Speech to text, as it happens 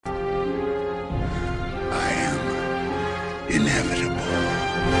inevitable.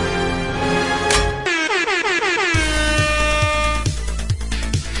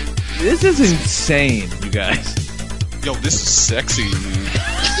 This is insane, you guys. Yo, this is sexy, man.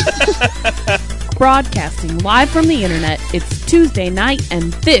 Broadcasting live from the internet, it's Tuesday night,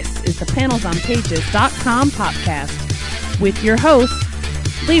 and this is the panelsonpages.com podcast with your host,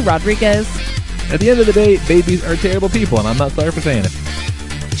 Lee Rodriguez. At the end of the day, babies are terrible people, and I'm not sorry for saying it.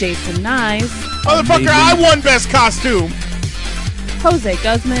 Jason Nyes. Motherfucker, I won best costume! Jose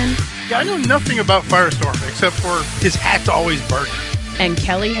Guzman. Yeah, I know nothing about Firestorm, except for his hat's always burning. And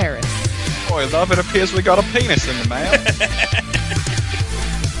Kelly Harris. Boy, love, it appears we got a penis in the mail.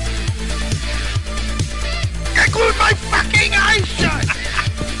 I glued my fucking eyes shut!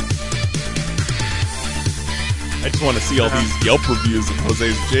 I just want to see all these Yelp reviews of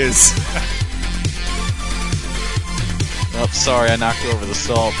Jose's jizz. Oh, sorry, I knocked over the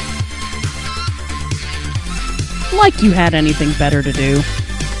salt. Like you had anything better to do.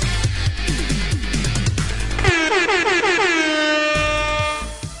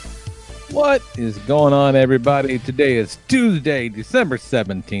 What is going on, everybody? Today is Tuesday, December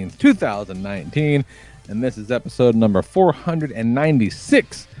 17th, 2019, and this is episode number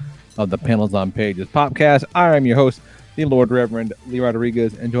 496 of the Panels on Pages podcast. I am your host, the Lord Reverend Lee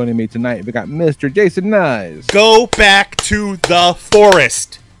Rodriguez, and joining me tonight, we got Mr. Jason Nyes. Go back to the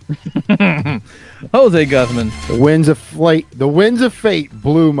forest! Jose Guzman. The winds of fate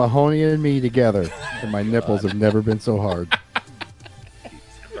blew Mahoney and me together, and my nipples have never been so hard.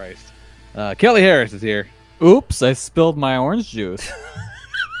 Christ. Kelly Harris is here. Oops, I spilled my orange juice.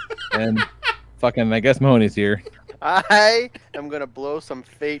 And fucking, I guess Mahoney's here. I am going to blow some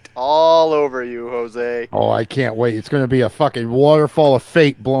fate all over you, Jose. Oh, I can't wait. It's going to be a fucking waterfall of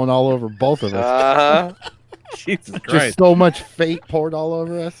fate blown all over both of us. Uh-huh. Jesus Christ. Just so much fate poured all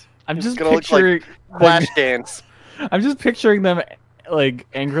over us. I'm It's just going to picturing look like Flashdance. I'm just picturing them like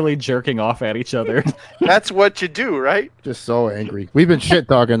angrily jerking off at each other. That's what you do, right? Just so angry. We've been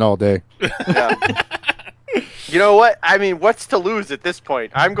shit-talking all day. Yeah. You know what? I mean, what's to lose at this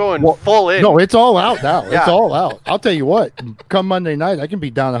point? I'm going full in. No, it's all out now. Yeah. It's all out. I'll tell you what. Come Monday night, I can be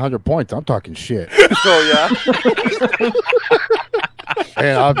down 100 points. I'm talking shit. Oh, yeah?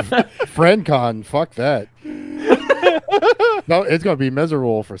 And FriendCon, fuck that. No, it's going to be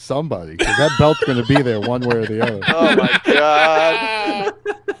miserable for somebody. 'Cause that belt's going to be there one way or the other. Oh, my God.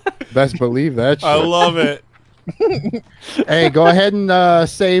 Best believe that shit. I love it. Hey, go ahead and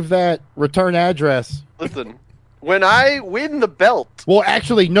save that return address. Listen, when I win the belt, Well,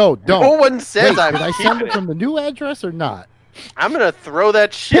 actually, no, don't. no one says Wait, I'm did I keeping send it it. from the new address or not? I'm going to throw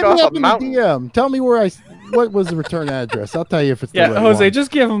that shit Hit me off up a in mountain. the DM. Tell me what was the return address. I'll tell you if it's the Yeah, right Jose, one. just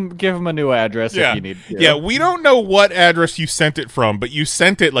give him a new address Yeah. if you need. Yeah, we don't know what address you sent it from, but you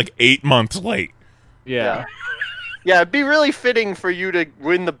sent it like 8 months late. Yeah. Yeah, it'd be really fitting for you to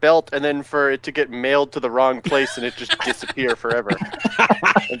win the belt and then for it to get mailed to the wrong place and it just disappear forever.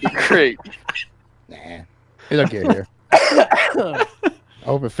 That'd be great. Nah, it'll get here. I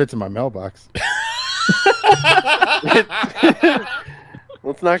hope it fits in my mailbox.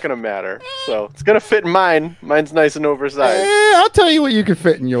 Well, it's not going to matter. So, it's going to fit in mine. Mine's nice and oversized. I'll tell you what you can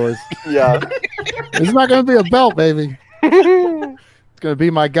fit in yours. Yeah. It's not going to be a belt, baby. It's going to be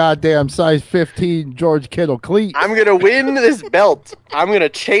my goddamn size 15 George Kittle cleat. I'm going to win this belt. I'm going to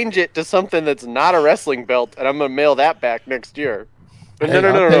change it to something that's not a wrestling belt, and I'm going to mail that back next year. But Hey,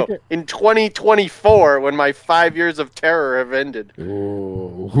 I'll no. take it. In 2024, when my 5 years of terror have ended.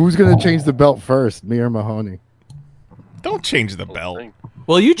 Ooh, who's going to change the belt first, me or Mahoney? Don't change the belt.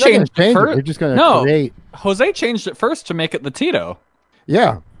 Well, you They're gonna changed change it. first. They're just going to create. Jose changed it first to make it the Tito.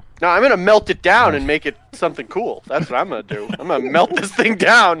 Yeah. No, I'm going to melt it down and make it something cool. That's what I'm going to do. I'm going to melt this thing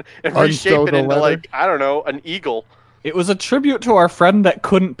down and Unsew reshape it the into, leather? like, I don't know, an eagle. It was a tribute to our friend that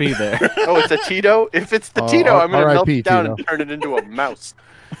couldn't be there. Oh, it's a Tito? If it's the Oh, Tito, I'm going to melt R.I.P. it down Tito. and turn it into a mouse.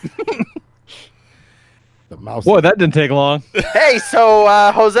 The mouse. Boy, that didn't take long. Hey, so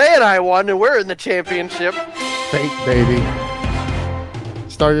Jose and I won, and we're in the championship. Fake, baby.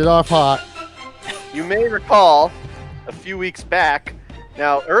 Started off hot. You may recall a few weeks back.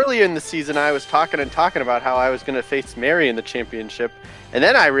 Now, earlier in the season, I was talking about how I was going to face Mary in the championship, and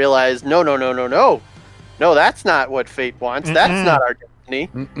then I realized, no, that's not what fate wants. That's not our destiny.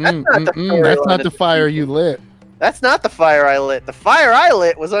 That's not the fire you lit. That's not the fire I lit. The fire I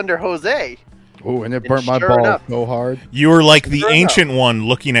lit was under Jose. Oh, and it burnt my sure balls enough. so hard. You were like the Sure ancient one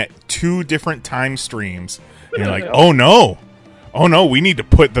looking at 2 different time streams. And you're like, oh no, we need to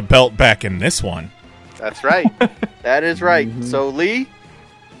put the belt back in this one. That's right. That is right. So, Lee,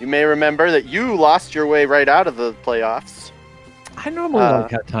 you may remember that you lost your way right out of the playoffs. I normally like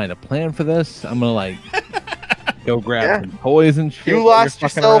have time to plan for this. I'm gonna like go grab Yeah. some toys and shit. You while lost you're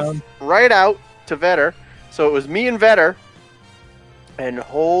fucking yourself around. right out to Vetter. So it was me and Vetter. And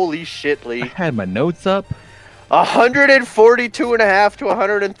holy shit, I Lee. had my notes up. 142.5 to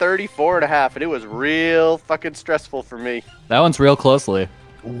 134.5. And it was real fucking stressful for me. That one's real closely.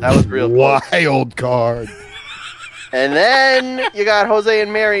 That was real close. Wild card. And then you got Jose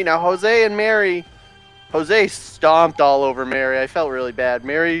and Mary. Now, Jose stomped all over Mary. I felt really bad.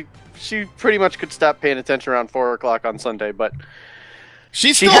 Mary, she pretty much could stop paying attention around 4 o'clock on Sunday, but She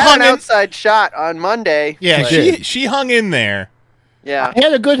she still had hung an in. outside shot on Monday. Yeah, but- she hung in there. yeah. I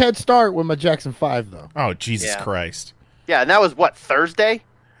had a good head start with my Jackson 5, though. Oh, Jesus Yeah. Christ. Yeah, and that was what, Thursday?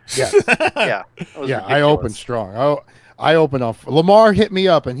 Yeah. Yeah. That was Yeah, I ridiculous. opened strong. I opened off. Lamar hit me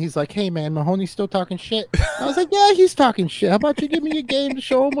up, and he's like, "Hey, man, Mahoney's still talking shit." I was like, "Yeah, he's talking shit. How about you give me a game to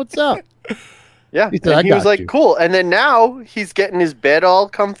show him what's up?" Yeah, He said, and "I he was got like, you." cool. And then now he's getting his bed all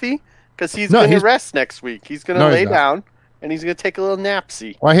comfy because he's No, going to he's- rest next week. He's going to No, he's lay not. down, and he's going to take a little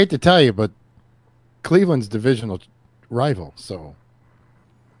napsy. Well, I hate to tell you, but Cleveland's divisional rival, so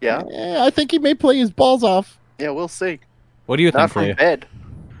Yeah, I think he may play his balls off. yeah, we'll see. What do you Not think, from Lee? bed.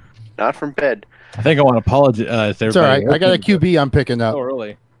 Not from bed. I think I want to apologize to It's all everybody. right. I got a QB I'm picking up. Oh,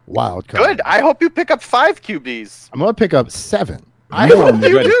 really? Wild card. Good. I hope you pick up 5 QBs. I'm going to pick up 7. I No, hope I'm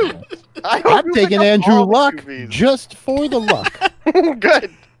you ready do. for that. I hope I'm you pick taking up Andrew all the Luck QBs. just for the luck. Good. He's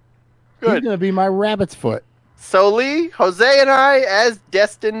Good. going to be my rabbit's foot. So Lee, Jose, and I, as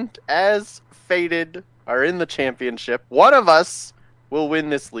destined, as fated, are in the championship. One of us will win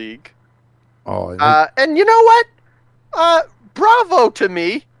this league. Oh, And you know what? Bravo to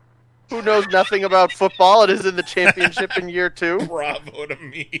me, who knows nothing about football and is in the championship in year 2. Bravo to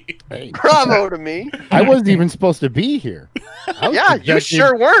me. hey, Bravo to me. I wasn't even supposed to be here. I was Yeah, you projected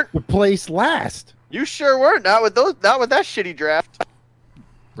sure weren't. to place last. You sure weren't. Not with that shitty draft.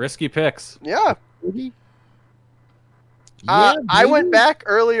 Risky picks. Yeah. Baby. I baby. went back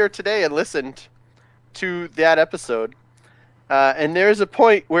earlier today and listened to that episode, and there's a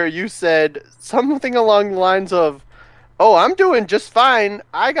point where you said something along the lines of, "Oh, I'm doing just fine.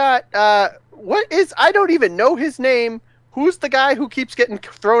 I got I don't even know his name. Who's the guy who keeps getting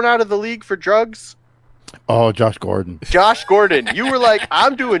thrown out of the league for drugs?" Oh, Josh Gordon. Josh Gordon. You were like,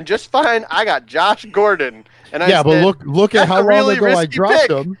 "I'm doing just fine. I got Josh Gordon." And I Yeah, but said, look at "That's how a long really ago I risky dropped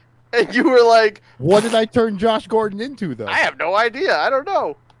pick." him. And you were like, What did I turn Josh Gordon into, though? "I have no idea. I don't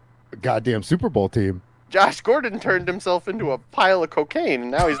know." Goddamn Super Bowl team. Josh Gordon turned himself into a pile of cocaine,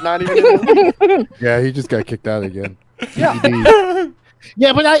 and now he's not even in the league. Yeah, he just got kicked out again. Yeah.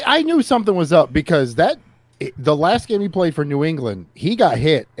 Yeah, but I knew something was up because the last game he played for New England, he got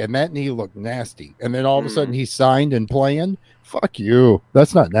hit, and that knee looked nasty. And then all of a sudden he signed and playing. Fuck you.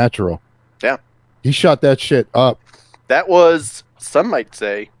 That's not natural. Yeah. He shot that shit up. That was, some might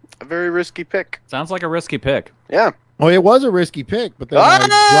say, a very risky pick. Sounds like a risky pick. Yeah. Well, it was a risky pick, but then I dropped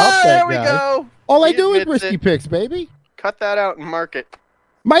that there we guy. go. All I He do is admits risky it. picks, baby. Cut that out and mark it.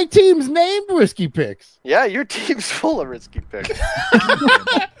 My team's named Risky Picks. Yeah, your team's full of risky picks.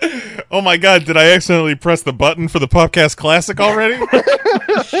 Oh my God! Did I accidentally press the button for the Popcast Classic already?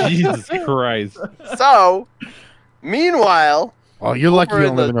 Jesus Christ. So, meanwhile, Oh, you're lucky Over you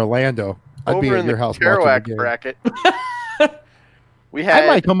in don't live the- in Orlando. I'd be over at in your the house watching the Kerouac game. bracket, we I had...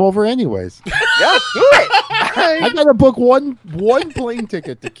 might come over anyways. Yeah, do it! I gotta book one plane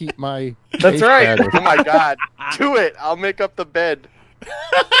ticket to keep my. That's face right. status. Oh my God. Do it. I'll make up the bed.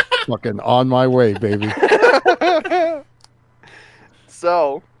 Fucking on my way, baby.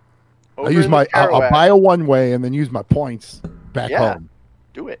 So, I over use in the I'll Kerouac- buy a one way and then use my points back Yeah. home.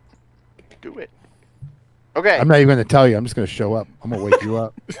 Do it. Do it. Okay. I'm not even gonna tell you. I'm just gonna show up. I'm gonna wake you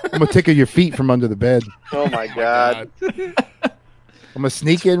up. I'm gonna tickle your feet from under the bed. Oh my God. I'm gonna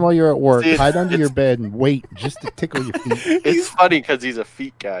sneak in while you're at work, See, hide under it's- your bed, and wait just to tickle your feet. It's funny because he's a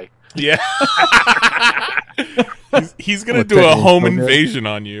feet guy. Yeah. he's gonna I'm do a taking home it so good. invasion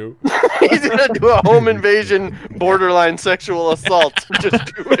on you. He's gonna do a home invasion, borderline sexual assault. Just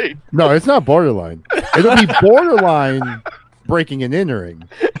do it. No, it's not borderline. It'll be borderline breaking and entering.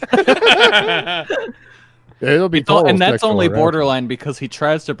 It'll be total And that's sexual only harassment. borderline because he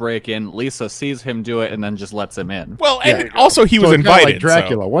tries to break in. Lisa sees him do it and then just lets him in. Well, Yeah. and also he So was it's kinda invited. like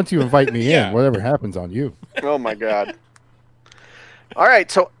Dracula. Once you invite me Yeah. in, whatever happens on you. Oh my God. All right.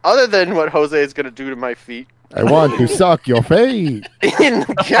 So, other than what Jose is gonna do to my feet I want to suck your feet. in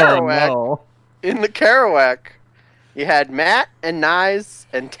the Kerouac, Oh, in the Kerouac, you had Matt and Nyes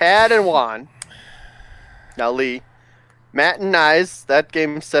and Tad and Juan. Now, Lee, Matt and Nyes, that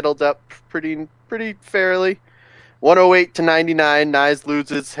game settled up pretty fairly. 108 to 99. Nyes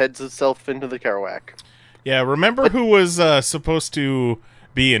loses, heads himself into the Kerouac. Yeah, remember who was supposed to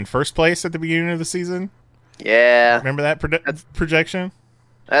be in first place at the beginning of the season? Yeah. Remember that projection?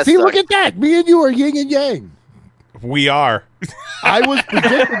 That See, look sucks. at that. Me and you are yin and yang. We are. I was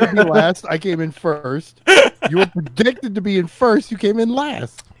predicted to be last. I came in first. You were predicted to be in first. You came in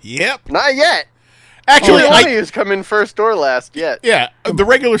last. Yep. Not yet. Actually, Neither one of you's come in first or last yet. yeah, the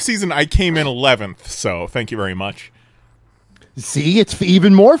regular season I came in 11th, so thank you very much. See, it's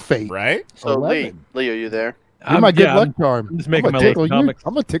even more fate. Right? So, 11. Lee, are you there? You're my good luck I'm charm. just making I'm my gonna list tickle of you. comics.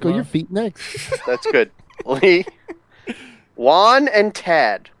 I'm gonna tickle your feet next. That's good. Lee, Juan and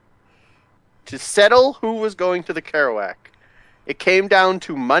Tad, to settle who was going to the Kerouac, it came down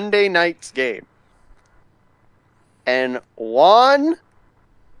to Monday night's game. And Juan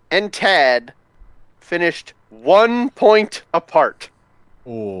and Tad finished 1 point apart.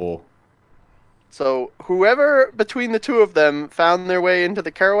 Oh. So whoever between the two of them found their way into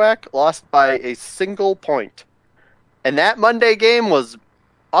the Kerouac lost by a single point. And that Monday game was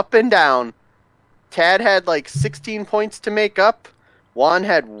up and down. Tad had like 16 points to make up. Juan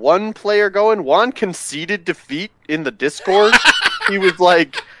had one player going. Juan conceded defeat in the Discord. He was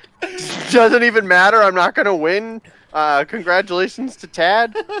like, doesn't even matter. I'm not going to win. Congratulations to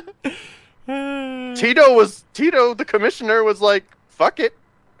Tad. Tito, the commissioner, was like, fuck it.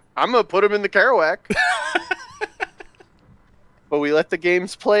 I'm going to put him in the Kerouac. But we let the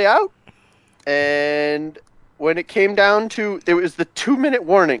games play out. And when it came down to, it was the 2-minute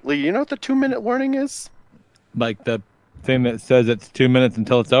warning. Lee, you know what the 2-minute warning is? Like the thing that says it's 2 minutes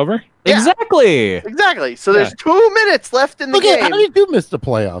until it's over? Yeah. Exactly. So there's 2 minutes left in the Look at game. how you do miss the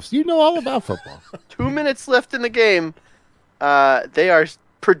playoffs. You know all about football. 2 minutes left in the game. They are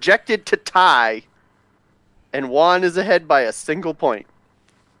projected to tie. And Juan is ahead by a single point.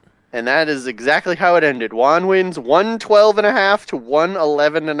 And that is exactly how it ended. Juan wins 112.5 to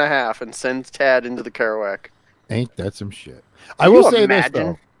 111.5 and sends Tad into the Kerouac. Ain't that some shit? I will say this, imagine?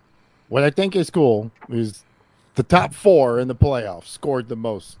 though. What I think is cool is the top four in the playoffs scored the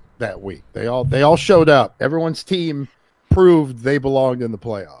most that week. They all showed up. Everyone's team proved they belonged in the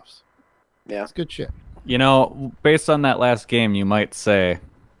playoffs. Yeah. It's good shit. You know, based on that last game, you might say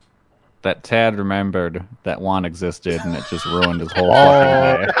that Tad remembered that Juan existed, and it just ruined his whole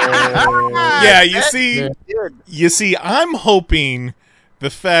fucking day. Yeah, you see, I'm hoping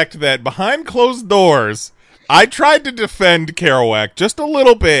the fact that behind closed doors, I tried to defend Kerouac just a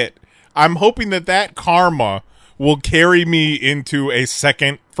little bit. I'm hoping that karma will carry me into a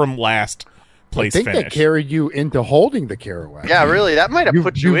second from last place I think finish. that carried you into holding the Kerouac. Yeah, really. That might have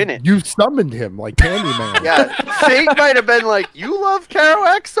put you in it. You summoned him like Candyman. Yeah. Fate might have been like, you love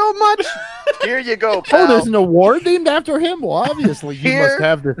Kerouac so much? Here you go, pal. Oh, there's an award named after him? Well, obviously, you must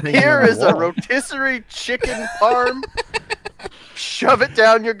have the thing. Here on the is a wall. rotisserie chicken parm. Shove it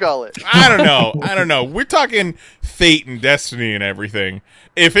down your gullet. I don't know. We're talking fate and destiny and everything.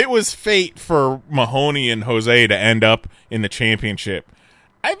 If it was fate for Mahoney and Jose to end up in the championship,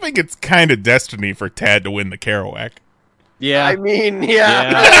 I think it's kind of destiny for Tad to win the Kerouac. Yeah. I mean,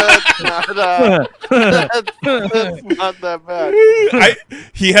 that's not that bad.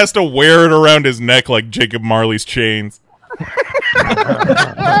 He has to wear it around his neck like Jacob Marley's chains.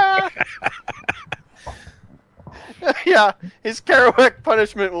 Yeah, his Kerouac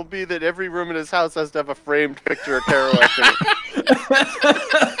punishment will be that every room in his house has to have a framed picture of Kerouac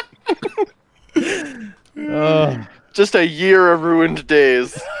in it. Just a year of ruined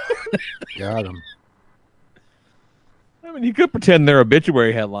days. Got him. I mean, you could pretend they're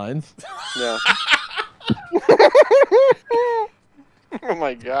obituary headlines. Yeah. Oh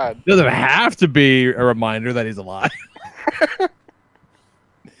my god. Doesn't have to be a reminder that he's alive.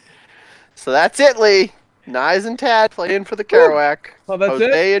 So that's it, Lee. Nyes and Tad playing for the Kerouac. Oh, that's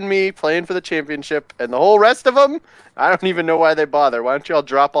Jose and me playing for the championship. And the whole rest of them, I don't even know why they bother. Why don't you all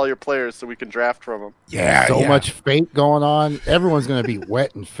drop all your players so we can draft from them? Yeah, So much fate going on. Everyone's going to be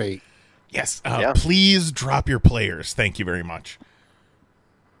wet in fate. Yes, Yeah. Please drop your players. Thank you very much.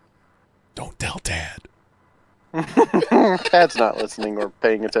 Don't tell Tad. Tad's not listening or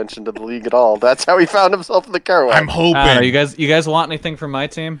paying attention to the league at all. That's how he found himself in the Kerouac. I'm hoping. I don't know, you guys want anything from my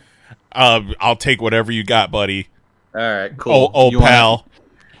team? I'll take whatever you got, buddy. All right, cool. Oh, You pal.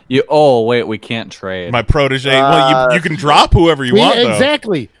 wait, we can't trade. My protege. Well, you can drop whoever you want, though.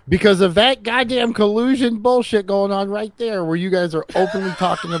 Exactly. Because of that goddamn collusion bullshit going on right there, where you guys are openly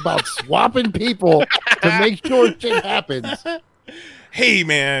talking about swapping people to make sure shit happens. Hey,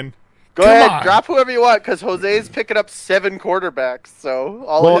 man. Go Come ahead, on. drop whoever you want, because Jose's picking up 7 quarterbacks, so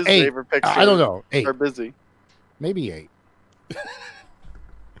all Well, of his 8. favorite picks I don't know. 8. are busy. Maybe 8.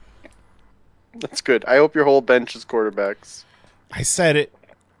 That's good. I hope your whole bench is quarterbacks. I said it.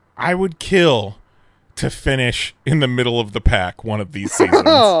 I would kill to finish in the middle of the pack one of these seasons.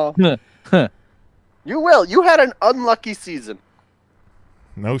 Oh, You will. You had an unlucky season.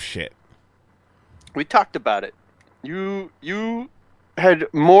 No shit. We talked about it. You had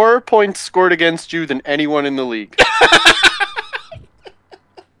more points scored against you than anyone in the league.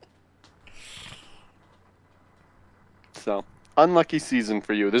 So, unlucky season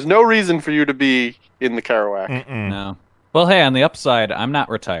for you. There's no reason for you to be in the Kerouac. No. Well, hey, on the upside, I'm not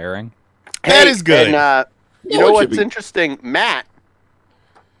retiring. That is good. And, you know what's interesting? Matt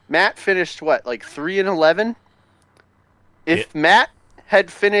finished what, like 3-11? If Matt had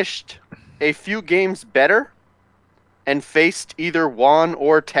finished a few games better and faced either Juan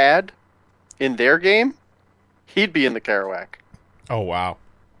or Tad in their game, he'd be in the Kerouac. Oh, wow.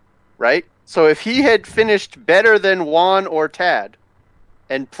 Right? So if he had finished better than Juan or Tad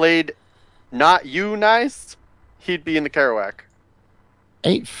and played not you nice, he'd be in the Kerouac.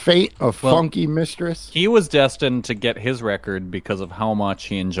 Ain't fate a funky mistress? He was destined to get his record because of how much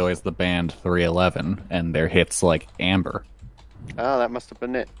he enjoys the band 311 and their hits like Amber. Oh, that must have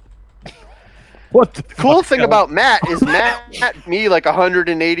been it. What the Cool thing about Matt is Matt had me like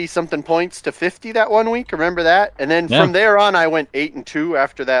 180 something points to 50 that one week. Remember that? And then from there on, I went 8-2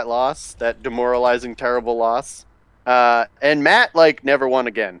 after that loss, that demoralizing, terrible loss. And Matt like never won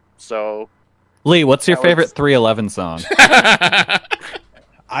again. So, Lee, what's your favorite 311 song?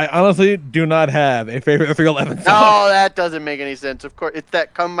 I honestly do not have a favorite 311 song. No, that doesn't make any sense. Of course, it's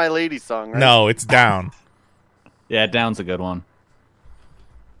that "Come My Lady" song, right? No, it's Down. Yeah, Down's a good one.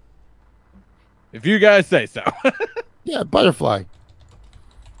 If you guys say so. Yeah, Butterfly.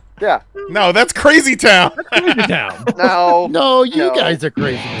 Yeah. No, that's Crazy Town. Crazy Town. No. No, you guys are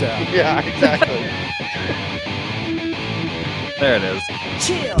crazy town. Yeah, exactly. There it is.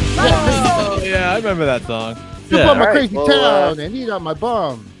 Oh, yeah, I remember that song. You Yeah. put my All right, crazy well, town and eat on my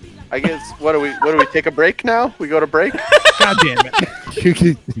bum. I guess what do we take a break now? We go to break? God damn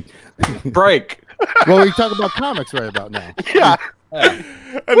it. Break. Well, we talk about comics right about now. Yeah. And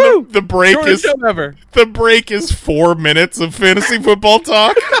the break Shortest is show ever. the break is 4 minutes of fantasy football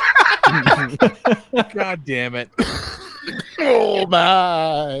talk. God damn it. Oh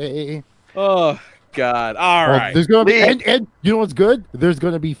my! Oh God. All Well, right. there's gonna be, Lee. and you know what's good? There's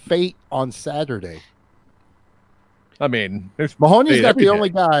gonna be Fate on Saturday. I mean, there's Mahoney's Fate got every the day. only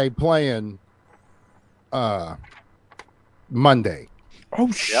guy playing Monday.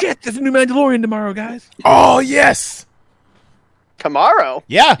 Oh shit! There's a new Mandalorian tomorrow, guys. Oh yes, Tomorrow?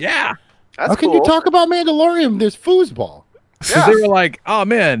 yeah. Yeah. That's How can cool. you talk about Mandalorian? There's foosball. Because they were like, oh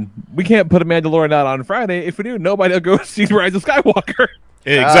man, we can't put a Mandalorian out on Friday. If we do, nobody will go see Rise of Skywalker. That's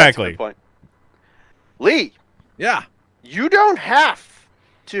a Exactly. good point. Lee, Yeah. you don't have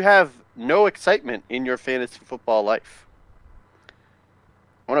to have no excitement in your fantasy football life.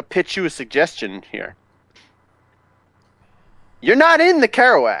 I want to pitch you a suggestion here. You're not in the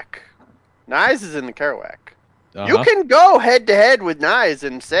Kerouac. Nyes is in the Kerouac. You can go head to head with Nyes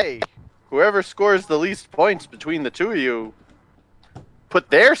and say, whoever scores the least points between the two of you, put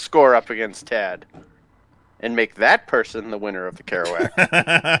their score up against Tad, and make that person the winner of the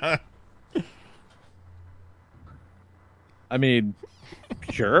Kerouac. I mean,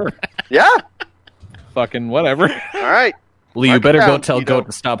 sure. Yeah. Fucking whatever. All right. Lee, you Mark it better go down, tell Tito. Goat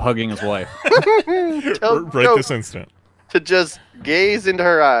to stop hugging his wife. Tell Right Joe this instant. to just gaze into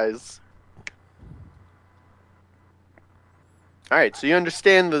her eyes. All right, so you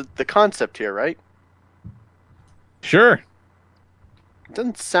understand the concept here, right? Sure. It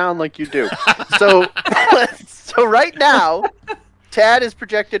doesn't sound like you do. So, so right now, Tad is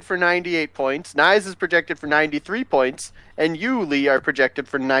projected for 98 points, Nyes is projected for 93 points, and you, Lee, are projected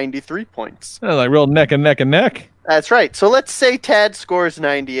for 93 points. Like real neck and neck and neck. That's right. So let's say Tad scores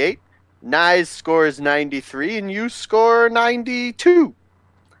 98, Nyes scores 93, and you score 92.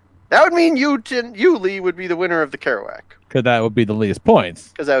 That would mean you, Lee, would be the winner of the Kerouac. Because that would be the least points.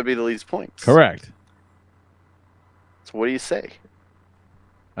 Because that would be the least points. Correct. So what do you say?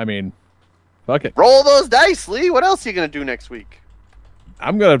 I mean, fuck it. Roll those dice, Lee. What else are you going to do next week?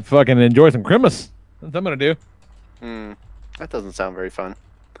 I'm going to fucking enjoy some Christmas. That's what I'm going to do. That doesn't sound very fun.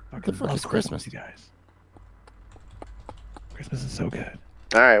 Fucking fuck love is Christmas? you guys. Christmas is so good.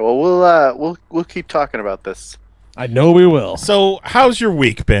 All right. Well, we'll keep talking about this. I know we will. So, how's your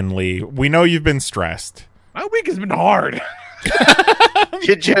week been, Lee? We know you've been stressed. My week has been hard.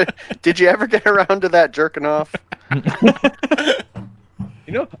 Did you ever get around to that jerking off?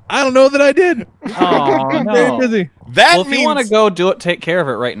 You know, I don't know that I did. Oh, I'm very no. busy. That Well, if means you want to go do it, take care of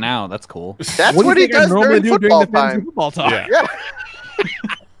it right now. That's cool. That's What what, do you he think I does normally during do during football the fantasy time. football talk? Yeah.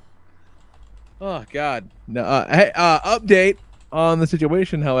 Yeah. Oh God. No. Hey. Update on the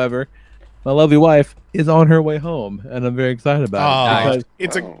situation. However, my lovely wife is on her way home, and I'm very excited about it. Oh,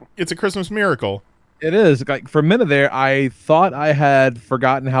 because it's a Christmas miracle. It is. Like, for a minute there, I thought I had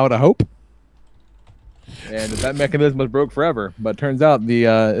forgotten how to hope. And that mechanism was broke forever. But it turns out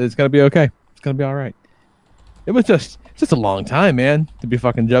it's going to be okay. It's going to be all right. It was just a long time, man, to be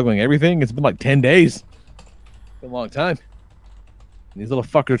fucking juggling everything. It's been like 10 days. It's been a long time. And these little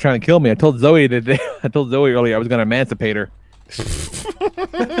fuckers are trying to kill me. I told Zoe earlier I was going to emancipate her.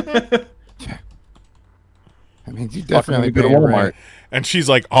 I mean, you definitely go to Walmart. And she's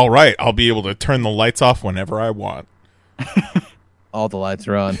like, all right, I'll be able to turn the lights off whenever I want. All the lights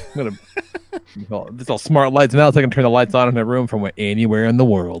are on. It's all smart lights now, so I can turn the lights on in the room from anywhere in the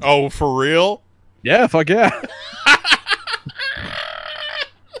world. Oh, for real? Yeah, fuck yeah.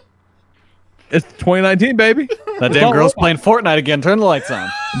 It's 2019, baby. That damn girl's playing Fortnite again. Turn the lights on.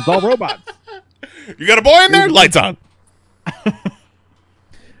 It's all robots. You got a boy in there? Lights on.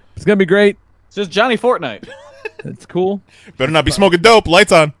 It's going to be great. It's just Johnny Fortnite. It's cool. Better not be smoking dope.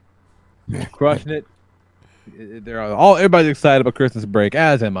 Lights on. Crushing it. Everybody's excited about Christmas break,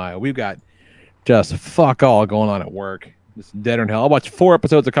 as am I. We've got just fuck all going on at work. Just deader in hell. I watched 4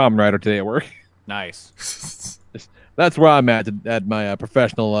 episodes of Kamen Rider today at work. Nice. That's where I'm at my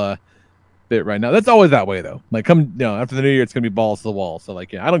professional bit right now. That's always that way though. Like after the new year, it's gonna be balls to the wall. So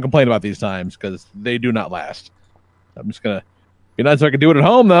like, yeah, I don't complain about these times because they do not last. I'm just gonna be nice if I can do it at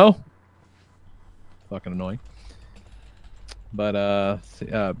home though. Fucking annoying. But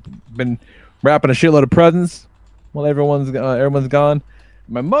been wrapping a shitload of presents while everyone's gone.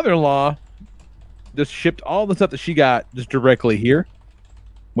 My mother-in-law just shipped all the stuff that she got just directly here,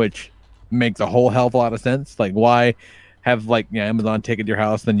 which makes a whole hell of a lot of sense. Like, why have Amazon take it to your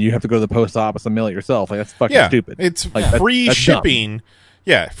house, then you have to go to the post office and mail it yourself? Like, that's fucking stupid. It's like, free that's shipping. dumb.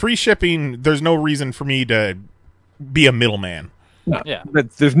 Yeah, free shipping. There's no reason for me to be a middleman. No, yeah,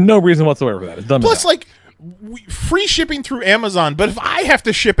 there's no reason whatsoever for that. It's dumb. Plus, like, free shipping through Amazon, but if I have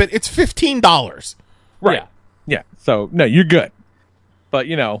to ship it, it's $15. Right. Yeah. So no, you're good. But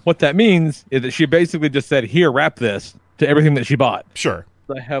what that means is that she basically just said, "Here, wrap this," to everything that she bought. Sure.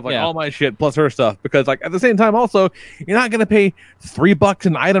 I have all my shit plus her stuff because at the same time also you're not gonna pay $3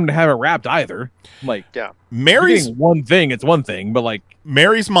 an item to have it wrapped either. Like Mary's one thing, it's one thing, but like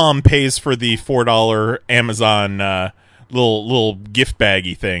Mary's mom pays for the $4 Amazon little gift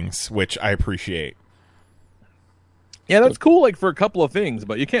baggy things, which I appreciate. Yeah, that's cool. Like for a couple of things,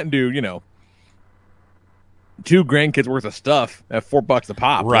 but you can't do 2 grandkids worth of stuff at $4 a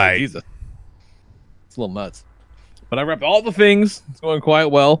pop. Right? Like, Jesus, it's a little nuts. But I wrapped all the things. It's going quite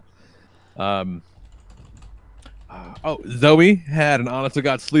well. Zoe had an honest to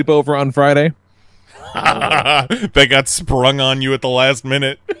God sleepover on Friday. They got sprung on you at the last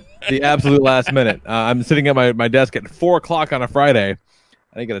minute. The absolute last minute. I'm sitting at my desk at 4:00 on a Friday.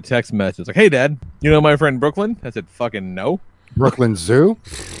 I didn't get a text message like, "Hey, Dad, you know my friend Brooklyn?" I said, "Fucking no." Brooklyn Zoo?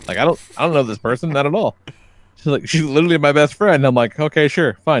 Like, I don't know this person, not at all. She's like, "She's literally my best friend." I'm like, "Okay,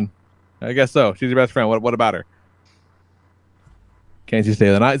 sure, fine. I guess so. She's your best friend. What about her?" "Can't you stay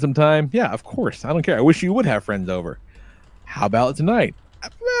the night sometime?" "Yeah, of course. I don't care. I wish you would have friends over." "How about tonight?"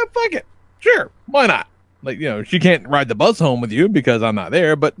 "Fuck it. Sure. Why not?" Like, she can't ride the bus home with you because I'm not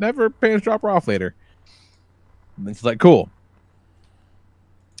there, but never pants drop her off later. And then she's like, "Cool."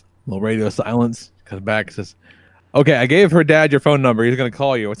 Little radio silence. Comes back and says, "Okay, I gave her dad your phone number. He's going to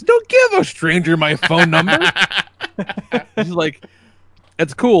call you." I said, "Don't give a stranger my phone number." She's like,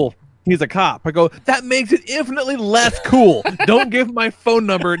 "It's cool. He's a cop." I go, "That makes it infinitely less cool. Don't give my phone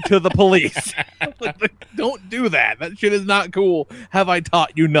number to the police." Like, don't do that. That shit is not cool. Have I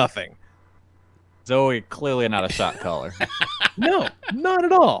taught you nothing? Zoe, clearly not a shot caller. No, not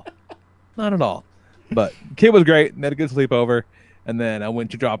at all. Not at all. But kid was great and had a good sleepover. And then I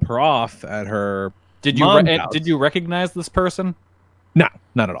went to drop her off at her mom's house. Did you recognize this person? No,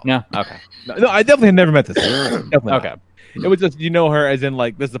 not at all. Yeah. Okay. No, I definitely had never met this person. Definitely Okay. not. It was just, her as in,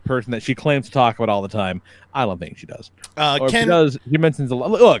 like, this is a person that she claims to talk about all the time. I don't think she does. Or if she does, she mentions a lot.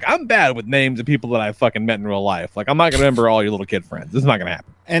 Look, I'm bad with names of people that I fucking met in real life. Like, I'm not going to remember all your little kid friends. This is not going to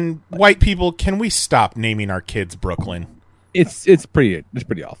happen. And white people, can we stop naming our kids Brooklyn? It's pretty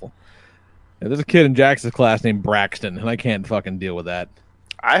awful. Yeah, there's a kid in Jackson's class named Braxton, and I can't fucking deal with that.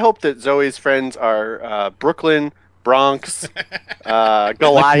 I hope that Zoe's friends are Brooklyn, Bronx,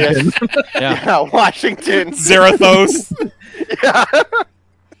 Goliath, Washington, Zarathos. Yeah.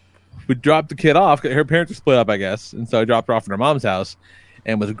 We dropped the kid off. Her parents were split up, I guess, and so I dropped her off at her mom's house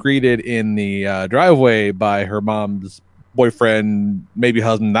and was greeted in the driveway by her mom's boyfriend, maybe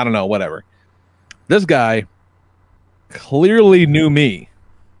husband, I don't know, whatever. This guy clearly knew me.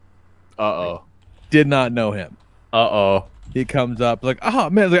 Uh-oh. Did not know him. Uh-oh. He comes up like, "Oh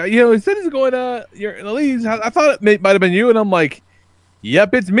man," like, he said he's going Elise. I thought it might have been you, and I'm like,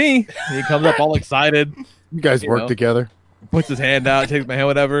 Yep, it's me. And he comes up all excited, You guys You work know. together. puts his hand out, takes my hand,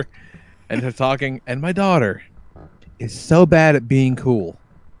 whatever, and they're talking. And my daughter is so bad at being cool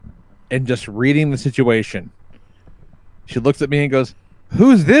and just reading the situation. She looks at me and goes,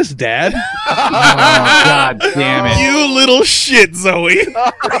 "Who's this, Dad?" Oh, God damn it. You little shit, Zoe.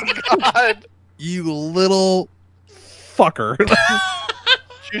 Oh God! You little fucker.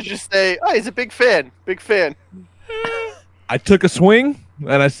 You just say, "Oh, he's a big fan. Big fan." I took a swing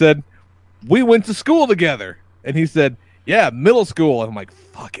and I said, "We went to school together." And he said, "Yeah, middle school." And I'm like,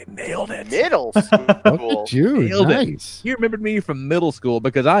 "Fucking nailed it." Middle Look school. at you. Nailed it. Nice. He remembered me from middle school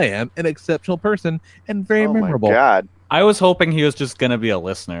because I am an exceptional person and very Oh memorable. my God! I was hoping he was just going to be a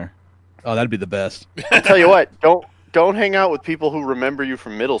listener. Oh, that'd be the best. I'll tell you what. Don't hang out with people who remember you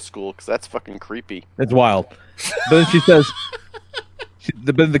from middle school because that's fucking creepy. It's wild. But then she says,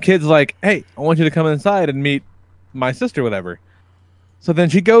 the kid's like, "Hey, I want you to come inside and meet my sister, whatever." So then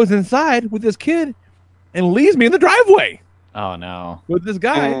she goes inside with this kid and leaves me in the driveway Oh, no. with this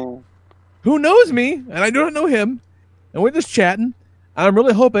guy Mm. who knows me and I don't know him. And we're just chatting. I'm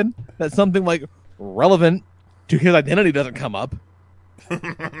really hoping that something like relevant to his identity doesn't come up.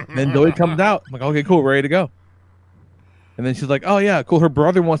 Then Zoe comes out. I'm like, "Okay, cool, ready to go." And then she's like, "Oh yeah, cool. Her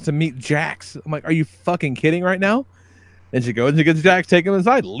brother wants to meet Jax." I'm like, "Are you fucking kidding right now?" And she goes and she gets Jax, taken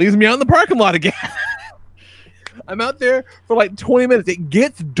inside, leaves me out in the parking lot again. I'm out there for like 20 minutes. It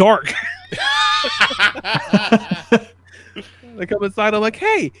gets dark. They come inside. I'm like,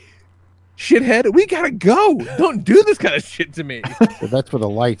 "Hey, shithead, we gotta go. Don't do this kind of shit to me." So that's for the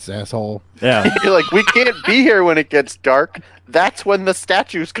lights, asshole. Yeah. You're like, "We can't be here when it gets dark." That's when the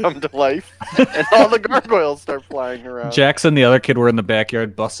statues come to life and all the gargoyles start flying around. Jax and the other kid were in the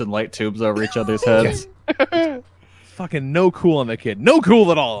backyard busting light tubes over each other's heads. Fucking no cool on that kid. No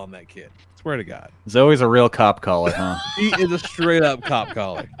cool at all on that kid. Swear to God. Zoe's a real cop caller, huh? He is a straight up cop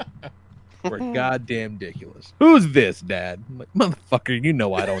collar. We're goddamn ridiculous. Who's this, Dad? I'm like, "Motherfucker, you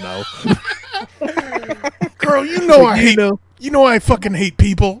know I don't know." Girl, you know I hate. know, You know I fucking hate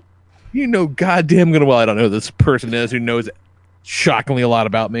people. you know goddamn good well I don't know who this person is who knows shockingly a lot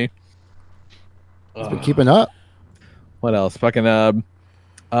about me. Been keeping up. What else? Fucking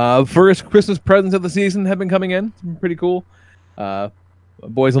first Christmas presents of the season have been coming in. It's been pretty cool.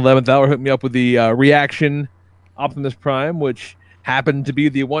 Boys 11th Hour hooked me up with the Reaction Optimus Prime, which happened to be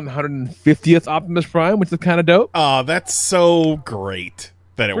the 150th Optimus Prime, which is kind of dope. Oh, that's so great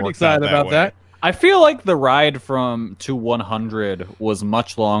that it Pretty worked out excited that about way. that. I feel like the ride from to 100 was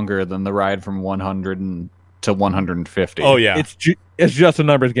much longer than the ride from 100 to 150. Oh yeah, It's just a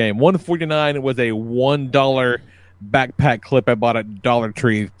numbers game. 149 was a $1 backpack clip I bought at Dollar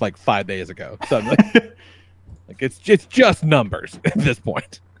Tree like 5 days ago. So like it's just numbers at this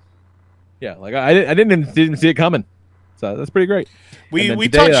point. Yeah, like I didn't see it coming. So that's pretty great. we then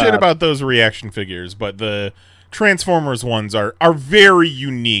talk today, shit about those reaction figures, but the Transformers ones are very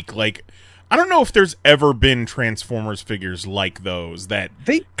unique. Like, I don't know if there's ever been Transformers figures like those that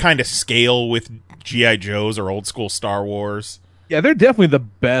They kind of scale with G.I. Joes or old school Star Wars. Yeah, they're definitely the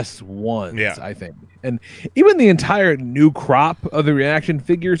best ones, Yeah. I think. And even the entire new crop of the reaction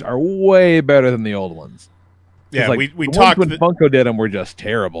figures are way better than the old ones. 'Cause, Yeah, like, we the ones talked. when Funko did them were just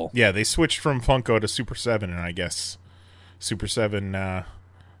terrible. Yeah, they switched from Funko to Super 7, and I guess Super 7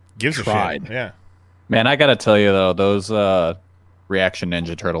 gives Tried. a shit. Yeah. Man, I gotta tell you though, those Reaction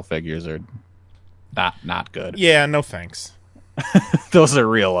Ninja Turtle figures are not good. Yeah, no thanks. Those are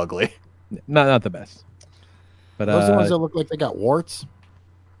real ugly. Not the best. But Those are the ones that look like they got warts.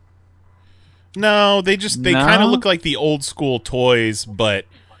 No, they kind No? of look like the old school toys, but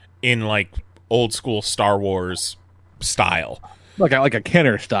in like old school Star Wars style. like a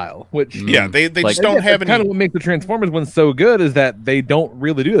Kenner style, which Yeah, they Like- just don't have any. kind of what makes the Transformers ones so good is that they don't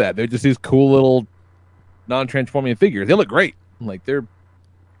really do that. They're just these cool little non-transforming figures. They look great. Like they're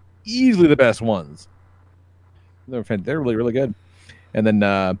easily the best ones. They're really really good. And then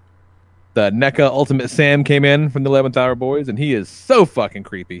the NECA Ultimate Sam came in from the 11th Hour Boys, and he is so fucking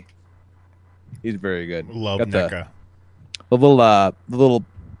creepy. He's very good. Love Got NECA. The little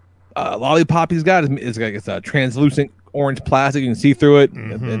lollipop he's got is like it's a translucent orange plastic. You can see through it.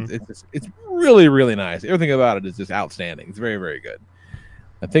 Mhm. It's really really nice. Everything about it is just outstanding. It's very very good.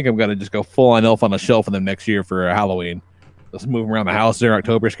 I think I'm gonna just go full on Elf on a Shelf for them next year for Halloween. Let's move them around the house during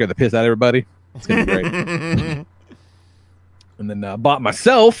October, scare the piss out of everybody. It's gonna be great. And then bought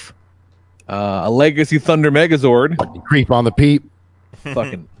myself a Legacy Thunder Megazord. Creep on the peep.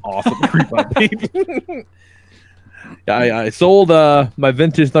 Fucking awesome. Creep on peep. I sold my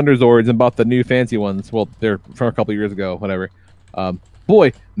vintage Thunder Zords and bought the new fancy ones. Well, they're from a couple years ago, whatever.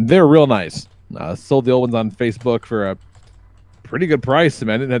 Boy, they're real nice. Sold the old ones on Facebook for a pretty good price. I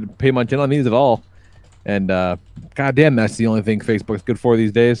mean, I didn't have to pay much in on these at all. And goddamn, that's the only thing Facebook's good for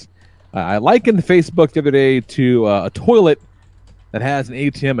these days. I likened Facebook the other day to a toilet that has an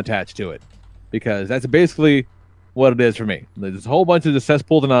ATM attached to it, because that's basically what it is for me. There's a whole bunch of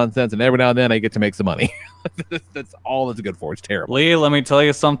cesspools of nonsense, and every now and then I get to make some money. That's all it's good for. It's terrible. Lee, let me tell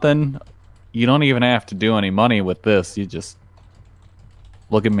you something. You don't even have to do any money with this. You just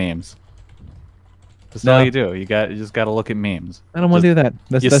look at memes. That's all you do. You just got to look at memes. I don't want to do that.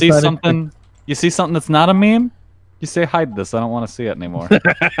 You see something that's not a meme, you say, hide this. I don't want to see it anymore.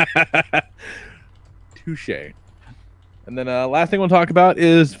 Touche. And then last thing we'll talk about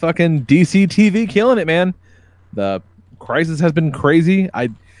is fucking DC TV killing it, man. The crisis has been crazy. I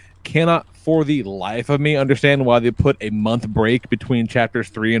cannot for the life of me understand why they put a month break between chapters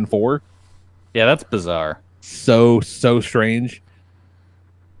 3 and 4. Yeah, that's bizarre. So strange.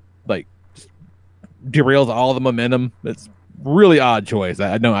 Like, derails all the momentum. It's really odd choice.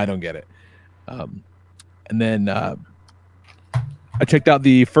 I don't get it. And then I checked out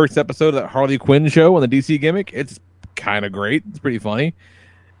the first episode of that Harley Quinn show on the DC gimmick. It's kind of great. It's pretty funny.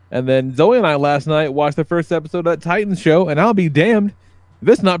 And then Zoe and I last night watched the first episode of that Titans show, and I'll be damned if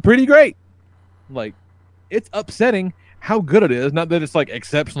it's not pretty great. Like, it's upsetting how good it is. Not that it's like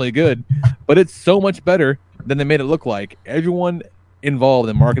exceptionally good, but it's so much better than they made it look like. Everyone involved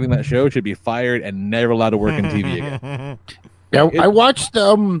in marketing that show should be fired and never allowed to work in TV again. Yeah, I watched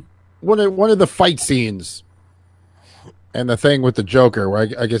one of the fight scenes and the thing with the Joker where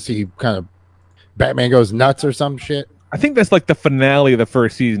I guess he kind of Batman goes nuts or some shit. I think that's like the finale of the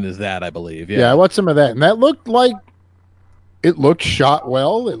first season is that, I believe. Yeah, I watched some of that, and that looked like it looked shot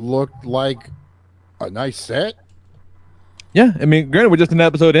well. It looked like a nice set. Yeah, I mean, granted, we're just an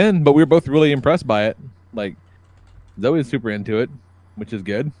episode in, but we were both really impressed by it. Like, Zoe's super into it, which is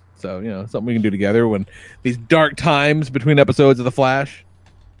good. So, you know, something we can do together when these dark times between episodes of The Flash.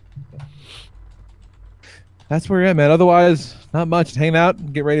 That's where we're at, man. Otherwise, not much. Just hanging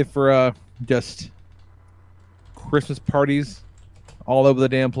out, get ready for just Christmas parties all over the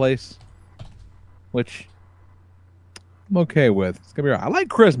damn place, which I'm okay with. It's gonna be all right. I like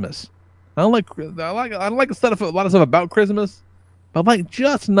Christmas. I like a lot of stuff about Christmas, but I like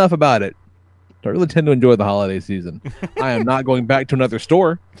just enough about it to really tend to enjoy the holiday season. I am not going back to another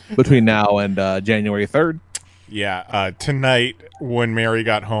store between now and January 3rd. Yeah, tonight when Mary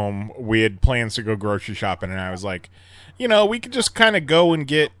got home, we had plans to go grocery shopping, and I was like, you know, we could just kind of go and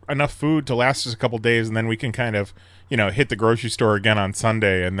get enough food to last us a couple days, and then we can kind of, you know, hit the grocery store again on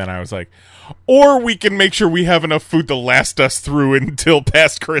Sunday. And then I was like, or we can make sure we have enough food to last us through until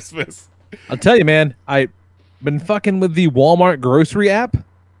past Christmas. I'll tell you, man, I've been fucking with the Walmart grocery app. If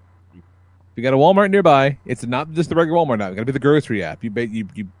you got a Walmart nearby, it's not just the regular Walmart app. It's got to be the grocery app.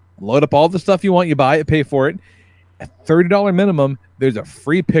 You load up all the stuff you want, you buy it, pay for it. At $30 minimum, there's a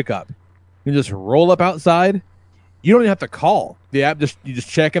free pickup. You just roll up outside. You don't even have to call the app. You just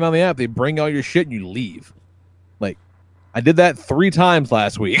check in on the app. They bring all your shit and you leave. Like, I did that 3 times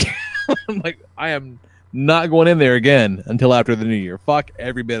last week. I'm like, I am not going in there again until after the new year. Fuck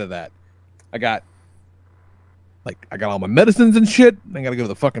every bit of that. I got all my medicines and shit. I gotta go to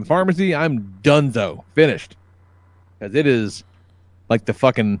the fucking pharmacy. I'm donezo. Finished. Because it is like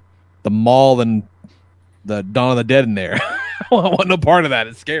the mall and the Dawn of the Dead in there. I want no part of that.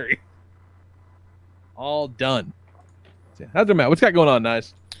 It's scary. All done. How's your Matt? What's got going on,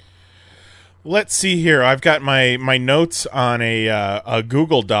 Nice? Let's see here. I've got my notes on a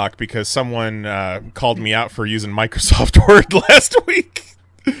Google Doc because someone called me out for using Microsoft Word last week.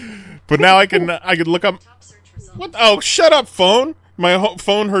 But now I can look up. What? Oh, shut up, phone! My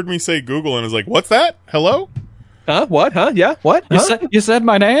phone heard me say Google and was like, "What's that? Hello? Huh? What? Huh? Yeah? What? Huh? You said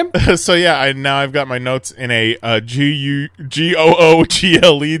my name? So yeah, I've got my notes in a GOOGLE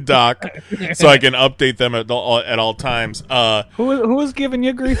doc, so I can update them at all times. Who was giving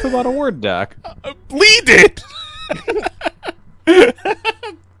you grief about a Word doc? Lee did.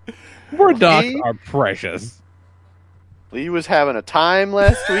 Word docs are precious. Lee was having a time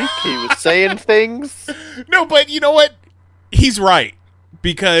last week. He was saying things. No, but you know what? He's right.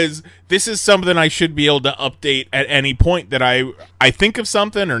 Because this is something I should be able to update at any point that I think of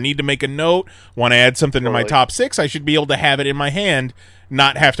something or need to make a note, want to add something to my top 6, I should be able to have it in my hand,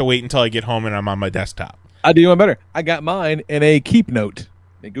 not have to wait until I get home and I'm on my desktop. I do one better. I got mine in a Keep Note,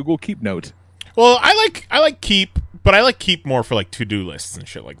 a Google Keep Note. Well, I like Keep, but I like Keep more for like to-do lists and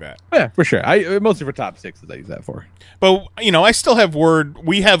shit like that. Yeah, for sure. I mostly for top 6s I use that for. But, you know, I still have Word.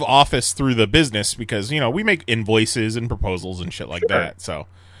 We have Office through the business because, you know, we make invoices and proposals and shit like that. So,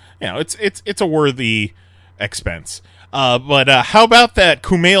 you know, it's a worthy expense. But how about that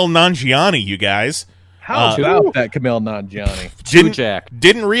Kumail Nanjiani, you guys? How about that, Kumail Nanjiani?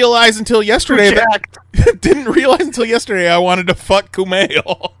 Didn't realize until yesterday didn't realize until yesterday I wanted to fuck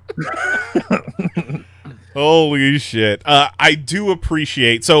Kumail. Holy shit. I do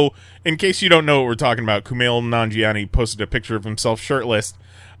appreciate. So, in case you don't know what we're talking about, Kumail Nanjiani posted a picture of himself shirtless,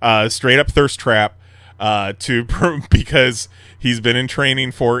 straight up thirst trap, because he's been in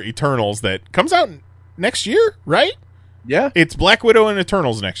training for Eternals that comes out next year, right? Yeah. It's Black Widow and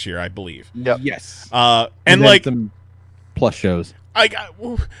Eternals next year, I believe. Yep. Yes. And like some plus shows.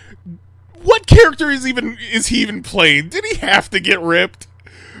 What character is he even playing? Did he have to get ripped?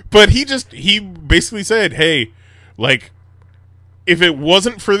 But he basically said, hey, like, if it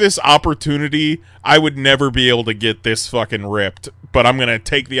wasn't for this opportunity, I would never be able to get this fucking ripped. But I'm going to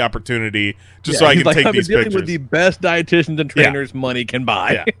take the opportunity so I can take these pictures. With the best dietitians and trainers money can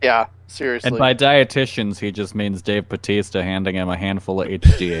buy. Yeah, seriously. And by dietitians, he just means Dave Bautista handing him a handful of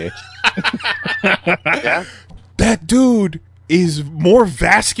HGH. Yeah. That dude is more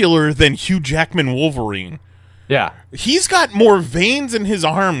vascular than Hugh Jackman Wolverine. Yeah. He's got more veins in his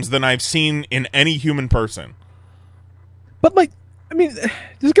arms than I've seen in any human person. But, like, I mean,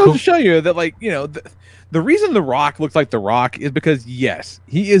 this goes to show you that, like, you know, the reason The Rock looks like The Rock is because, yes,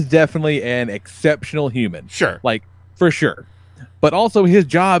 he is definitely an exceptional human. Sure. Like, for sure. But also his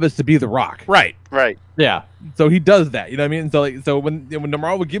job is to be The Rock. Right. Right. Yeah. So he does that, you know what I mean? So when the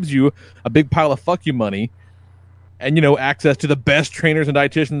Marvel gives you a big pile of fuck you money and, you know, access to the best trainers and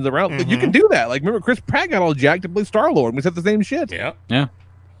dietitians around, you can do that. Like, remember, Chris Pratt got all jacked to play Star-Lord, and we said the same shit. Yeah. Yeah.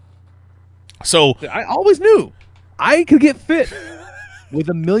 So I always knew I could get fit with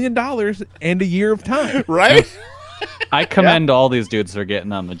 $1 million and a year of time. Right? I commend all these dudes for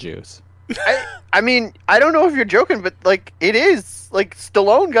getting on the juice. I mean, I don't know if you're joking, but, like, it is. Like,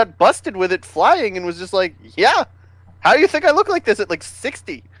 Stallone got busted with it flying and was just like, yeah, how do you think I look like this at, like,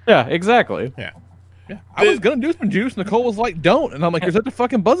 60? Yeah, exactly. Yeah. I was going to do some juice. Nicole was like, don't. And I'm like, you're such a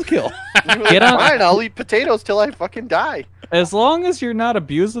fucking buzzkill. Get on. Fine, I'll eat potatoes till I fucking die. As long as you're not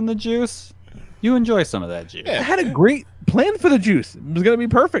abusing the juice, you enjoy some of that juice. I had a great plan for the juice. It was going to be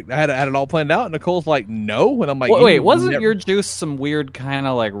perfect. I had it all planned out. And Nicole's like, no. And I'm like, wait, wasn't your juice some weird kind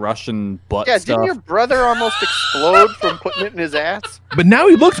of like Russian butt Yeah, stuff? didn't your brother almost explode from putting it in his ass? But now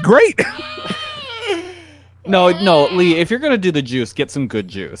he looks great. No, Lee, if you're going to do the juice, get some good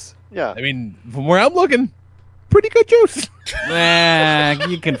juice. Yeah. I mean, from where I'm looking, pretty good juice.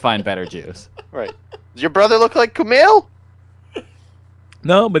 You can find better juice. Right. Does your brother look like Kumail?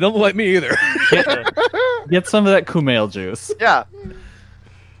 No, but don't look like me either. Get some of that Kumail juice. Yeah.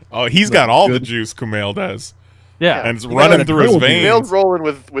 Oh, he's got all the juice Kumail does. Yeah. And it's running through his veins. Kumail's rolling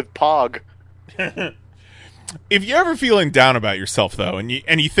with Pog. If you're ever feeling down about yourself, though, and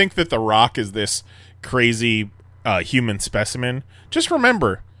you think that The Rock is this crazy human specimen, just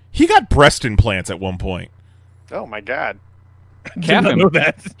remember, he got breast implants at one point. Oh, my God. Calf know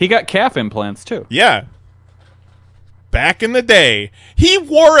that. He got calf implants, too. Yeah. Back in the day, he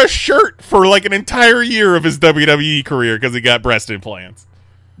wore a shirt for like an entire year of his WWE career because he got breast implants.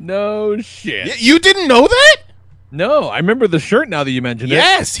 No shit. You didn't know that? No, I remember the shirt now that you mentioned it.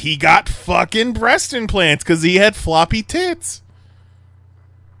 Yes, he got fucking breast implants because he had floppy tits.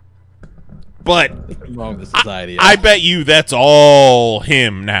 But What's wrong with society? I bet you that's all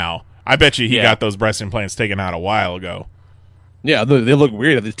him now. I bet you he got those breast implants taken out a while ago. Yeah, they look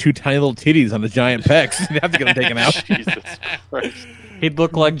weird. These two tiny little titties on the giant pecs. You have to get them taken out. Jesus Christ. He'd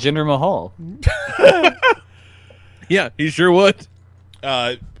look like Jinder Mahal. Yeah, he sure would.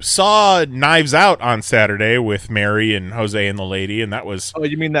 Saw Knives Out on Saturday with Mary and Jose and the lady, and that was... Oh,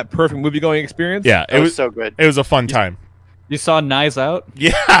 you mean that perfect movie-going experience? Yeah, That was so good. It was a fun time. You saw Knives Out?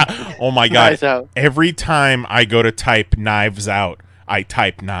 Yeah. Oh, my God. Knives Out. Every time I go to type Knives Out, I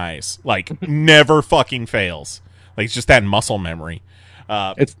type knives. Like, never fucking fails. Like, it's just that muscle memory.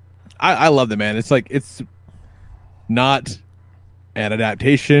 I love it, man. It's like, it's not an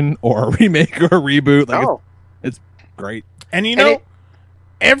adaptation or a remake or a reboot. Like, it's great. And you know,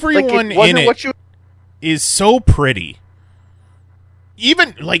 everyone like in it what you... is so pretty.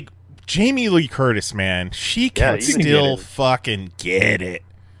 Even, like, Jamie Lee Curtis, man, she can still fucking get it.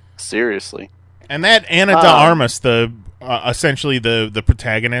 Seriously. And that Ana de Armas, essentially the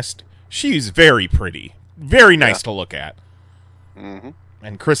protagonist, she's very pretty. Very nice to look at. Mm-hmm.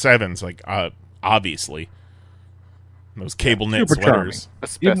 And Chris Evans, like, obviously. Those cable knit Super sweaters.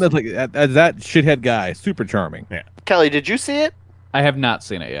 Even as that shithead guy, super charming. Yeah. Kelly, did you see it? I have not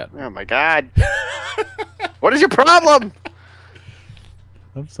seen it yet. Oh, my God. What is your problem?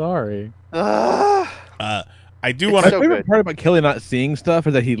 I'm sorry. I do want My to... favorite part about Kelly not seeing stuff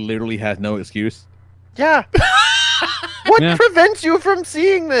is that he literally has no excuse. Yeah. What prevents you from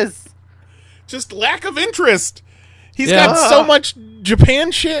seeing this? just lack of interest. He's got so much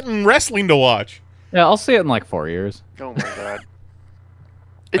Japan shit and wrestling to watch. Yeah, I'll see it in like 4 years. Oh my god.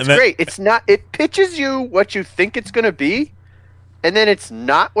 It's great. It's not. It pitches you what you think it's going to be, and then it's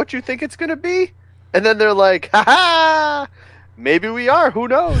not what you think it's going to be, and then they're like, "Ha ha! Maybe we are. Who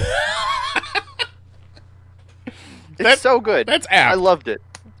knows?" It's so good. That's apt. I loved it.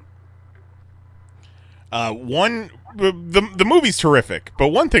 The movie's terrific, but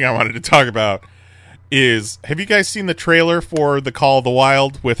one thing I wanted to talk about is: have you guys seen the trailer for The Call of the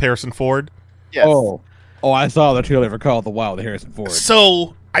Wild with Harrison Ford? Yes. Oh, I saw the trailer for Call of the Wild with Harrison Ford.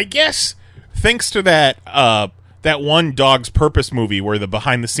 So I guess thanks to that one Dog's Purpose movie where the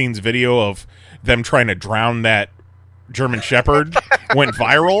behind the scenes video of them trying to drown that German Shepherd went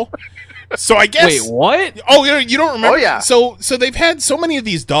viral. So I guess. Wait, what? Oh, you don't remember? Oh, yeah. So they've had so many of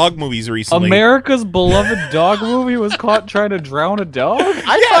these dog movies recently. America's beloved dog movie was caught trying to drown a dog?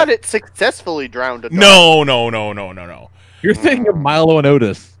 I thought it successfully drowned a dog. No. You're thinking of Milo and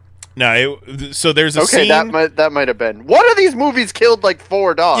Otis. No, so there's a scene. that might have been. One of these movies killed like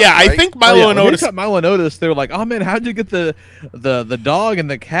 4 dogs. Yeah, right? I think Milo and Otis. Milo and Otis, they were like, "Oh man, how'd you get the dog and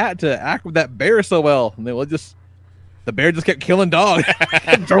the cat to act with that bear so well?" And they were just the bear just kept killing dogs,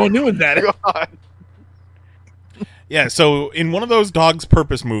 and throwing new ones at it. God. Yeah, so in one of those Dog's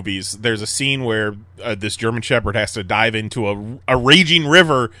Purpose movies, there's a scene where this German Shepherd has to dive into a raging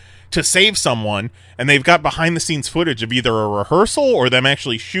river to save someone, and they've got behind-the-scenes footage of either a rehearsal or them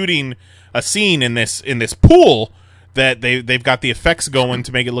actually shooting a scene in this pool that they've got the effects going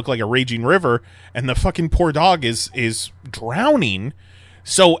to make it look like a raging river, and the fucking poor dog is drowning.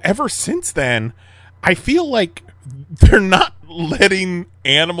 So ever since then, I feel like they're not letting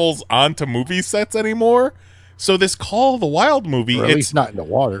animals onto movie sets anymore. So this Call of the Wild movie, Or at least not in the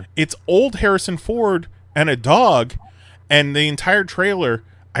water. It's old Harrison Ford and a dog, and the entire trailer,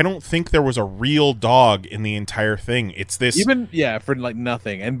 I don't think there was a real dog in the entire thing. It's this for like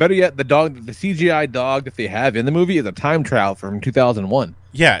nothing. And better yet, the CGI dog that they have in the movie is a time trial from 2001.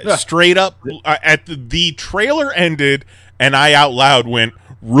 Yeah, straight up. At the trailer ended, and I out loud went,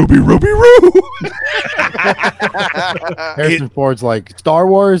 "Ruby, Ruby, Roo!" Harrison Ford's like, Star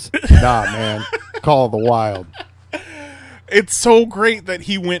Wars? Nah, man. Call of the Wild. It's so great that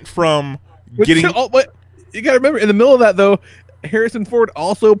he went from getting. But you got to remember, in the middle of that though, Harrison Ford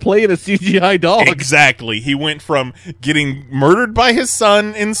also played a CGI dog. Exactly. He went from getting murdered by his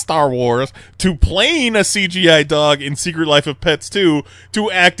son in Star Wars to playing a CGI dog in Secret Life of Pets 2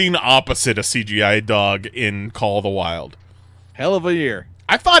 to acting opposite a CGI dog in Call of the Wild. Hell of a year.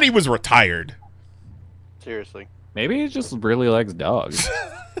 I thought he was retired. Seriously. Maybe he just really likes dogs.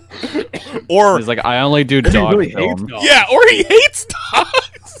 Or he's like, I only do dog really films. hates dogs. yeah, or he hates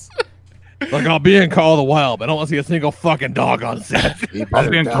dogs. Like, I'll be in Call of the Wild, but I don't want to see a single fucking dog on set. I'll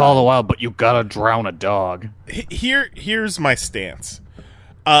be in Call of the Wild, but you gotta drown a dog. Here's my stance.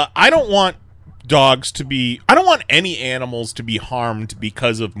 I don't want any animals to be harmed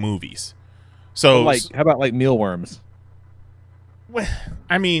because of movies. So, Like, how about like mealworms?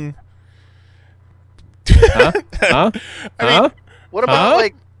 I mean, Huh? What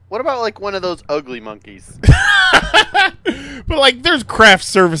about like one of those ugly monkeys? but like, there's craft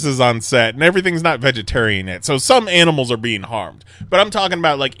services on set, and everything's not vegetarian yet, so some animals are being harmed. But I'm talking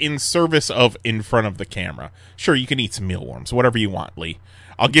about like in service of in front of the camera. Sure, you can eat some mealworms, whatever you want, Lee.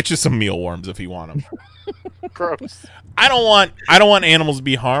 I'll get you some mealworms if you want them. Gross. I don't want animals to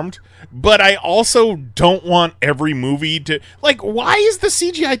be harmed, but I also don't want every movie to like. Why is the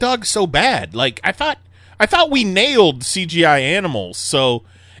CGI dog so bad? Like, I thought we nailed CGI animals. So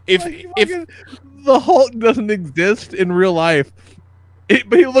if the Hulk doesn't exist in real life,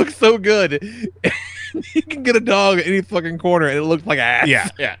 but he looks so good, he can get a dog at any fucking corner and it looks like ass.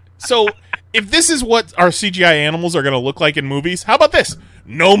 yeah. So if this is what our CGI animals are going to look like in movies, how about this?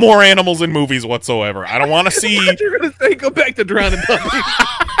 No more animals in movies whatsoever. I don't want to see. You're gonna say go back to drowning puppies.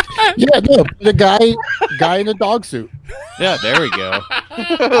 Yeah, no, the guy in a dog suit. Yeah, there we go.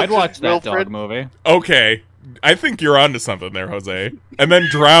 I'd watch that dog movie. Okay, I think you're onto something there, Jose. And then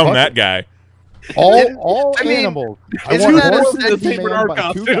drown that guy. All I mean, animals. isn't that more than essentially man what our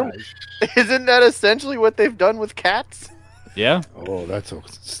by two costume? guys. Isn't that essentially what they've done with cats? Yeah. Oh, that's so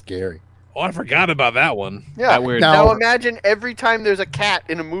scary. Oh, I forgot about that one. Yeah. That weird. Now imagine every time there's a cat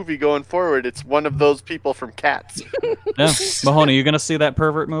in a movie going forward, it's one of those people from Cats. Yeah. Mahoney, you gonna see that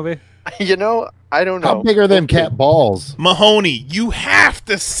pervert movie? You know, I don't know. How big are them cat balls? Mahoney, you have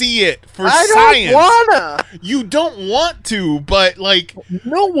to see it for I science. don't wanna. You don't want to, but like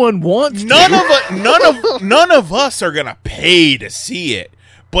No one wants none of us are gonna pay to see it.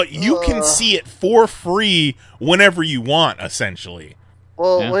 But you can see it for free whenever you want, essentially.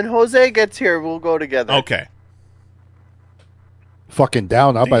 Well, when Jose gets here, we'll go together. Okay. Fucking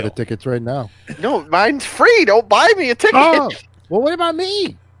down. I'll buy the Deal. tickets right now. No, mine's free. Don't buy me a ticket. Oh, well, what about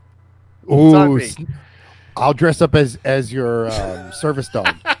me? on Ooh, me. I'll dress up as your service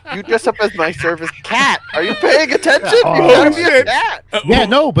dog. You dress up as my service cat. Are you paying attention? Oh, You gotta be a shit. cat. Yeah,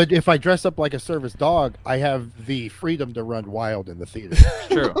 no, but if I dress up like a service dog, I have the freedom to run wild in the theater.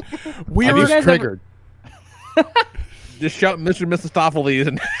 True. I'm just triggered. Just shout Mr. and Mrs. Stoffels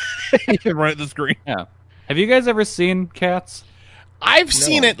and you can run at the screen. Yeah. Have you guys ever seen Cats? I've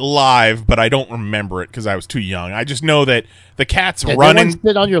seen it live, but I don't remember it because I was too young. I just know that the cats Did run anyone in.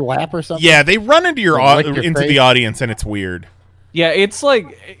 sit on your lap or something? Yeah, they run into your, Like lick your into face? the audience, and it's weird. Yeah, it's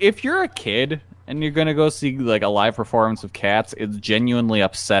like if you're a kid and you're gonna go see like a live performance of Cats, it's genuinely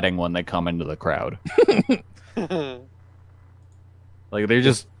upsetting when they come into the crowd. Like they're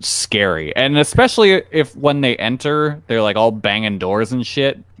just scary, and especially if when they enter, they're like all banging doors and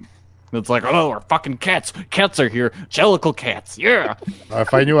shit. It's like, oh, we're fucking cats. Cats are here. Jellicle cats. Yeah.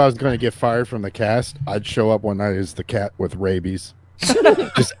 If I knew I was going to get fired from the cast, I'd show up one night as the cat with rabies.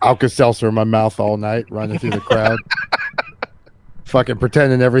 Just Alka-Seltzer in my mouth all night, running through the crowd. Fucking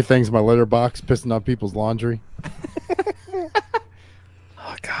pretending everything's my litter box, pissing on people's laundry.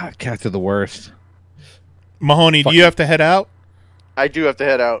 Oh, God, cats are the worst. Mahoney, do you have to head out? I do have to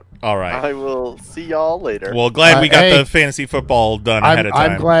head out. All right. I will see y'all later. Well, glad we got hey, the fantasy football done ahead of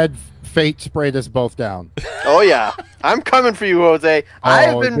time. I'm glad fate sprayed us both down. Oh yeah, I'm coming for you, Jose.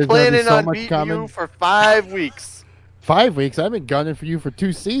 I've been there's gonna be planning so on much beating coming. you for 5 weeks. 5 weeks? I've been gunning for you for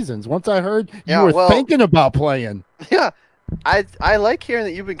 2 seasons. Once I heard Yeah, you were well- thinking about playing. Yeah, I like hearing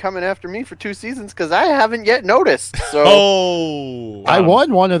that you've been coming after me for 2 seasons because I haven't yet noticed. So Oh. I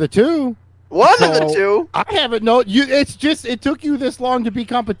won one of the 2. one of the So, 2. I haven't you. It's just it took you this long to be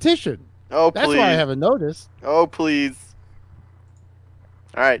competition. Oh That's please. why I haven't noticed. Oh please.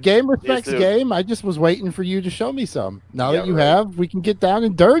 All right. Game respects too. game. I just was waiting for you to show me some. Now Yeah, that you right. have, we can get down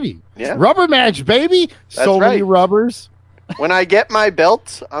and dirty. Yeah. Rubber match, baby. So many right. rubbers. When I get my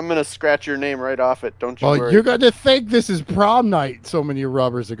belt, I'm gonna scratch your name right off it. Don't you Well, worry. you're going to think this is prom night. So many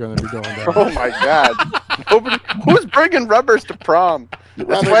rubbers are going to be going down. Oh my god. Who's bringing rubbers to prom?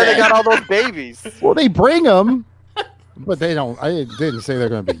 That's why they got all those babies. Well, they bring them, but they don't. I didn't say they're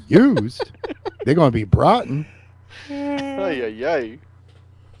going to be used. They're going to be brought in. Ay, ay, ay.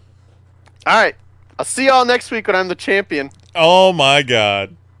 All right. I'll see y'all next week when I'm the champion. Oh my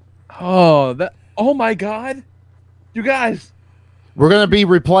God. Oh my God. You guys. We're going to be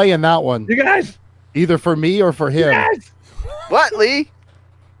replaying that one, You guys. either for me or for him. Guys. What, Lee?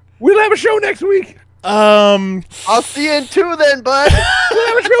 We'll have a show next week. I'll see you in 2 then, bud. We'll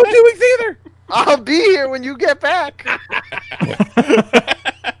have a show in 2 weeks either. I'll be here when you get back.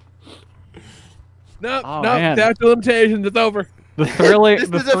 No, Oh, no, man. statute of limitations. It's over. The thrilling, This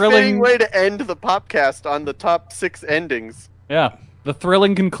the is a fitting thrilling, way to end the podcast on the top 6 endings. yeah, the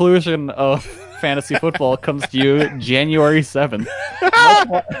thrilling conclusion of fantasy football comes to you January 7th.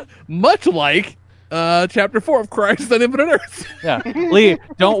 Much like Chapter 4 of Crisis on Infinite Earths. Yeah, Lee,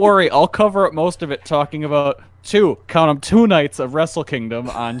 don't worry, I'll cover up most of it talking about 2 nights of Wrestle Kingdom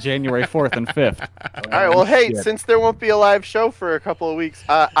on January 4th and 5th. All right, well, hey, shit. since there won't be a live show for a couple of weeks,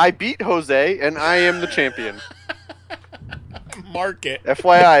 I beat Jose, and I am the champion. Mark it.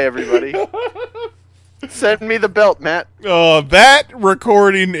 FYI, everybody. Send me the belt, Matt. Oh, that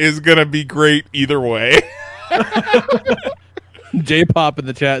recording is going to be great either way. J-Pop in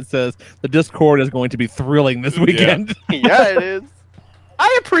the chat says the Discord is going to be thrilling this weekend. Yeah, it is.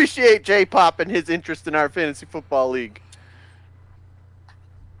 I appreciate J-Pop and his interest in our fantasy football league.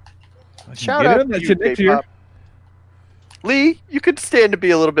 Shout Get out in to that you, shit next year. J-Pop. Lee, you could stand to be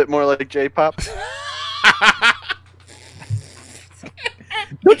a little bit more like J-Pop.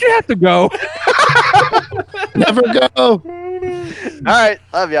 Don't you have to go? Never go. All right,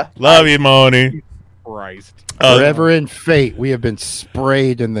 love ya. Love you, Mahoney. Christ. Forever in fate, we have been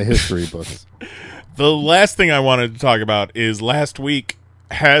sprayed in the history books. The last thing I wanted to talk about is last week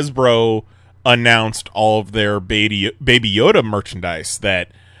Hasbro announced all of their Baby Yoda merchandise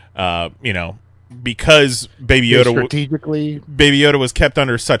that, because Baby Yoda was kept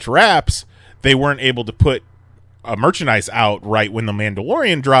under such wraps, they weren't able to put merchandise out right when The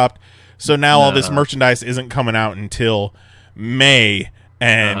Mandalorian dropped. So now all this merchandise isn't coming out until May,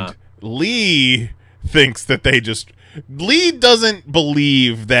 and Lee thinks that Lee doesn't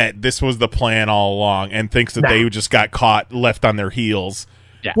believe that this was the plan all along and thinks that they just got caught left on their heels.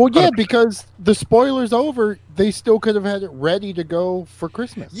 Yeah. Well, yeah, because the spoiler's over. They still could have had it ready to go for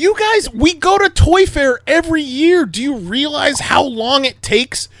Christmas. You guys, we go to Toy Fair every year. Do you realize how long it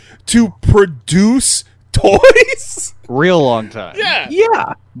takes to produce toys. Real long time. Yeah.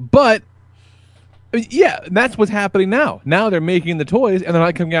 Yeah, but that's what's happening now. Now they're making the toys, and they're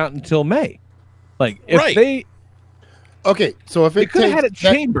not coming out until May. Like if Right. they so if they it could have takes had it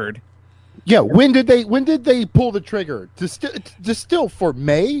chambered. yeah, when did they pull the trigger? To still for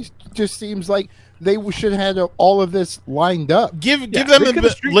May just seems like they should have had all of this lined up. Give Yeah, them they could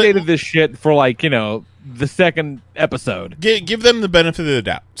have street dated this shit for the second episode. give them the benefit of the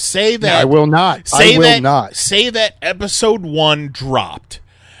doubt. Say that I will not. Say I will that, not. Say that episode 1 dropped,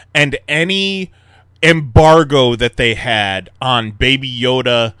 and any embargo that they had on Baby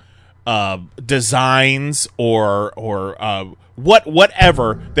Yoda designs or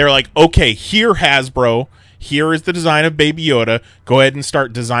whatever, they're like, okay, here Hasbro, here is the design of Baby Yoda. Go ahead and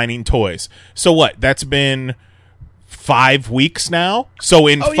start designing toys. So what? That's been 5 weeks now. So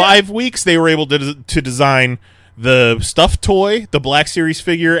in 5 weeks, they were able to design the stuffed toy, the Black Series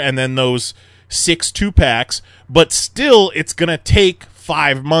figure, and then those 6 2-packs. But still, it's going to take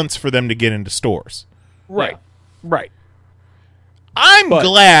 5 months for them to get into stores. Right. Right. I'm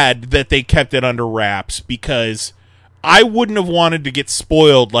glad that they kept it under wraps, because I wouldn't have wanted to get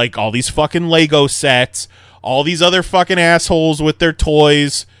spoiled like all these fucking Lego sets, all these other fucking assholes with their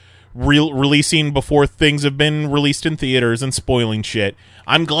toys releasing before things have been released in theaters and spoiling shit.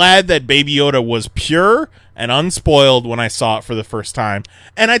 I'm glad that Baby Yoda was pure and unspoiled when I saw it for the first time.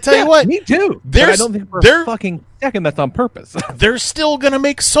 And I tell you what, me too. But I don't think for a fucking second that's on purpose. They're still gonna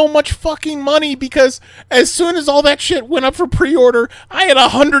make so much fucking money, because as soon as all that shit went up for pre-order, I had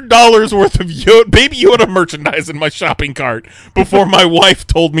 $100 worth of Baby Yoda merchandise in my shopping cart before my wife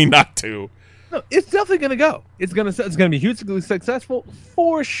told me not to. No, it's definitely gonna go. It's gonna be hugely successful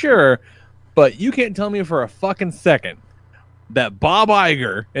for sure. But you can't tell me for a fucking second that Bob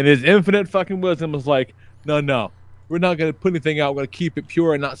Iger and his infinite fucking wisdom was like, no, we're not gonna put anything out. We're gonna keep it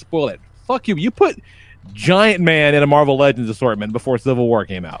pure and not spoil it. Fuck you. You put Giant Man in a Marvel Legends assortment before Civil War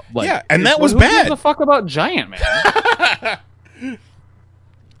came out. Like, yeah, and that was Who bad. gives a fuck about Giant Man?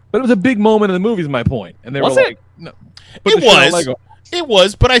 But it was a big moment in the movie, is my point. And they Was were it? like, no. It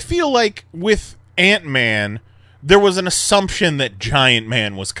was, but I feel like with Ant-Man, there was an assumption that Giant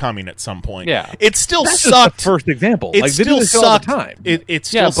Man was coming at some point. Yeah. It still That's sucked. just the first example. It Like, they do still this all the sucked. time. It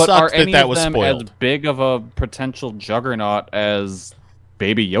still But are sucked any that of was them spoiled. as big of a potential juggernaut as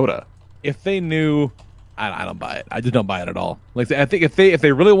Baby Yoda? If they knew, I don't buy it. I just don't buy it at all. Like, I think if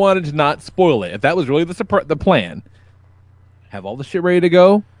they really wanted to not spoil it, if that was really the plan, have all the shit ready to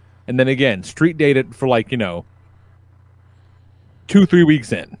go, and then again street date it for 2-3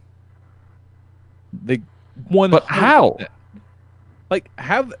 weeks in. But how? Like,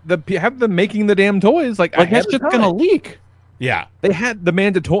 have them making the damn toys like that's just gonna leak. Yeah. They had the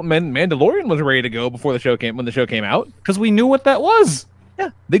Mandalorian was ready to go before the show came out. Because we knew what that was. Yeah,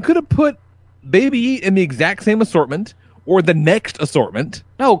 they could have put Baby Eat in the exact same assortment or the next assortment.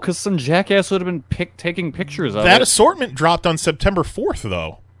 No, because some jackass would have been taking pictures of That it. assortment dropped on September 4th,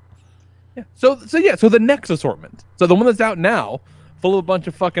 though. Yeah. So the next assortment. So the one that's out now, full of a bunch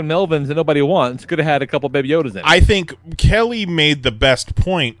of fucking Melvins that nobody wants, could have had a couple Baby Yodas in it. I think Kelly made the best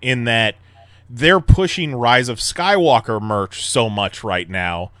point in that they're pushing Rise of Skywalker merch so much right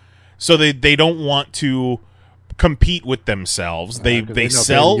now, so they don't want to compete with themselves. They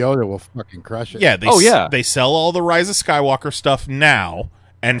sell Baby Yoda will fucking crush it. Yeah, yeah. They sell all the Rise of Skywalker stuff now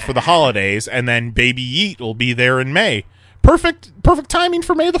and for the holidays, and then Baby Yeet will be there in May. Perfect timing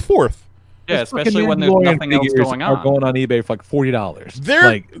for May the 4th. Yeah, Those especially fucking when there's Mandalorian nothing else figures going are on. going on eBay for like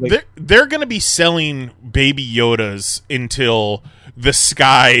 $40. They're going to be selling Baby Yodas until the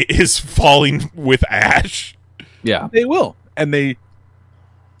sky is falling with ash. Yeah. They will, and they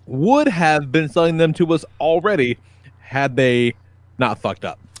would have been selling them to us already had they not fucked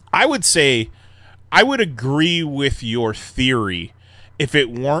up. I would say I would agree with your theory if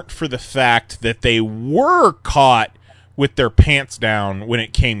it weren't for the fact that they were caught with their pants down when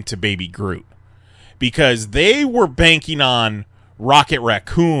it came to Baby Groot, because they were banking on Rocket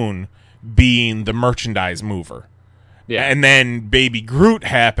Raccoon being the merchandise mover. Yeah. And then Baby Groot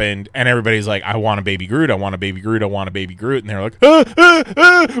happened, and everybody's like, I want a Baby Groot, I want a Baby Groot, I want a Baby Groot. And they're like,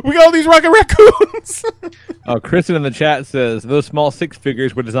 we got all these Rocket Raccoons. Kristen in the chat says, those small 6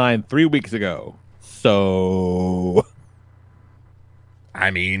 figures were designed 3 weeks ago. So, I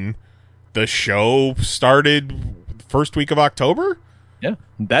mean, the show started first week of October? yeah,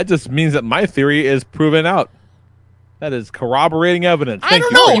 that just means that my theory is proven out. That is corroborating evidence. I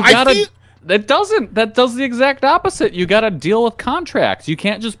don't know. That does the exact opposite. You got to deal with contracts. You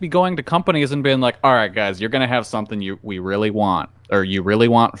can't just be going to companies and being like, all right, guys, you're going to have something we really want, or you really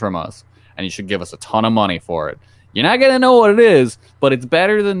want from us, and you should give us a ton of money for it. You're not going to know what it is, but it's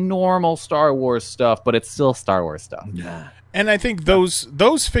better than normal Star Wars stuff, but it's still Star Wars stuff. Yeah. And I think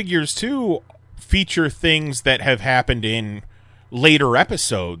those figures, too, feature things that have happened in later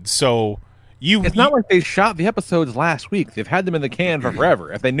episodes. So it's not like they shot the episodes last week. They've had them in the can for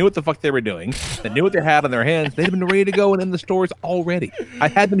forever. If they knew what the fuck they were doing, they knew what they had on their hands, they'd have been ready to go and in the stores already. I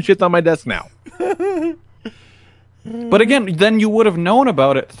had them shits on my desk now. But again, then you would have known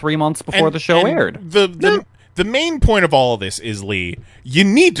about it 3 months before the show aired. The main point of all of this is, Lee, you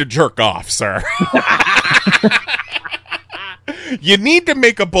need to jerk off, sir. You need to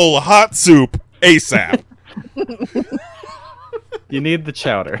make a bowl of hot soup ASAP. You need the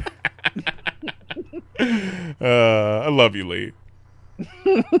chowder. I love you, Lee.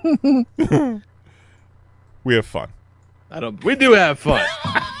 We have fun. We do have fun.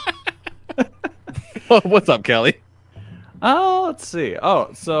 What's up, Kelly? Let's see.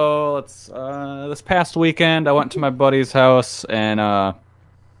 This past weekend I went to my buddy's house and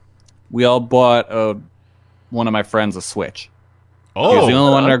we all bought one of my friends a Switch. Oh, he was the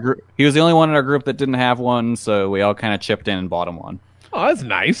only one in our group. He was the only one in our group that didn't have one, so we all kind of chipped in and bought him one. Oh, that's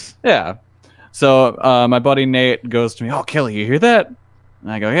nice. Yeah. So my buddy Nate goes to me, "Oh, Kelly, you hear that?" And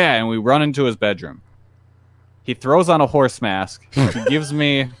I go, "Yeah." And we run into his bedroom. He throws on a horse mask. He gives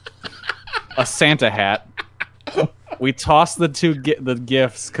me a Santa hat. We toss the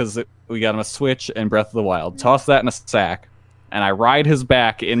gifts because we got him a Switch and Breath of the Wild. Toss that in a sack, and I ride his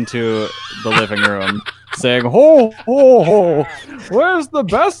back into the living room, saying, "Ho, ho, ho! Where's the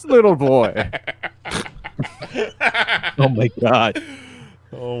best little boy?" Oh my god!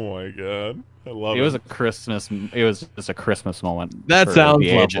 Oh my god! I love it. It was just a Christmas moment. That for sounds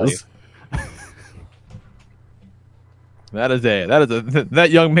the lovely. ages. That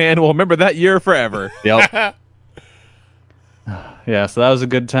young man will remember that year forever. Yep. Yeah, so that was a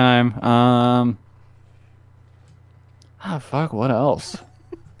good time. Fuck, what else?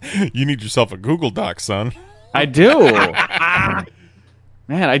 You need yourself a Google Doc, son. I do.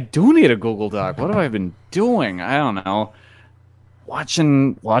 Man, I do need a Google Doc. What have I been doing? I don't know.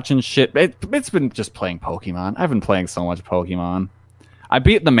 Watching shit. It's been just playing Pokemon. I've been playing so much Pokemon. I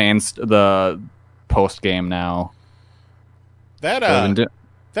beat the post game now. That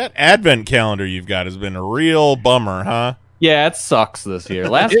advent calendar you've got has been a real bummer, huh? Yeah, it sucks this year.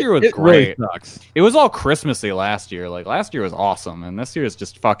 Last year was it great. Really sucks. It was all Christmassy last year. Like last year was awesome, and this year is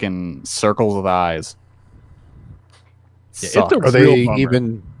just fucking circles with eyes. Yeah, Are they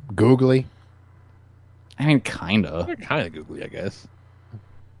even googly? I mean, kinda. They're kind of googly, I guess,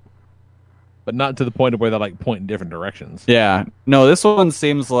 but not to the point of where they like point in different directions. Yeah. No, this one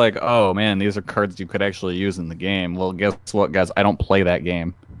seems like, oh man, these are cards you could actually use in the game. Well, guess what, guys? I don't play that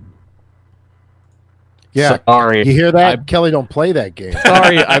game. Yeah. Sorry. You hear that? Kelly don't play that game.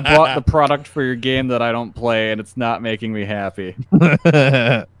 Sorry, I bought the product for your game that I don't play, and it's not making me happy.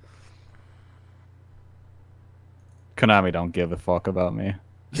 Konami don't give a fuck about me.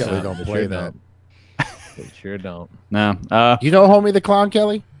 Kelly don't play that. They sure don't. No. You know Homie the Clown,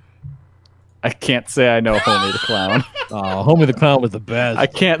 Kelly? I can't say I know Homie the Clown. Oh, Homie the Clown was the best. I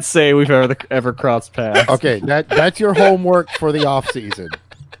can't say we've ever crossed paths. Okay, that's your homework for the off season.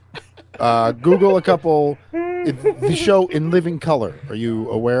 Google a couple. The show In Living Color. Are you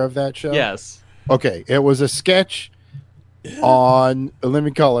aware of that show? Yes. Okay, it was a sketch on In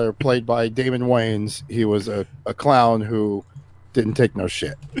Living Color played by Damon Wayans. He was a clown who didn't take no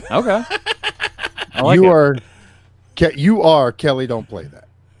shit. Okay. I like You are Kelly. Don't play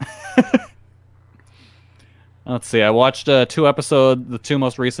that. Let's see. I watched the two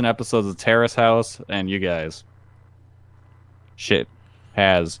most recent episodes of Terrace House, and you guys, shit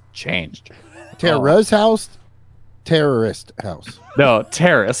has changed. Terrace House, Terrorist House. No,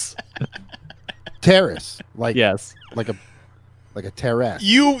 Terrace. Terrace, like Yes. like a terrace.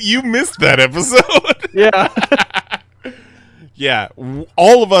 You missed that episode. Yeah. Yeah,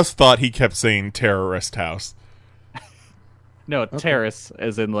 all of us thought he kept saying terrorist house. No, terrace,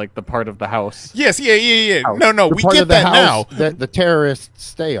 as in like the part of the house. Yes, yeah. House. No, The we part get of the that house now. that the terrorists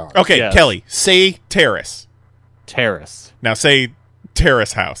stay on. Okay, Yes. Kelly, say terrace. Terrace. Now say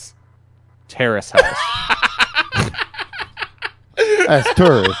terrace house. Terrace house. As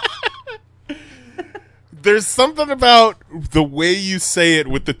tourists. There's something about the way you say it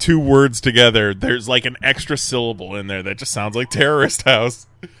with the two words together. There's like an extra syllable in there that just sounds like terrorist house.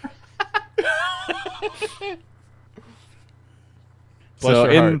 Bless So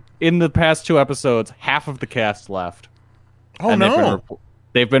your heart. in the past two episodes, half of the cast left. Oh and no,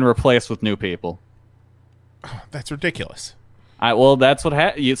 they've been replaced with new people. that's ridiculous. Well, that's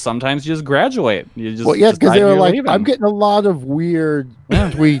what you sometimes you just graduate. You just Well, yeah, because decide they were you're like, leaving. I'm getting a lot of weird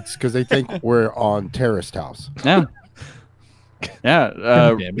tweets because they think we're on Terraced House. Yeah. Yeah.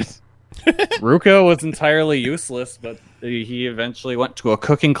 Damn it. Ruka was entirely useless, but he eventually went to a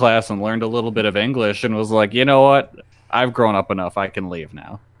cooking class and learned a little bit of English and was like, you know what? I've grown up enough. I can leave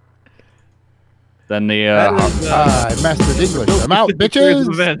now. Then the I mastered English. I'm out,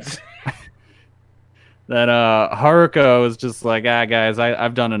 bitches. Then Haruka was just like, guys,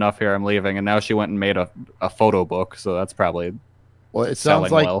 I've done enough here. I'm leaving. And now she went and made a photo book. So that's probably Well, it sounds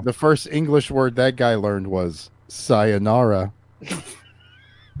selling like well. the first English word that guy learned was sayonara.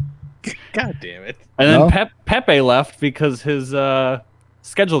 God damn it. And then No? Pepe left because his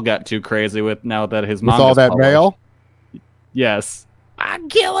schedule got too crazy with now that his With manga's all that published. mail? Yes. I'm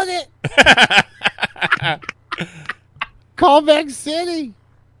killing it. Callback City.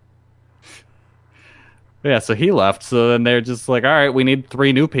 Yeah, so he left. So then they're just like, all right, we need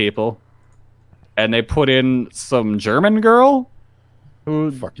 3 new people. And they put in some German girl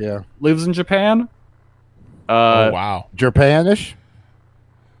who Fuck yeah. lives in Japan. Oh, wow. Japanish?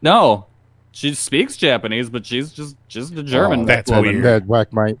 No, she speaks Japanese, but she's just a German. Oh, that's woman. weird. Dead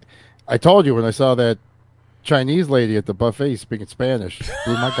whack mate. I told you when I saw that Chinese lady at the buffet speaking Spanish.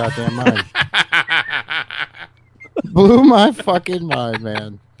 Blew my goddamn mind. Blew my fucking mind,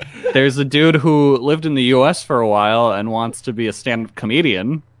 man. There's a dude who lived in the U.S. for a while and wants to be a stand-up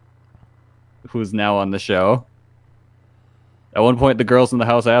comedian, who's now on the show. At one point, the girls in the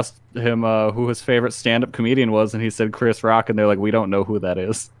house asked him who his favorite stand-up comedian was, and he said Chris Rock, and they're like, we don't know who that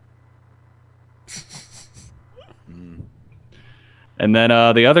is. And then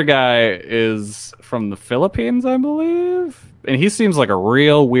the other guy is from the Philippines, I believe, and he seems like a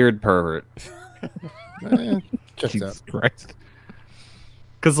real weird pervert. Checks Jesus out. Christ.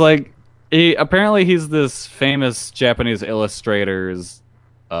 Because, like, apparently he's this famous Japanese illustrator's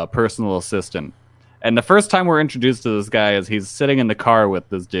personal assistant. And the first time we're introduced to this guy is he's sitting in the car with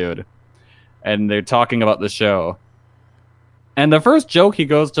this dude. And they're talking about the show. And the first joke he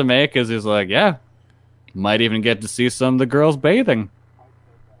goes to make is he's like, yeah, might even get to see some of the girls bathing.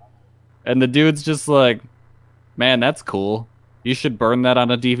 And the dude's just like, man, that's cool. You should burn that on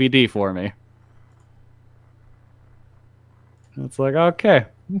a DVD for me. It's like, okay.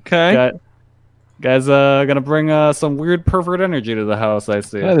 Okay. Guy's gonna bring some weird pervert energy to the house, I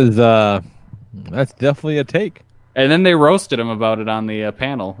see. That is, that's definitely a take. And then they roasted him about it on the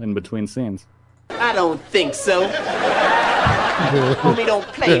panel in between scenes. I don't think so. Homie, don't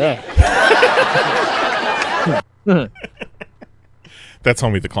play that. That's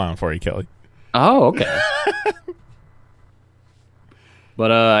Homie the Clown for you, Kelly. Oh, okay.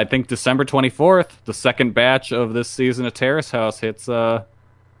 But I think December 24th, the second batch of this season of Terrace House hits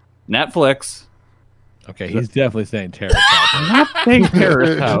Netflix. Okay, he's definitely saying Terrace House. Not saying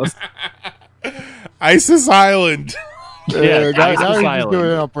Terrace House. Isis Island. Yeah, now Isis he's just Island. doing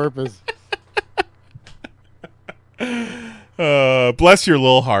it on purpose. Bless your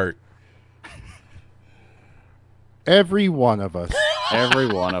little heart. Every one of us. Every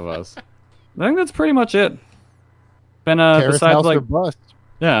one of us. I think that's pretty much it. Been Terrace besides House like or bust.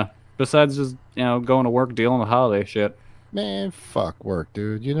 yeah, besides just going to work, dealing with holiday shit. Man, fuck work,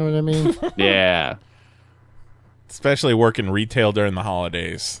 dude. You know what I mean? Yeah. Especially working retail during the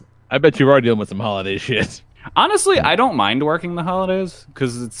holidays. I bet you are dealing with some holiday shit. Honestly, I don't mind working the holidays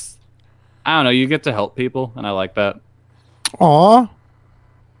because it's, I don't know, you get to help people, and I like that. Aw.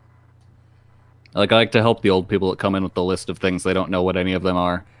 I like to help the old people that come in with the list of things they don't know what any of them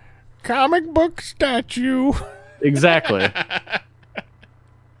are. Comic book statue. Exactly.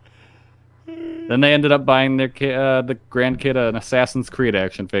 Then they ended up buying their the grandkid an Assassin's Creed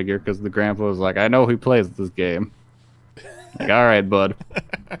action figure because the grandpa was like, I know who plays this game. Like, all right, bud.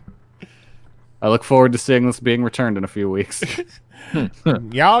 I look forward to seeing this being returned in a few weeks.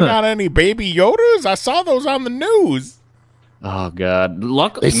 Y'all got any baby Yodas? I saw those on the news. Oh, God.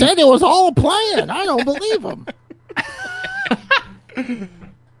 They said it was all a plan. I don't believe them.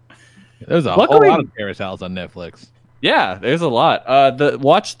 There's a Luckily- whole lot of Terrace House on Netflix. Yeah, there's a lot.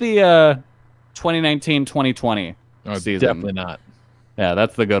 Watch the 2019-2020 Oh, season. definitely not. Yeah,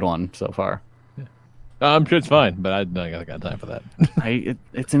 that's the good one so far. I'm sure it's fine, but I don't got time for that.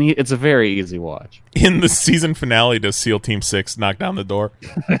 It's a very easy watch. In the season finale, does SEAL Team 6 knock down the door?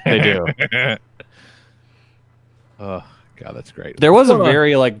 They do. Oh God, that's great. There was a Hold on.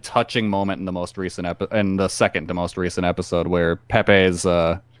 very touching moment in the most recent in the second to most recent episode where Pepe's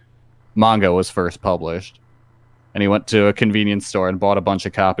manga was first published, and he went to a convenience store and bought a bunch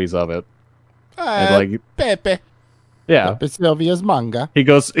of copies of it. And, Pepe. yeah, It's Sylvia's manga. he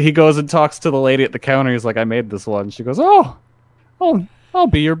goes and talks to the lady at the counter. He's like, "I made this one." She goes, "Oh, I'll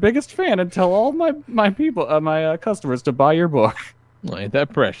be your biggest fan and tell all my people, my customers to buy your book. Well, ain't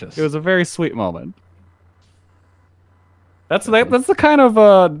that precious? It was a very sweet moment. That's the kind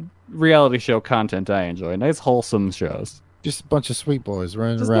of reality show content I enjoy. Nice, wholesome shows. Just a bunch of sweet boys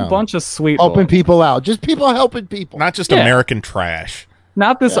running Just around. a bunch of sweet helping boys. people out. Just people helping people. Not just Yeah. American trash.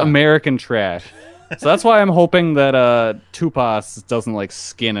 Not this American trash. So that's why I'm hoping that Tupas doesn't like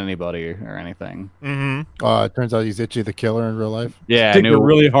skin anybody or anything. Mm-hmm. It turns out he's Itchy the Killer in real life. Yeah, Take a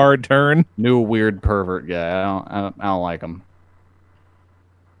really hard turn. new weird pervert guy. I don't like him.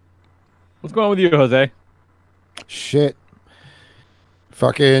 What's going on with you, Jose? Shit.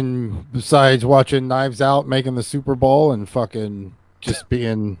 Fucking, besides watching Knives Out, making the Super Bowl, and fucking just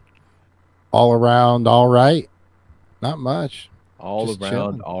being all around all right. Not much. All Just around,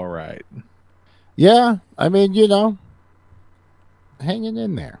 chilling. all right. Yeah, I mean, hanging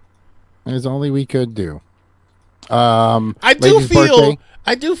in there. As only we could do. I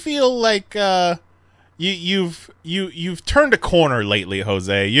do feel like you've turned a corner lately,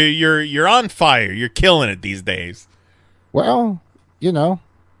 Jose. You're on fire. You're killing it these days. Well,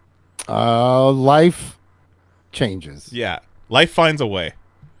 life changes. Yeah, life finds a way.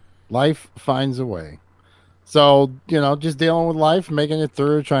 Life finds a way. So, just dealing with life, making it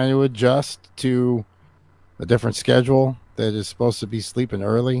through, trying to adjust to a different schedule that is supposed to be sleeping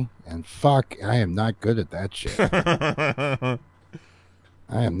early. And fuck, I am not good at that shit. I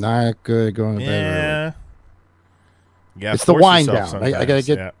am not good at going to bed early. Yeah, It's the wind down. I got to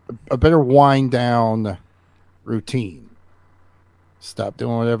get a better wind down routine. Stop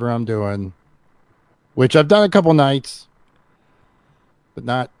doing whatever I'm doing, which I've done a couple nights, but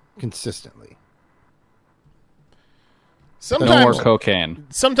not consistently. No more cocaine.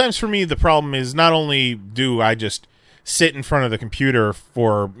 Sometimes for me, the problem is not only do I just sit in front of the computer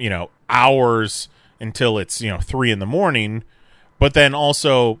for, hours until it's, 3 a.m, but then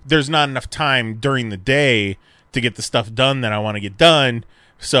also there's not enough time during the day to get the stuff done that I want to get done.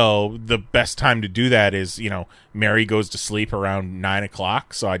 So the best time to do that is, Mary goes to sleep around 9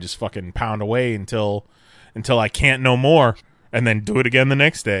 o'clock. So I just fucking pound away until I can't no more, and then do it again the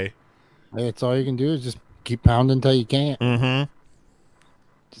next day. Hey, it's all you can do is just keep pounding until you can't. Mm-hmm.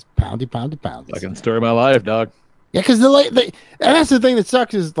 Just poundy. Fucking story of my life, dog. Yeah, because and that's the thing that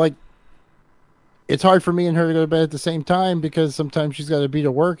sucks is like, it's hard for me and her to go to bed at the same time because sometimes she's got to be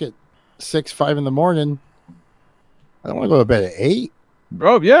to work at 6, 5 in the morning. I don't want to go to bed at 8.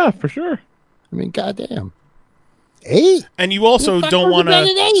 Oh, yeah, for sure. I mean, goddamn. 8? And you also don't want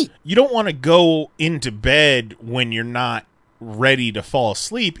to. You don't want to go into bed when you're not ready to fall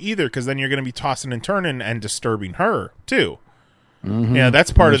asleep either, because then you're going to be tossing and turning and disturbing her too. Mm-hmm. Yeah,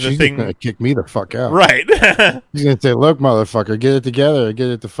 that's part of the thing. She's going to kick me the fuck out. Right. She's going to say, look, motherfucker, get it together. Get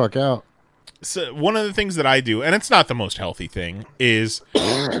it the fuck out. So one of the things that I do, and it's not the most healthy thing, is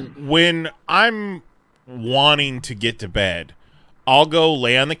when I'm wanting to get to bed, I'll go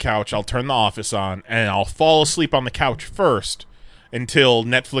lay on the couch, I'll turn the office on, and I'll fall asleep on the couch first until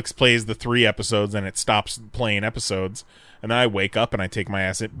Netflix plays the 3 episodes and it stops playing episodes. And then I wake up and I take my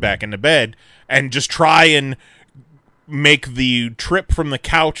ass back into bed and just try and make the trip from the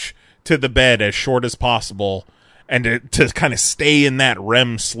couch to the bed as short as possible, and to kind of stay in that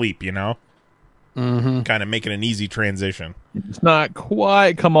REM sleep, Mm-hmm. kind of make it an easy transition. It's not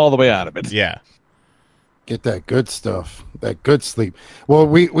quite come all the way out of it. Yeah. Get that good stuff, that good sleep. Well,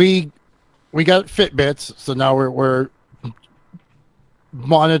 we got Fitbits, so now we're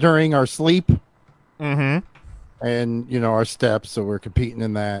monitoring our sleep. Mm-hmm. And our steps, so we're competing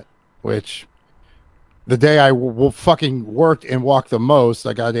in that. Which the day I fucking worked and walked the most,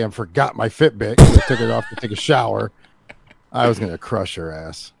 I goddamn forgot my Fitbit. I took it off to take a shower. I was gonna crush her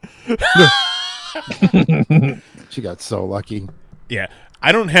ass. She got so lucky. Yeah,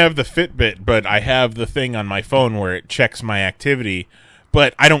 I don't have the Fitbit, but I have the thing on my phone where it checks my activity.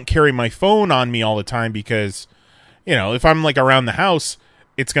 But I don't carry my phone on me all the time because, if I'm like around the house,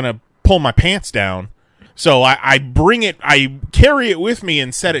 it's gonna pull my pants down. So I carry it with me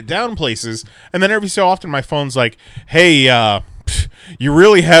and set it down places, and then every so often my phone's like, hey, you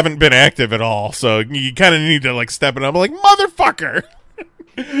really haven't been active at all, so you kind of need to like step it up. I'm like, motherfucker,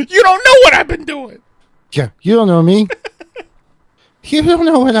 you don't know what I've been doing. Yeah, you don't know me. You don't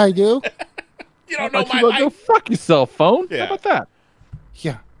know what I do. You don't know my Go life. fuck yourself, phone. Yeah. How about that?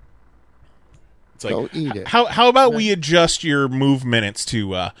 Yeah. It's like, Go eat it. How about we adjust your move minutes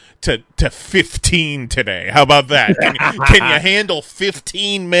to 15 today? How about that? Can you handle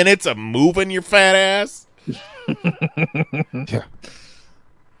 15 minutes of moving your fat ass? Yeah.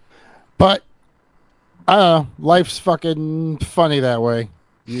 But I don't know. Life's fucking funny that way.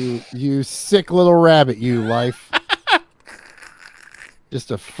 You sick little rabbit, you life.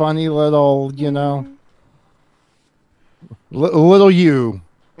 Just a funny little, little you.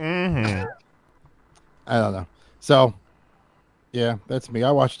 Mm-hmm. I don't know. So, yeah, that's me.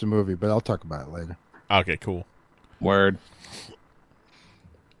 I watched the movie, but I'll talk about it later. Okay, cool. Word.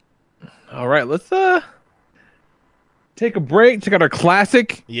 All right, let's take a break. Check out our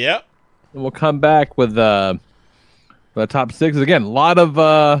classic. Yep. And we'll come back with the top 6. Again, a lot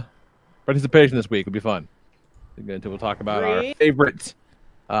of participation this week. It'll be fun. We'll talk about our favorite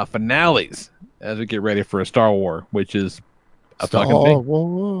finales as we get ready for a Star Wars, which is a fucking thing.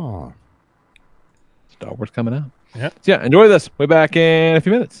 Star Wars coming out. Yep. So yeah, enjoy this. We'll be back in a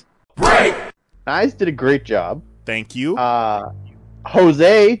few minutes. Break! Guys did a great job. Thank you.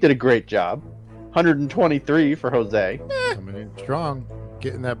 Jose did a great job. 123 for Jose. Coming in strong.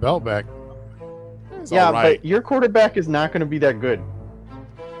 Getting that belt back. Yeah, but your quarterback is not going to be that good.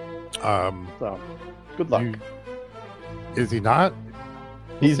 So, good luck. Is he not?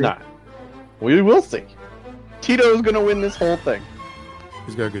 He's not. We will see. Tito's going to win this whole thing.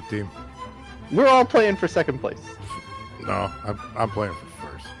 He's got a good team. We're all playing for second place. No, I'm playing for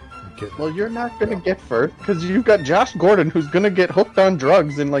first. I'm kidding. Well, you're not going to get first because you've got Josh Gordon who's going to get hooked on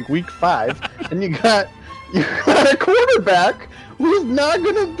drugs in like week 5, and you got a quarterback who's not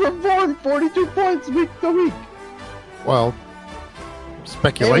going to perform 42 points week to week. Well,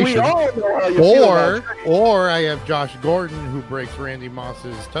 speculation. And we all know how you feel about Or I have Josh Gordon who breaks Randy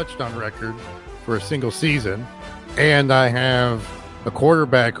Moss's touchdown record for a single season, and I have a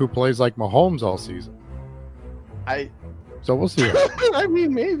quarterback who plays like Mahomes all season. So we'll see. I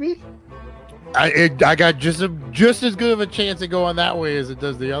mean, maybe. I got just as good of a chance of going that way as it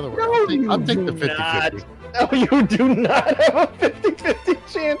does the other way. I'll take the 50-50. No, you do not have a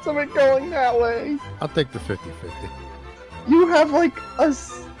 50-50 chance of it going that way. I'll take the 50-50. You have like a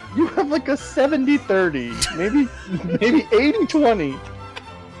 70-30, maybe 80-20.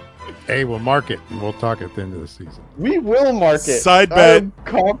 Hey, we'll mark it and we'll talk at the end of the season. We will mark it. Side bet. I'm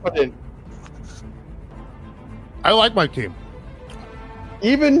confident. I like my team.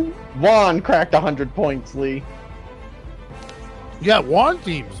 Even Juan cracked 100 points, Lee. Yeah, Juan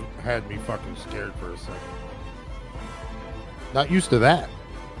teams had me fucking scared for a second. Not used to that.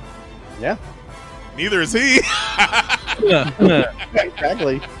 Yeah. Neither is he.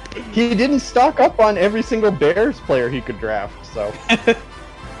 Exactly. He didn't stock up on every single Bears player he could draft, so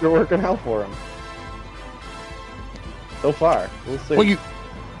you're working out for him. So far. We'll see. Well, you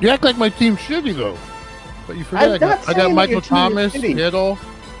act like my team's shitty, though. But you forget I got Michael Thomas, Kittle.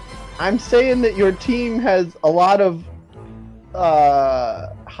 I'm saying that your team has a lot of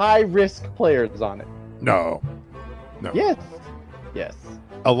high-risk players on it. No. Yes.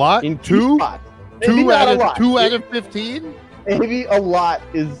 A lot? In two? spots. Two out lot. of 15? Maybe a lot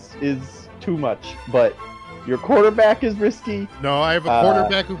is too much, but your quarterback is risky. No, I have a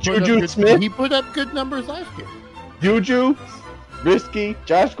quarterback who put up good numbers last year. Juju, risky.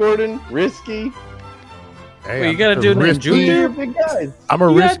 Josh Gordon, risky. Hey, well, you got a dude named Juju. Juju? Big guys. I'm a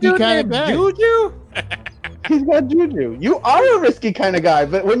risky kind of guy. Juju? He's got Juju. You are a risky kind of guy,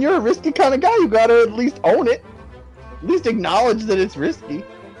 but when you're a risky kind of guy, you got to at least own it. At least acknowledge that it's risky.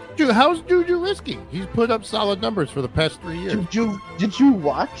 Dude, how's Juju risky? He's put up solid numbers for the past 3 years. Did you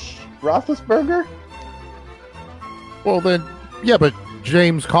watch Roethlisberger? Well, then, yeah, but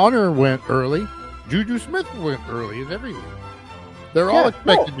James Conner went early. Juju Smith went early in every league. They're all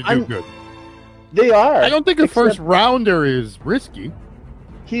expected to do good. They are. I don't think a first rounder is risky.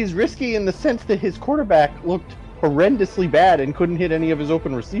 He's risky in the sense that his quarterback looked horrendously bad and couldn't hit any of his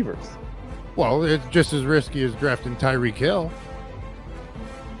open receivers. Well, it's just as risky as drafting Tyreek Hill.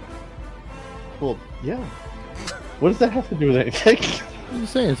 Well, yeah. What does that have to do with anything? I'm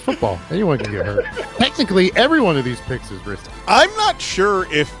just saying, it's football. Anyone can get hurt. Technically, every one of these picks is risky. I'm not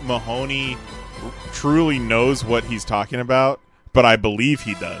sure if Mahoney truly knows what he's talking about, but I believe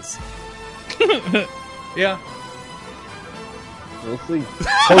he does. Yeah. We'll see.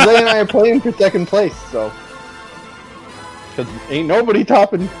 Jose and I are playing for second place, so. Because ain't nobody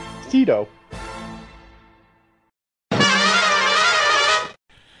topping Tito.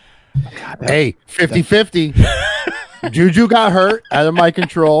 Hey, 50-50. Juju got hurt, out of my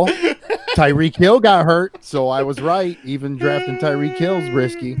control. Tyreek Hill got hurt, so I was right. Even drafting Tyreek Hill's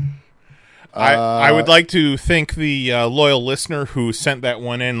risky. I would like to thank the loyal listener who sent that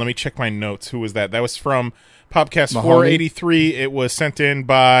one in. Let me check my notes. Who was that? That was from Popcast 483. It was sent in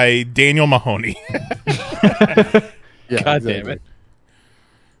by Daniel Mahoney. Yeah, God damn it.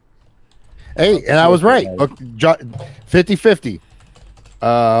 Hey, and I was right. 50-50.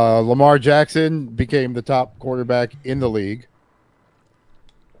 Lamar Jackson became the top quarterback in the league.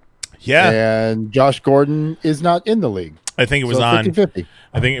 Yeah. And Josh Gordon is not in the league. I think it was So on 50-50.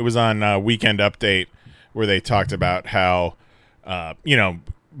 I think it was on Weekend Update where they talked about how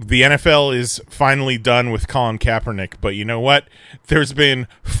the NFL is finally done with Colin Kaepernick, but you know what? There's been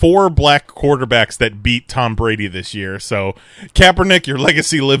 4 black quarterbacks that beat Tom Brady this year. So, Kaepernick, your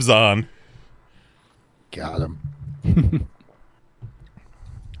legacy lives on. Got him.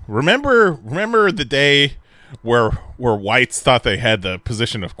 Remember the day where whites thought they had the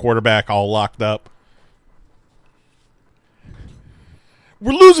position of quarterback all locked up?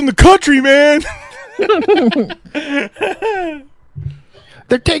 We're losing the country, man.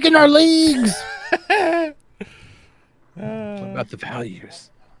 They're taking our leagues. What about the values?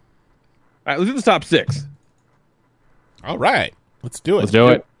 All right, let's do the top 6. All right, let's do it. Let's do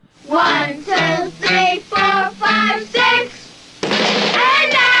it. 1, 2, 3, 4, 5, 6.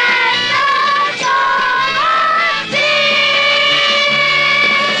 And that's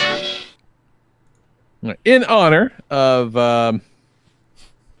All right, in honor of the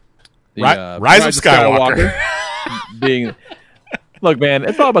Rise of Skywalker. being, look, man,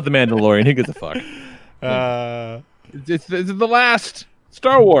 it's all about the Mandalorian. Who gives a fuck? It's the last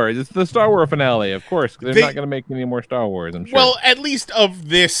Star Wars. It's the Star Wars finale, of course. They're not going to make any more Star Wars, I'm sure. Well, at least of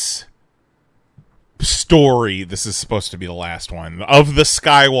this story, this is supposed to be the last one of the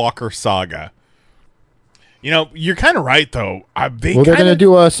Skywalker Saga. You know, you're kind of right, though. They're going to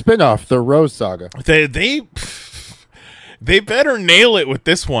do a spinoff, the Rose Saga. They better nail it with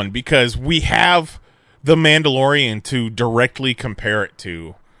this one because we have the Mandalorian to directly compare it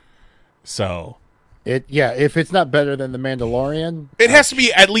to. So, if it's not better than the Mandalorian, it has to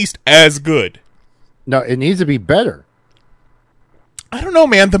be at least as good. No, it needs to be better. I don't know,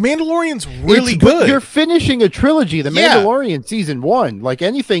 man. The Mandalorian's really good. You're finishing a trilogy. The Mandalorian season 1, like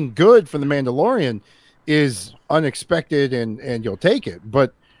anything good from the Mandalorian, is unexpected and you'll take it.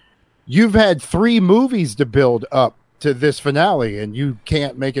 But you've had 3 movies to build up to this finale, and you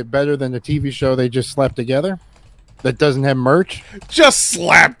can't make it better than the TV show they just slapped together that doesn't have merch. Just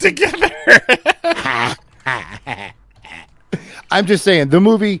slapped together. I'm just saying the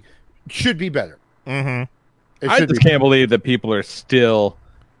movie should be better. Mm-hmm. I just can't believe that people are still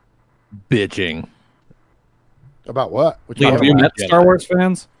bitching about what? Have you met Star Wars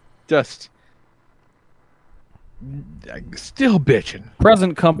fans? Just still bitching.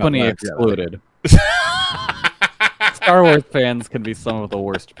 Present company excluded. Star Wars fans can be some of the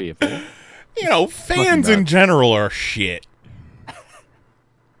worst people. You know, fans in general are shit.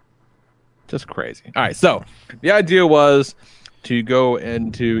 Just crazy. All right, so the idea was to go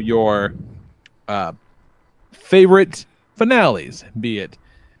into your favorite finales, be it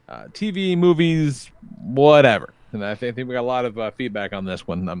TV, movies, whatever. And I think we got a lot of feedback on this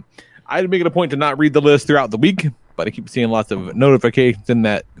one. I make it a point to not read the list throughout the week, but I keep seeing lots of notifications in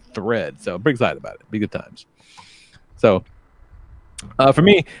that thread, so I'm pretty excited about it. Be good times. So, for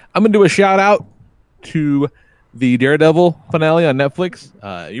me, I'm going to do a shout-out to the Daredevil finale on Netflix.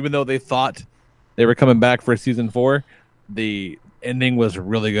 Even though they thought they were coming back for season 4, the ending was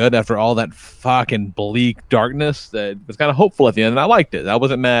really good after all that fucking bleak darkness. It was kind of hopeful at the end, and I liked it. I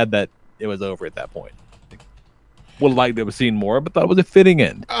wasn't mad that it was over at that point. Would have liked to have seen more, but thought it was a fitting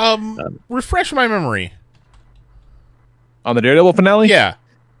end. Refresh my memory. On the Daredevil finale? Yeah.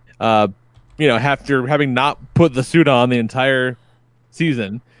 After having not put the suit on the entire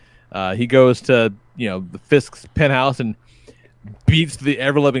season, he goes to, the Fisk's penthouse and beats the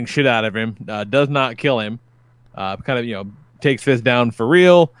ever-living shit out of him, does not kill him, takes Fisk down for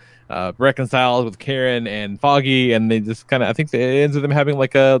real, reconciles with Karen and Foggy, and they just I think it ends with them having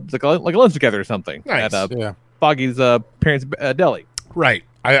like a lunch together or something. Nice. At Foggy's parents' deli. Right.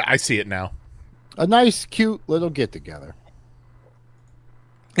 I see it now. A nice, cute little get-together.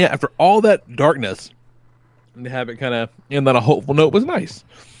 Yeah, after all that darkness, and to have it kind of end on a hopeful note was nice.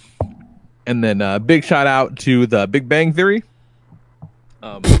 And then big shout out to the Big Bang Theory.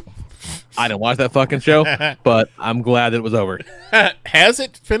 I didn't watch that fucking show, but I'm glad that it was over. Has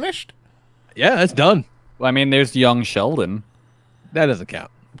it finished? Yeah, it's done. Well, I mean, there's young Sheldon. That doesn't count.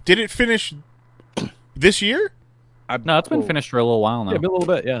 Did it finish this year? No, it's been finished for a little while now. Yeah, a little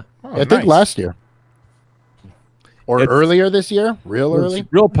bit, yeah. I think last year. Or earlier this year? Real early?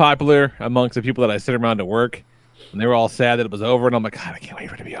 Real popular amongst the people that I sit around at work. And they were all sad that it was over. And I'm like, God, I can't wait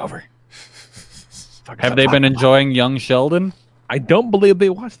for it to be over. Have they been enjoying young Sheldon? I don't believe they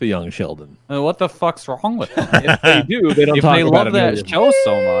watch the young Sheldon. What the fuck's wrong with them? If they do, they don't if talk they about love it. that show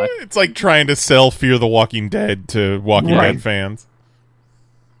so much. It's like trying to sell Fear the Walking Dead to Walking Dead fans.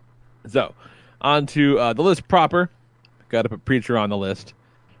 So, on to the list proper. Got to put Preacher on the list.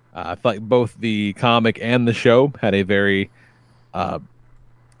 I feel like both the comic and the show had a very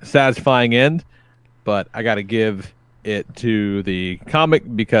satisfying end, but I got to give it to the comic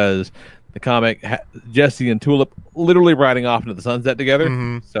because the comic, Jesse and Tulip literally riding off into the sunset together.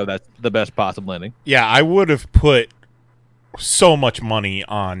 Mm-hmm. So that's the best possible ending. Yeah, I would have put so much money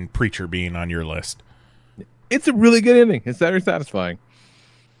on Preacher being on your list. It's a really good ending. It's very satisfying.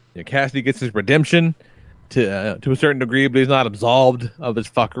 Cassidy gets his redemption to a certain degree, but he's not absolved of his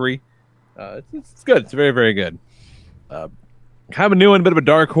fuckery. It's good. It's very, very good. Kind of a new one, a bit of a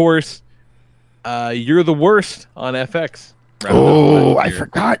dark horse. You're the Worst on FX. Oh, I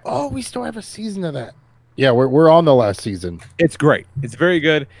forgot. Oh, we still have a season of that. Yeah, we're on the last season. It's great. It's very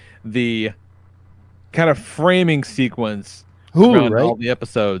good. The kind of framing sequence around all the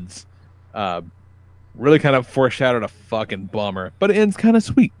episodes really kind of foreshadowed a fucking bummer, but it ends kind of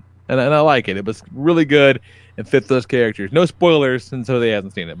sweet, and I like it. It was really good and fit those characters. No spoilers since Jose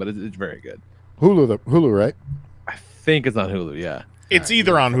hasn't seen it, but it's very good. Hulu, right? I think it's on Hulu. Yeah, it's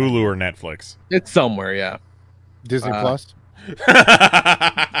either on Hulu or Netflix. It's somewhere. Yeah, Disney Plus.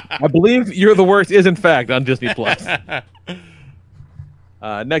 I believe You're the Worst is in fact on Disney Plus.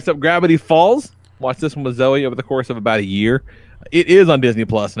 Next up, Gravity Falls. Watch this one with Zoe over the course of about a year. It is on Disney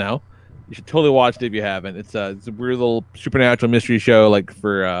Plus now. You should totally watch it if you haven't. It's a weird little supernatural mystery show, like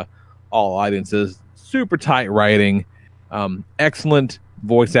for all audiences. Super tight writing, excellent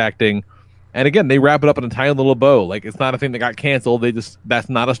voice acting, and again, they wrap it up in a tiny little bow. Like it's not a thing that got canceled. That's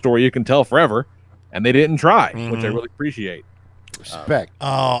not a story you can tell forever, and they didn't try, which I really appreciate. Respect.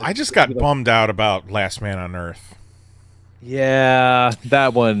 I just got bummed out about Last Man on Earth. Yeah,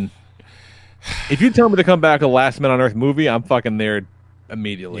 that one. If you tell me to come back a Last Man on Earth movie, I'm fucking there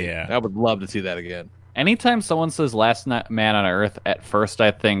immediately. Yeah. I would love to see that again. Anytime someone says Last Man on Earth, at first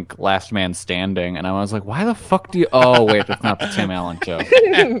I think Last Man Standing, and I was like, why the fuck do you... Oh, wait, that's not the Tim Allen show.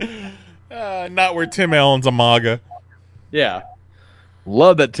 Not where Tim Allen's a MAGA. Yeah.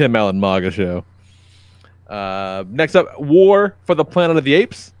 Love that Tim Allen MAGA show. Next up, War for the Planet of the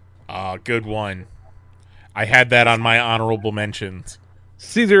Apes. Good one. I had that on my honorable mentions.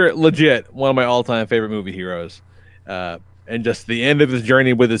 Caesar, legit, one of my all-time favorite movie heroes. And just the end of his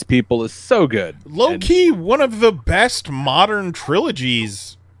journey with his people is so good. Low-key, one of the best modern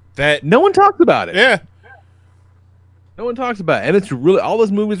trilogies that... No one talks about it. Yeah. No one talks about it. And it's really... All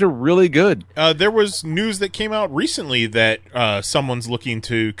those movies are really good. There was news that came out recently that someone's looking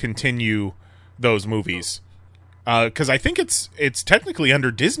to continue those movies. Because I think it's technically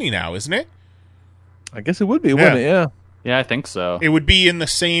under Disney now, isn't it? I guess it would be, wouldn't it? Yeah. Yeah, I think so. It would be in the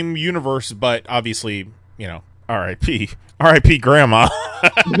same universe, but obviously, R.I.P. R.I.P. Grandma.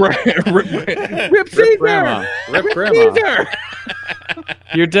 Rip Caesar! Grandma. Rip Grandma. Caesar!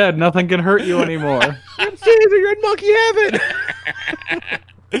 You're dead. Nothing can hurt you anymore. Rip Caesar, you're in monkey heaven!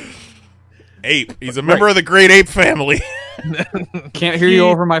 Ape. He's a member of the Great Ape family. Can't hear you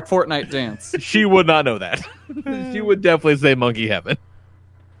over my Fortnite dance. She would not know that. She would definitely say monkey heaven.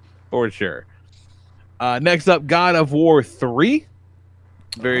 For sure. Next up, God of War 3.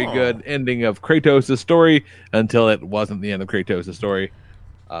 Very good ending of Kratos' story until it wasn't the end of Kratos' story.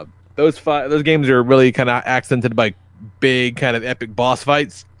 Those games are really kind of accented by big kind of epic boss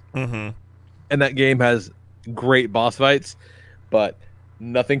fights. Mm-hmm. And that game has great boss fights, but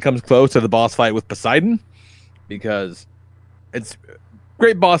nothing comes close to the boss fight with Poseidon because it's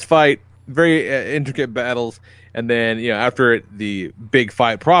great boss fight, very intricate battles. And then, after the big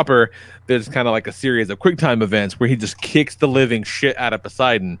fight proper, there's kind of like a series of QuickTime events where he just kicks the living shit out of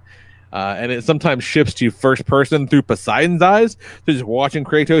Poseidon. And it sometimes shifts to first person through Poseidon's eyes. So just watching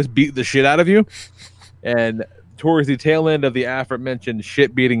Kratos beat the shit out of you. And towards the tail end of the aforementioned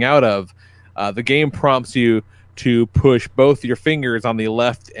shit beating out of, the game prompts you to push both your fingers on the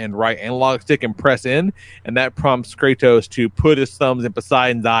left and right analog stick and press in. And that prompts Kratos to put his thumbs in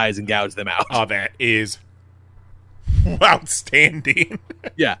Poseidon's eyes and gouge them out. Oh, that is... outstanding.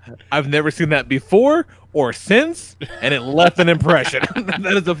 Yeah, I've never seen that before or since, and it left an impression.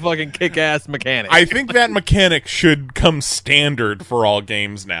 That is a fucking kick-ass mechanic. I think that mechanic should come standard for all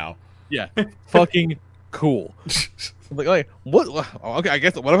games now. Yeah, fucking cool. Like what? Okay, I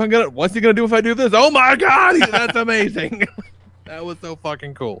guess what's he gonna do if I do this? Oh my god, that's amazing. That was so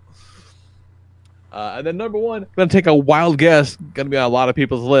fucking cool. And then number one, I'm gonna take a wild guess. Gonna be on a lot of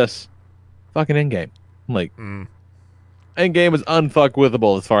people's lists. Fucking Endgame. Like. Endgame is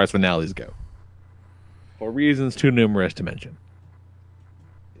unfuckwithable as far as finales go. For reasons too numerous to mention.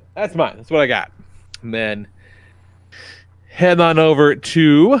 That's mine. That's what I got. And then head on over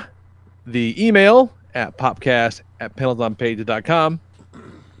to the email at popcast@panelsonpages.com.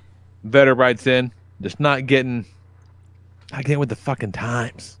 Vetter writes in, just not getting with the fucking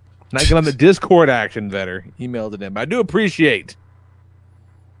times. Not getting on the Discord action, Vetter. Emailed it in. But I do appreciate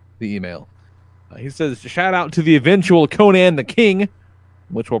the email. He says, shout out to the eventual Conan the King,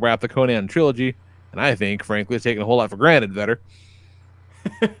 which will wrap the Conan trilogy. And I think, frankly, it's taken a whole lot for granted, Vetter.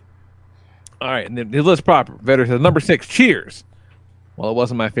 All right, and then his list proper. Vetter says, number 6, Cheers. While it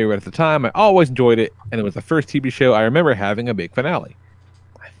wasn't my favorite at the time, I always enjoyed it, and it was the first TV show I remember having a big finale.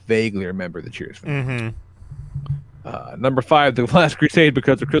 I vaguely remember the Cheers finale. Number 5, The Last Crusade,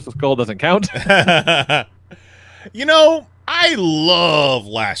 because the Crystal Skull doesn't count. You know, I love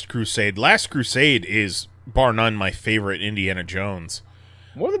Last Crusade. Last Crusade is, bar none, my favorite Indiana Jones.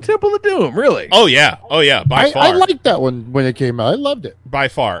 More than Temple of Doom, really? Oh, yeah, by far. I liked that one when it came out. I loved it. By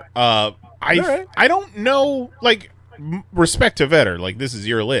far. I don't know, like, respect to Vetter, like, this is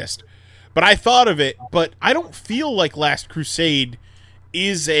your list. But I thought of it, but I don't feel like Last Crusade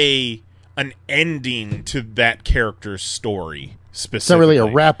is an ending to that character's story, specifically. It's not really a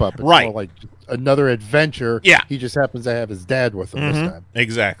wrap-up. It's right. more like another adventure. Yeah. He just happens to have his dad with him this time.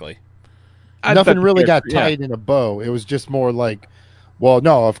 Exactly. Nothing really got tied in a bow. It was just more like, well,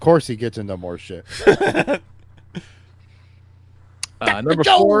 no, of course he gets into more shit. Number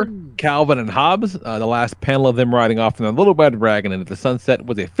 4, Calvin and Hobbes. The last panel of them riding off in a little red dragon into the sunset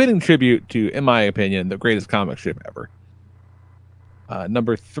was a fitting tribute to, in my opinion, the greatest comic strip ever.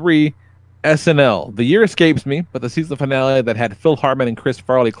 Number 3, SNL. The year escapes me, but the season finale that had Phil Hartman and Chris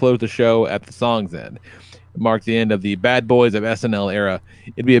Farley close the show at the song's end. It marked the end of the Bad Boys of SNL era.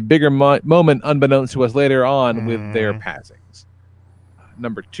 It'd be a bigger moment unbeknownst to us later on with their passings.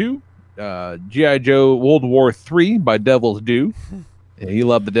 Number 2, G.I. Joe World War III by Devil's Due. He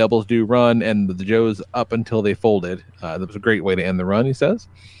loved the Devil's Due run and the Joes up until they folded. That was a great way to end the run, he says.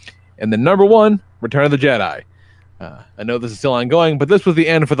 And then number 1, Return of the Jedi. I know this is still ongoing, but this was the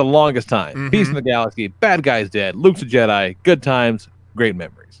end for the longest time. Peace in the galaxy, bad guys dead, Luke's a Jedi, good times, great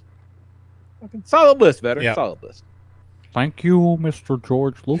memories. Solid list, Vetter. Yep. Solid list. Thank you, Mr.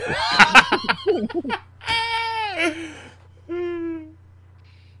 George Lucas.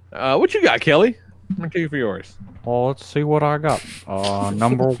 What you got, Kelly? I'm going to take you for yours. Well, let's see what I got.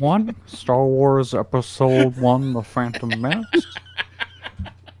 Number 1, Star Wars Episode 1, The Phantom Menace.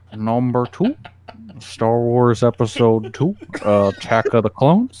 Number 2, Star Wars Episode 2, Attack of the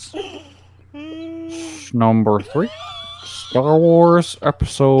Clones. Number 3, Star Wars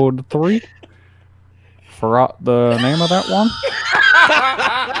Episode 3. Forgot the name of that one.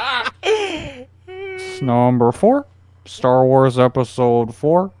 Number 4, Star Wars Episode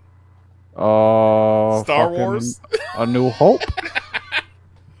 4. Star Wars? A New Hope.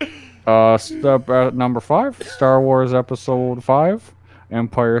 Number 5, Star Wars Episode 5,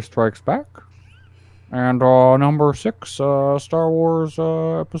 Empire Strikes Back. And number 6, Star Wars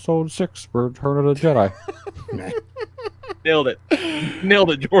Episode 6, Return of the Jedi. Nailed it.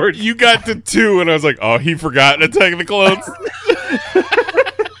 Nailed it, George. You got to 2, and I was like, oh, he forgot Attack of the Clones.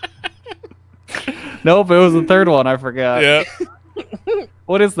 Nope, it was the third one. I forgot. Yeah.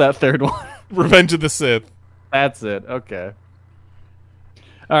 What is that third one? Revenge of the Sith. That's it. Okay.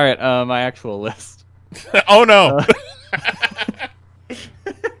 All right, my actual list. Oh, no.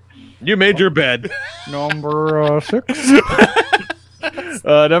 You made your bed. Number 6.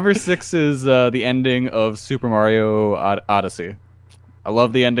 Number 6 is the ending of Super Mario Odyssey. I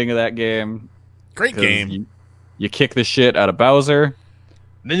love the ending of that game. Great game. You kick the shit out of Bowser.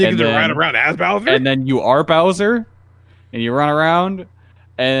 Then you get to run around as Bowser? And then you are Bowser. And you run around.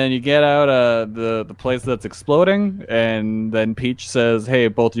 And you get out the place that's exploding. And then Peach says, hey,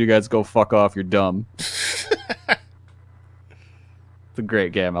 both of you guys go fuck off. You're dumb. It's a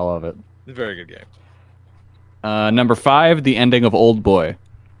great game. I love it. It's a very good game. Number 5, the ending of Old Boy.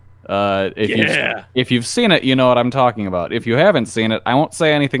 If you've seen it, you know what I'm talking about. If you haven't seen it, I won't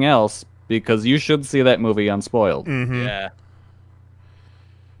say anything else because you should see that movie unspoiled. Yeah.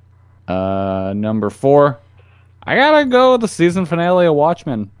 Number 4, I gotta go with the season finale of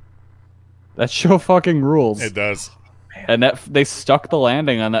Watchmen. That show fucking rules. It does. And they stuck the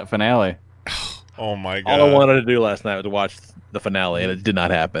landing on that finale. Oh my god! All I wanted to do last night was to watch the finale, and it did not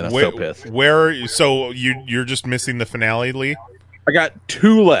happen. I'm so pissed. So you're just missing the finale, Lee? I got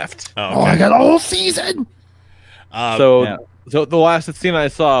 2 left. Oh, okay. I got a whole season. So the last scene I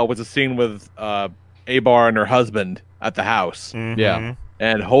saw was a scene with Abar and her husband at the house. Yeah,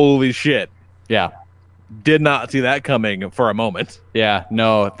 and holy shit, yeah, did not see that coming for a moment. Yeah,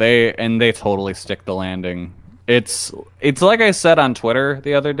 no, they totally stick the landing. It's like I said on Twitter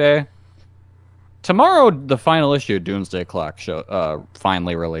the other day. Tomorrow, the final issue of Doomsday Clock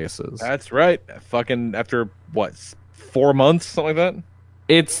finally releases. That's right. Fucking after, what, 4 months? Something like that?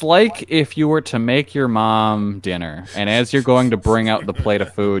 It's like if you were to make your mom dinner, and as you're going to bring out the plate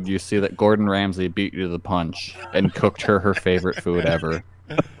of food, you see that Gordon Ramsay beat you to the punch and cooked her favorite food ever.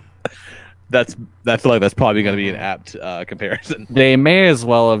 I feel like that's probably going to be an apt comparison. They may as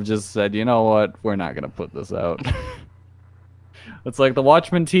well have just said, you know what, we're not going to put this out. It's like the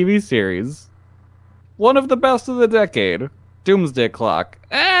Watchmen TV series. One of the best of the decade. Doomsday Clock.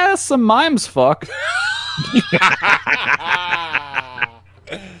 Some mimes fuck.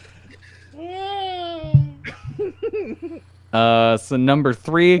 So number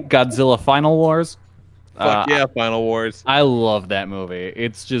 3, Godzilla Final Wars. Fuck yeah, Final Wars. I love that movie.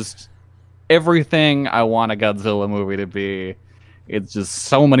 It's just everything I want a Godzilla movie to be. It's just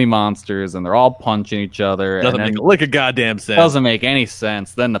so many monsters, and they're all punching each other. Doesn't make like a goddamn sense. Doesn't make any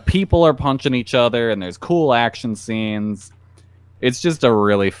sense. Then the people are punching each other, and there's cool action scenes. It's just a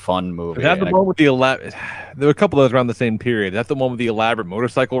really fun movie. Is that the one with the elaborate? There were a couple of those around the same period. Is that the one with the elaborate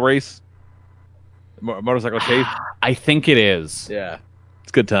motorcycle race? Motorcycle chase? I think it is. Yeah.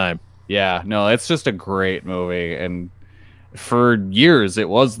 It's a good time. Yeah, no, it's just a great movie, and for years it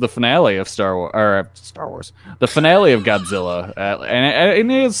was the finale of Star Wars, the finale of Godzilla,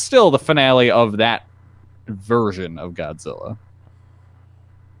 and it is still the finale of that version of Godzilla.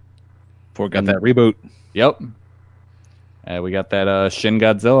 Before it got that reboot. Yep. We got that Shin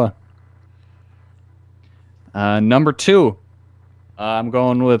Godzilla. Number 2, I'm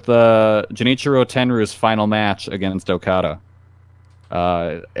going with Genichiro Tenryu's final match against Okada.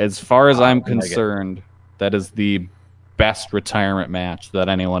 As far as I'm concerned, that is the best retirement match that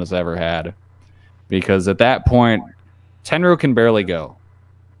anyone has ever had. Because at that point, Tenryu can barely go.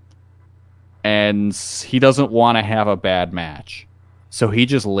 And he doesn't want to have a bad match. So he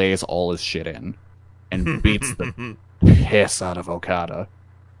just lays all his shit in and beats the piss out of Okada.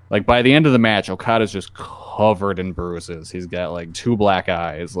 Like, by the end of the match, Okada's just covered in bruises. He's got, like, 2 black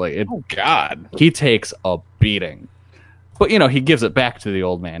eyes. Oh, God. He takes a beating. But, you know, he gives it back to the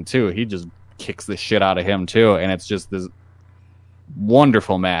old man, too. He just kicks the shit out of him, too. And it's just this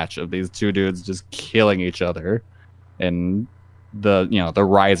wonderful match of these 2 dudes just killing each other. And the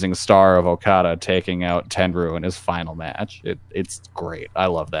rising star of Okada taking out Tenryu in his final match. It's great. I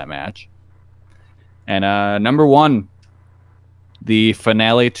love that match. And number 1, the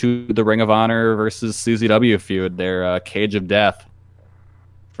finale to the Ring of Honor versus CZW feud, their Cage of Death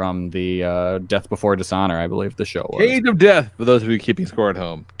from the Death Before Dishonor, I believe the show was. Cage of Death, for those of you keeping score at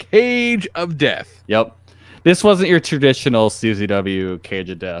home. Cage of Death. Yep. This wasn't your traditional CZW Cage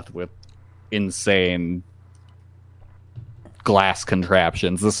of Death with insane glass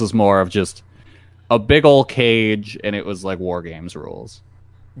contraptions. This is more of just a big old cage, and it was like War Games rules.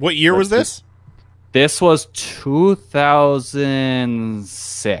 What year was this? This was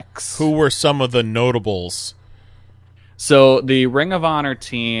 2006. Who were some of the notables? So the Ring of Honor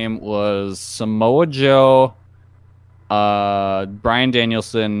team was Samoa Joe, Bryan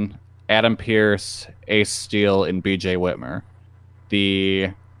Danielson, Adam Pearce, Ace Steel, and BJ Whitmer.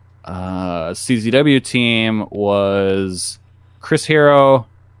 The CZW team was Chris Hero,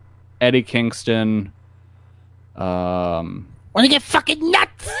 Eddie Kingston, Want to get fucking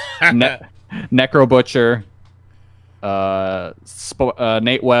nuts? Necro Butcher,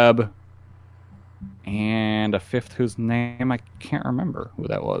 Nate Webb, and a 5th whose name I can't remember who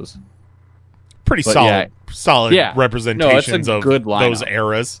that was. Pretty solid representations of good those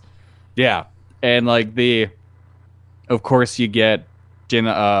eras. Yeah, and like of course you get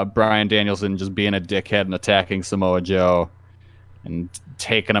Bryan Danielson just being a dickhead and attacking Samoa Joe and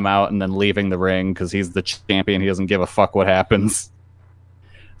taking him out and then leaving the ring because he's the champion. He doesn't give a fuck what happens.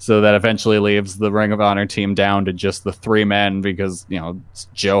 So that eventually leaves the Ring of Honor team down to just the 3 men because,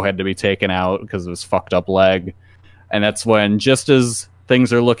 Joe had to be taken out because of his fucked up leg. And that's when, just as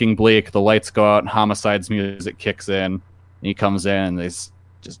things are looking bleak, the lights go out and Homicide's music kicks in. And he comes in and they just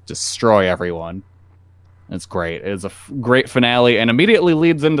destroy everyone. It's great. It's a great finale and immediately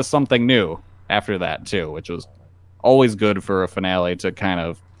leads into something new after that, too, which was always good for a finale to kind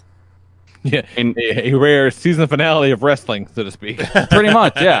of... Yeah, a rare season finale of wrestling, so to speak. Pretty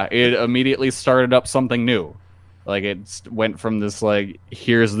much, yeah. It immediately started up something new. Like, it went from this, like,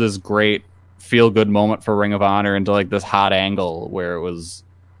 here's this great feel-good moment for Ring of Honor into, like, this hot angle where it was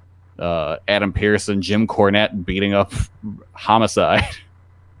Adam Pearce and Jim Cornette beating up Homicide.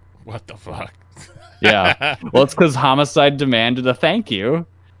 What the fuck? Yeah. Well, it's because Homicide demanded a thank you,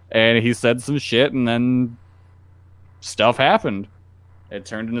 and he said some shit, and then stuff happened. It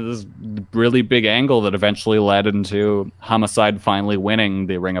turned into this really big angle that eventually led into Homicide finally winning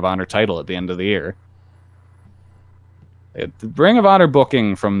the Ring of Honor title at the end of the year. The Ring of Honor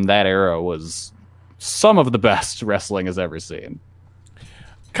booking from that era was some of the best wrestling has ever seen.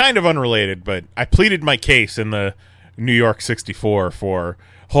 Kind of unrelated, but I pleaded my case in the New York 64 for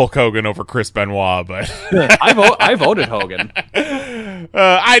Hulk Hogan over Chris Benoit, but I voted Hogan.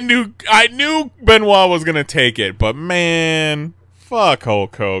 I knew Benoit was gonna take it, but man, fuck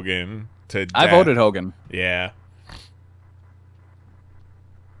Hulk Hogan to death. I voted Hogan. Yeah.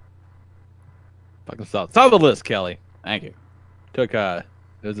 Fucking solid. Solid list, Kelly. Thank you. Took it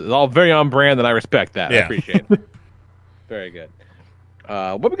was all very on brand, and I respect that. I Yeah. appreciate it. Very good.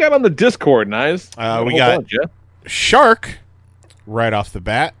 What we got on the Discord, Nice? We got Shark right off the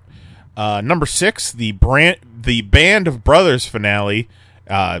bat. Number 6, the Band of Brothers finale.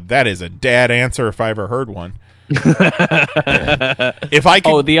 That is a dad answer if I ever heard one. If I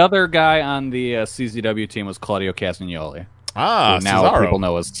could... Oh, the other guy on the CZW team was Claudio Castagnoli. Now Cesaro. People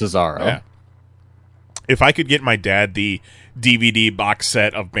know as Cesaro. Yeah. If I could get my dad the DVD box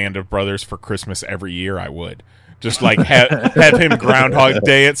set of Band of Brothers for Christmas every year, I would. Just like have him Groundhog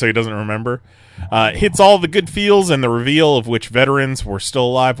Day it so he doesn't remember. Hits all the good feels, and the reveal of which veterans were still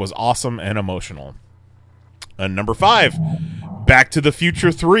alive was awesome and emotional. Number 5, Back to the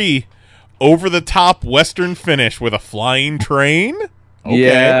Future 3, over-the-top Western finish with a flying train. Okay.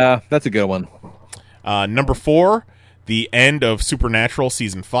 Yeah, that's a good one. Number 4, the end of Supernatural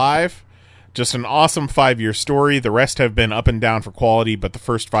Season 5. Just an awesome 5-year story. The rest have been up and down for quality, but the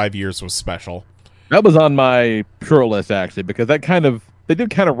first 5 years was special. That was on my short list, actually, because they did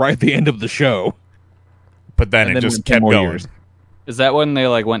kind of write the end of the show. But then it just kept going. Years. Is that when they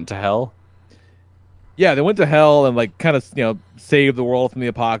went to hell? Yeah, they went to hell and kind of saved the world from the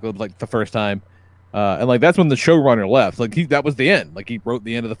apocalypse the first time, and that's when the showrunner left. That was the end. He wrote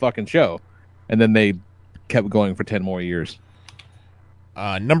the end of the fucking show, and then they kept going for 10 more years.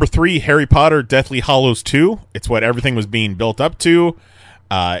 Number 3, Harry Potter Deathly Hallows 2. It's what everything was being built up to.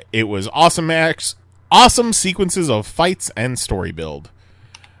 It was awesome sequences of fights and story build.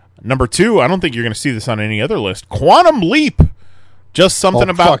 Number 2, I don't think you're going to see this on any other list. Quantum Leap. Just something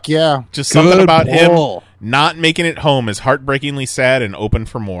about him not making it home is heartbreakingly sad and open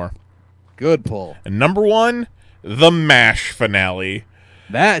for more. Good pull. And number 1, the MASH finale.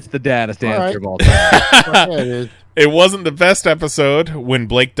 That's the daddest answer of all time. It wasn't the best episode when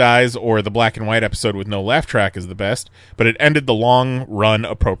Blake dies, or the black and white episode with no laugh track is the best, but it ended the long run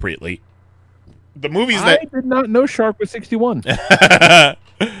appropriately. The movies I did not know Shark was 61.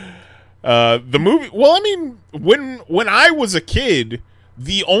 The movie. Well, I mean, when I was a kid,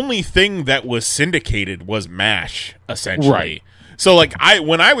 the only thing that was syndicated was MASH, essentially. Right. So,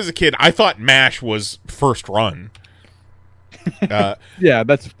 when I was a kid, I thought MASH was first run. Yeah,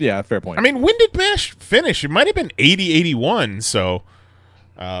 fair point. I mean, when did MASH finish? It might have been 80, 81, so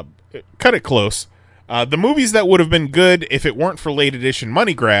cut it close. The movies that would have been good if it weren't for late edition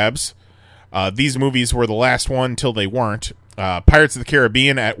money grabs, these movies were the last one till they weren't. Pirates of the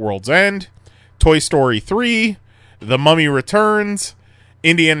Caribbean at World's End, Toy Story 3, The Mummy Returns,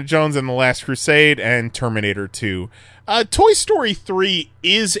 Indiana Jones and the Last Crusade, and Terminator 2. Toy Story 3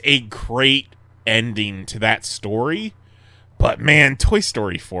 is a great ending to that story. But man, Toy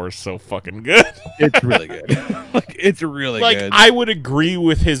Story 4 is so fucking good. It's really good. It's really good. I would agree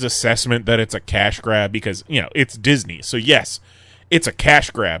with his assessment that it's a cash grab because, it's Disney. So yes, it's a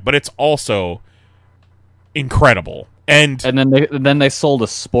cash grab, but it's also incredible. And then they sold a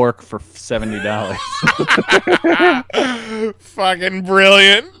spork for $70. Fucking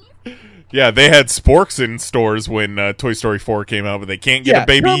brilliant. Yeah, they had sporks in stores when Toy Story 4 came out, but they can't get a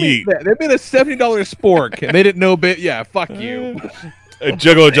Baby Eat. They made a $70 spork, and they didn't know. Yeah, fuck you.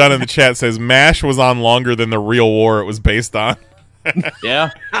 Juggalo John in the chat says MASH was on longer than the real war it was based on. Yeah.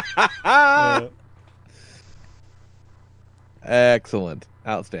 Excellent.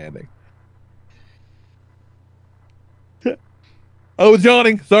 Outstanding. Oh,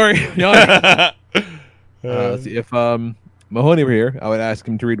 Johnny. Sorry. Johnny. Let's see if Mahoney were here, I would ask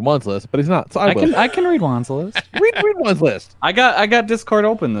him to read Juan's list, but he's not. So I can read Juan's list. read Juan's list. I got Discord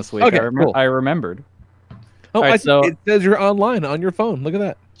open this week. Okay, cool. I remembered. Oh, right, so it says you're online on your phone. Look at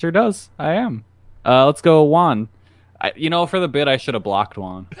that. Sure does. I am. Let's go, Juan. For the bit, I should have blocked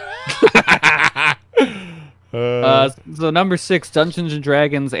Juan. So number 6, Dungeons and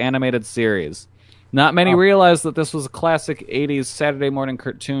Dragons animated series. Not many realize that this was a classic 80s Saturday morning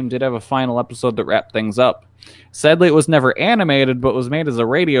cartoon. Did have a final episode that wrapped things up. Sadly, it was never animated, but was made as a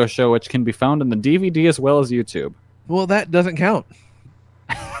radio show, which can be found in the DVD as well as YouTube. Well, that doesn't count.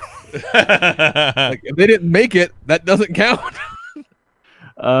 If they didn't make it, that doesn't count.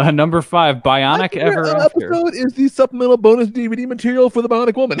 Number 5, Bionic Ever After. Episode is the supplemental bonus DVD material for the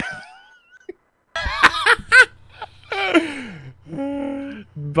Bionic Woman.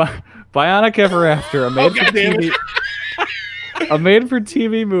 Bionic Ever After, a made-for-TV... A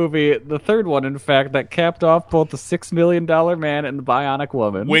made-for-TV movie, the third one, in fact, that capped off both the $6 Million Man and the Bionic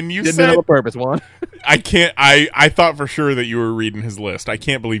Woman. When you Didn't said have a purpose, one. I can't. I thought for sure that you were reading his list. I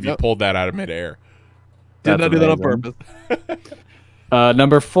can't believe you pulled that out of midair. Did not do that on amazing. purpose.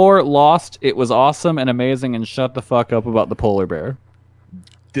 Number 4, Lost. It was awesome and amazing, and shut the fuck up about the polar bear.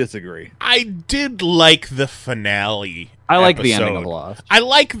 Disagree. I did like the finale. I like the episode. ending of Lost. I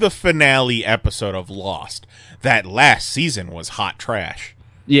like the finale episode of Lost. That last season was hot trash.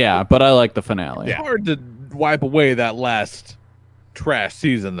 Yeah, but I like the finale. It's hard to wipe away that last trash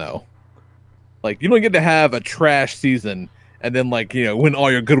season, though. Like, you don't get to have a trash season and then, like, you know, win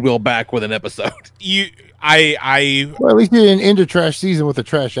all your goodwill back with an episode. Well, at least you didn't end a trash season with a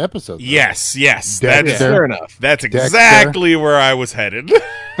trash episode. Though. Yes. That's fair enough. That's exactly where I was headed.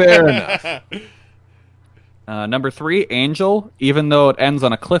 Fair enough. Number 3, Angel. Even though it ends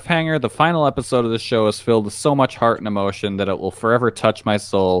on a cliffhanger, the final episode of the show is filled with so much heart and emotion that it will forever touch my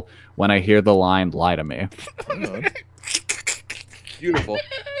soul when I hear the line, "Lie to me." Beautiful.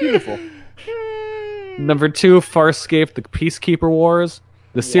 Beautiful. Number 2, Farscape, the Peacekeeper Wars.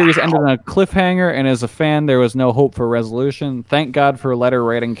 The series ended on a cliffhanger, and as a fan, there was no hope for resolution. Thank God for letter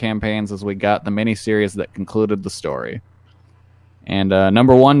writing campaigns as we got the miniseries that concluded the story. And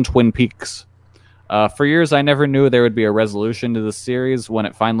number 1, Twin Peaks. For years, I never knew there would be a resolution to the series. When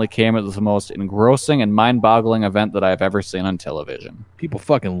it finally came, it was the most engrossing and mind-boggling event that I've ever seen on television. People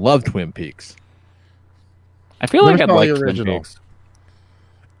fucking love Twin Peaks. I feel like I'd saw like the Twin original. Peaks.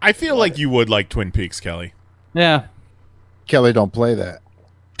 I feel like you would like Twin Peaks, Kelly. Yeah, Kelly don't play that.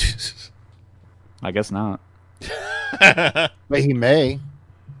 I guess not. But he may.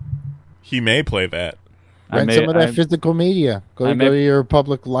 He may play that. Rent some of that physical media. Go to your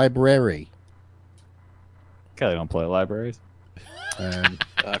public library. Kelly don't play libraries. And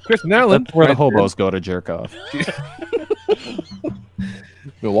Kristen Allen. That's where the hobos go to jerk off.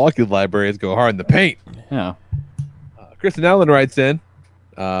 Milwaukee libraries go hard in the paint. Yeah. Kristen Allen writes in,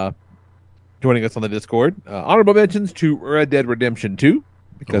 joining us on the Discord. Honorable mentions to Red Dead Redemption 2,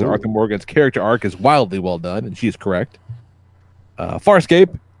 because Arthur Morgan's character arc is wildly well done, and she is correct.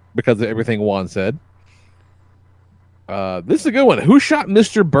 Farscape, because of everything Juan said. This is a good one. Who shot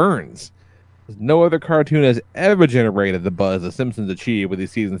Mr. Burns? No other cartoon has ever generated the buzz The Simpsons achieved with the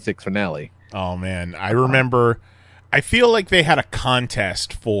season 6 finale. Oh, man. I remember... I feel like they had a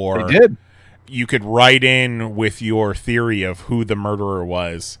contest for... They did. You could write in with your theory of who the murderer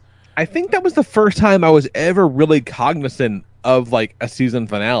was. I think that was the first time I was ever really cognizant of, like, a season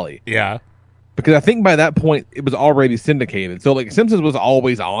finale. Yeah. Because I think by that point, it was already syndicated. So, like, Simpsons was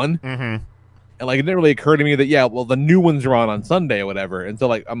always on. Mm-hmm. And, like, it didn't really occur to me that, yeah, well, the new ones are on Sunday or whatever. And so,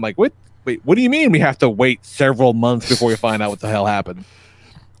 like, I'm like, wait, what do you mean we have to wait several months before we find out what the hell happened?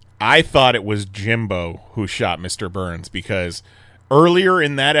 I thought it was Jimbo who shot Mr. Burns, because earlier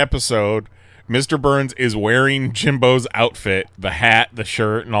in that episode, Mr. Burns is wearing Jimbo's outfit, the hat, the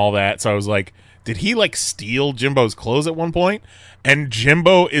shirt, and all that. So I was like, did he, like, steal Jimbo's clothes at one point? And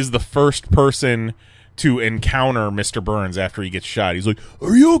Jimbo is the first person to encounter Mr. Burns after he gets shot. He's like,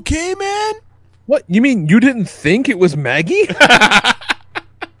 "Are you okay, man?" What? You mean you didn't think it was Maggie?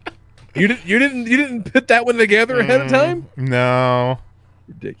 You didn't put that one together ahead of time? No.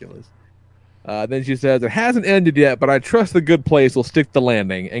 Ridiculous. Then she says, it hasn't ended yet, but I trust the good place will stick the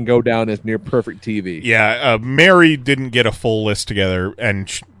landing and go down as near perfect TV. Yeah, Mary didn't get a full list together,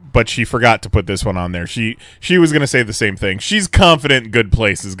 but she forgot to put this one on there. She was going to say the same thing. She's confident Good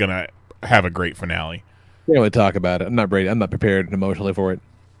Place is going to have a great finale. Can't really talk about it. I'm not ready. I'm not prepared emotionally for it.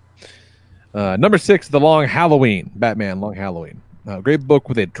 Number 6, The Long Halloween. Batman, Long Halloween. Great book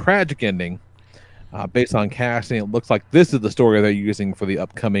with a tragic ending. Based on casting, it looks like this is the story they're using for the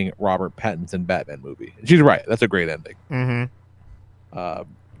upcoming Robert Pattinson Batman movie. And she's right. That's a great ending. Mm-hmm.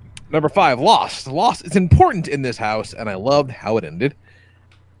 Number 5, Lost. Lost is important in this house, and I loved how it ended.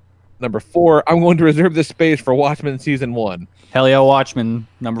 Number 4, I'm going to reserve this space for Watchmen Season 1. Hell yeah, Watchmen,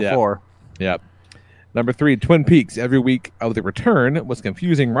 number 4. Yep. Number 3, Twin Peaks. Every week of the return was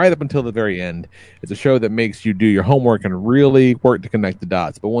confusing right up until the very end. It's a show that makes you do your homework and really work to connect the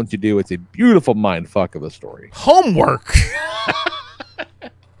dots. But once you do, it's a beautiful mind fuck of a story. Homework!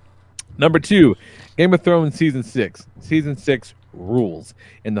 Number 2, Game of Thrones Season 6. Season 6 rules.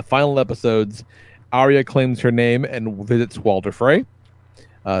 In the final episodes, Arya claims her name and visits Walder Frey.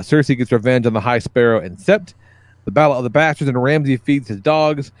 Cersei gets revenge on the High Sparrow and Sept. The Battle of the Bastards and Ramsay feeds his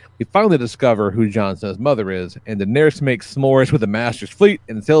dogs. We finally discover who Jon Snow's mother is, and Daenerys makes s'mores with the Master's fleet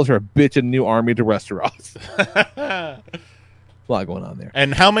and sells her bitchin' new army to Westeros. A lot going on there.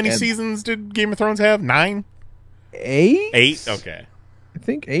 And how many seasons did Game of Thrones have? 9? 8? 8? Okay. I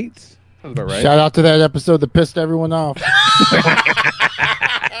think 8. Sounds about right. Shout out to that episode that pissed everyone off.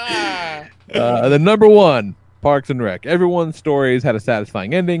 The number one, Parks and Rec. Everyone's stories had a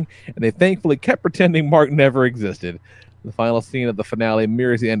satisfying ending, and they thankfully kept pretending Mark never existed. The final scene of the finale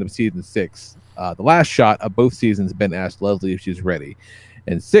mirrors the end of season 6. The last shot of both seasons, Ben asked Leslie if she's ready.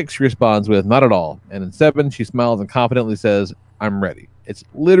 In 6, she responds with, not at all. And in 7, she smiles and confidently says, I'm ready. It's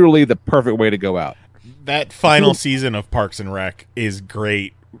literally the perfect way to go out. That final season of Parks and Rec is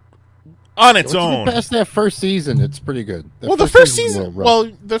great on its own. Past that first season, it's pretty good. The first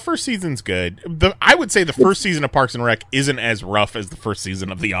season's good. I would say the first season of Parks and Rec isn't as rough as the first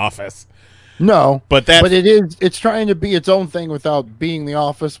season of The Office. No, but it is. It's trying to be its own thing without being The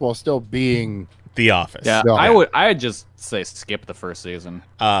Office while still being The Office. Yeah, I'd just say skip the first season.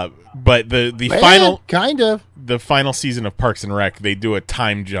 But the final season of Parks and Rec, they do a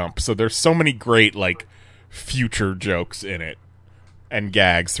time jump, so there's so many great future jokes in it and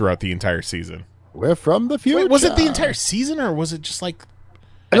gags throughout the entire season. We're from the future. Wait, was it the entire season, or was it just I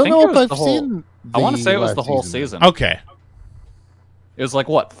don't know if I've seen. I want to say it was the whole season. Okay. It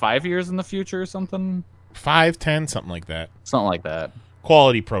was 5 years in the future or something? 5, 10, something like that. Something like that.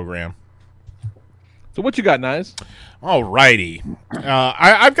 Quality program. So what you got, Nice? Alrighty.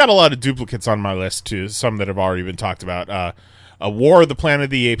 I've got a lot of duplicates on my list, too. Some that have already been talked about. War of the Planet of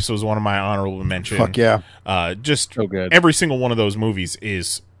the Apes was one of my honorable mentions. Fuck yeah. Just so good. Every single one of those movies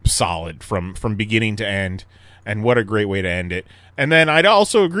is solid from beginning to end, and what a great way to end it. And then I'd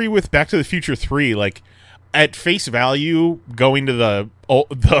also agree with Back to the Future 3, at face value, going to the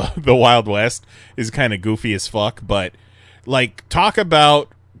Wild West is kind of goofy as fuck, but talk about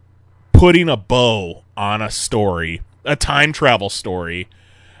putting a bow on a story, a time travel story,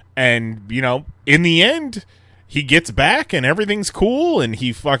 and in the end he gets back and everything's cool, and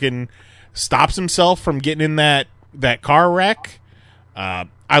he fucking stops himself from getting in that car wreck. I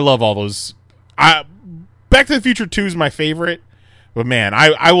love all those. Back to the Future 2 is my favorite, but man,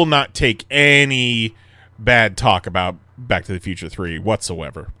 I will not take any bad talk about Back to the Future 3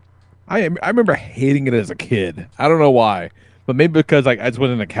 whatsoever. I remember hating it as a kid. I don't know why, but maybe because I just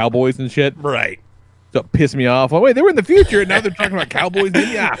went into cowboys and shit. Right. So it pissed me off. Wait, they were in the future, and now they're talking about cowboys.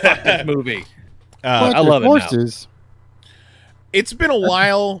 Yeah, fuck this movie. I love it now. It's been a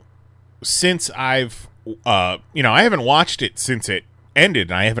while since I've, I haven't watched it since it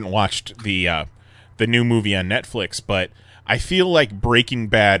ended, and I haven't watched the new movie on Netflix, but I feel like Breaking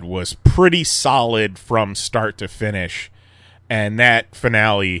Bad was pretty solid from start to finish, and that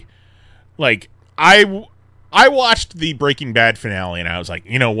finale, I watched the Breaking Bad finale, and I was like,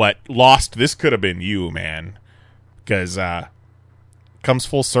 you know what, Lost, this could have been you, man, because comes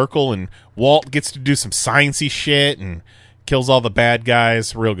full circle, and Walt gets to do some sciencey shit and kills all the bad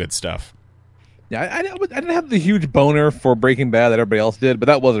guys. Real good stuff. Yeah, I didn't have the huge boner for Breaking Bad that everybody else did, but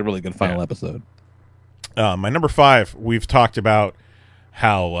that was a really good final episode. My number 5, we've talked about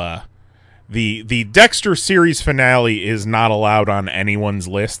how the Dexter series finale is not allowed on anyone's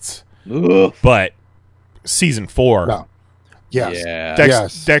lists. Ugh. But season 4, no. Yes, yeah.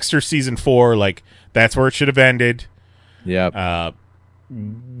 Dexter season 4, that's where it should have ended. Yeah.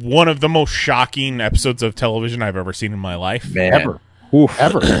 One of the most shocking episodes of television I've ever seen in my life. Man. Ever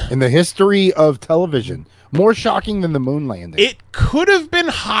in the history of television. More shocking than the moon landing. It could have been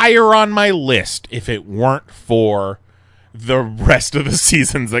higher on my list if it weren't for the rest of the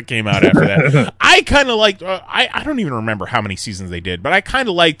seasons that came out after that. I kind of liked, I don't even remember how many seasons they did, but I kind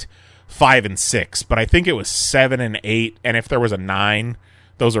of liked 5 and 6, but I think it was 7 and 8, and if there was a 9,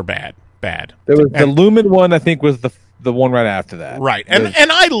 those are bad. There was the Lumen one, I think, was the one right after that. Right, and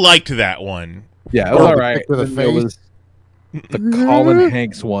I liked that one. Yeah, it was all right. There was the Colin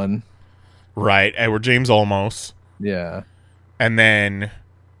Hanks one. Right, Edward James Olmos. Yeah. And then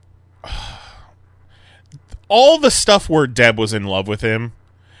all the stuff where Deb was in love with him.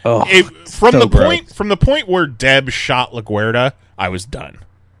 Oh, from the point where Deb shot LaGuardia, I was done.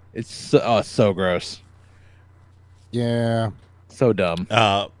 It's so gross. Yeah. So dumb.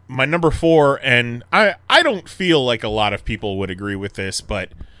 My number 4, and I don't feel like a lot of people would agree with this,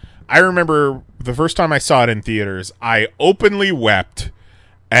 but I remember the first time I saw it in theaters, I openly wept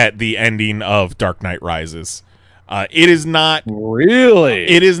at the ending of Dark Knight Rises. It is not really.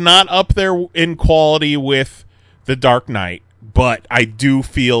 It is not up there in quality with The Dark Knight, but I do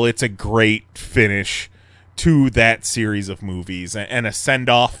feel it's a great finish to that series of movies and a send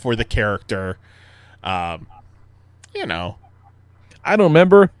off for the character. I don't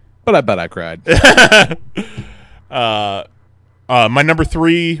remember, but I bet I cried. My number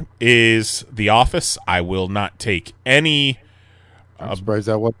 3 is The Office. I will not take any. I'm surprised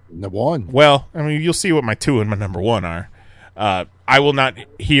that wasn't the 1. Well, I mean, you'll see what my 2 and my number 1 are. I will not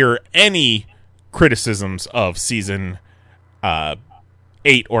hear any criticisms of season 8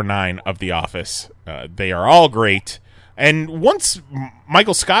 or 9 of The Office. They are all great. And once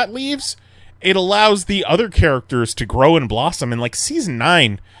Michael Scott leaves, it allows the other characters to grow and blossom. And like season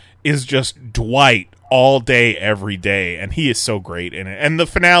 9 is just Dwight all day, every day. And he is so great in it. And the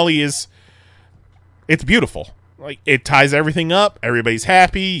finale it's beautiful. Like, it ties everything up. Everybody's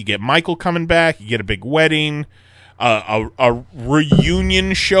happy. You get Michael coming back. You get a big wedding. A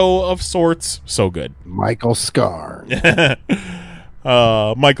reunion show of sorts. So good. Michael Scar.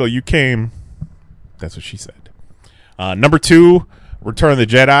 Michael, you came. That's what she said. Number 2, Return of the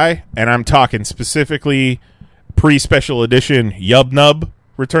Jedi. And I'm talking specifically pre-special edition Yub Nub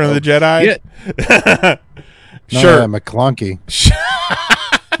Return of the Jedi. Sure. McClunky.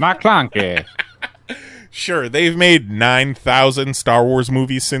 McClunky. Sure, they've made 9,000 Star Wars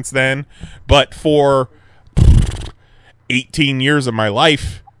movies since then, but for 18 years of my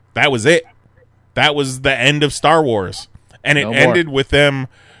life, that was it. That was the end of Star Wars. And it ended with them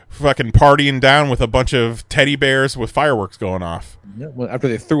fucking partying down with a bunch of teddy bears with fireworks going off. Yeah, well, after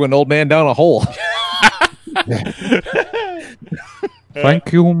they threw an old man down a hole.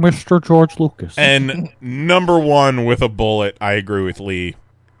 Thank you, Mr. George Lucas. And number 1 with a bullet, I agree with Lee,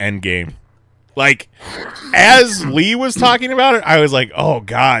 Endgame. Like, as Lee was talking about it, I was like, oh,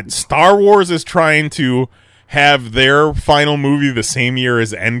 God, Star Wars is trying to have their final movie the same year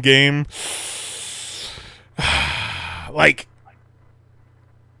as Endgame. Like,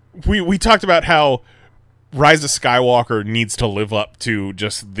 we talked about how Rise of Skywalker needs to live up to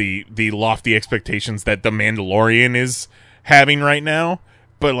just the lofty expectations that The Mandalorian is having right now.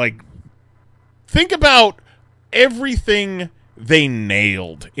 But, like, think about everything they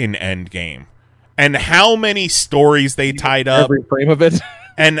nailed in Endgame. And how many stories they tied up. Every frame of it.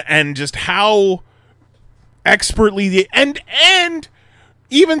 And just how expertly and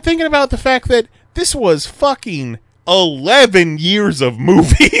even thinking about the fact that this was fucking 11 years of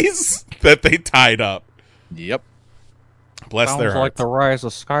movies that they tied up. Yep. Bless Sounds their hearts. like the Rise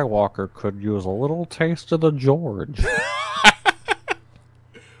of Skywalker could use a little taste of the George.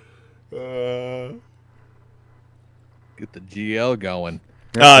 Get the GL going.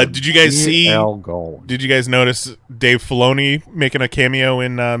 Did you guys see? Did you guys notice Dave Filoni making a cameo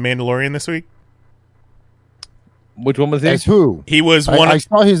in Mandalorian this week? Which one was he? As who? He was I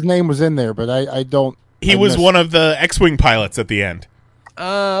saw his name was in there, but I don't. He was one of the X-wing pilots at the end.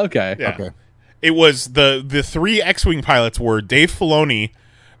 Okay. Yeah. Okay. It was the 3 X-wing pilots were Dave Filoni.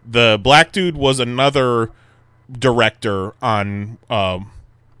 The black dude was another director on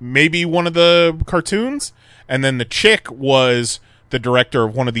maybe one of the cartoons, and then the chick was the director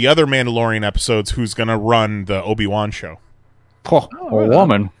of one of the other Mandalorian episodes who's going to run the Obi-Wan show. Oh, a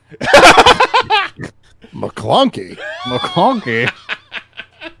woman. McClunky.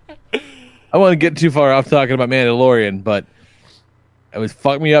 I won't get too far off talking about Mandalorian, but it was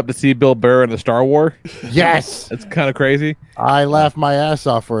fucked me up to see Bill Burr in the Star Wars. Yes. That's kind of crazy. I laughed my ass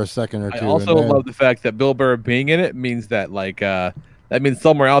off for a second or two. I also love the fact that Bill Burr being in it means that, like, that means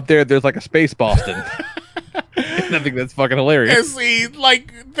somewhere out there's like a space Boston. I think that's fucking hilarious. Yeah, see,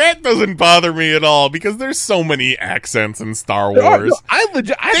 like, that doesn't bother me at all because there's so many accents in Star Wars. I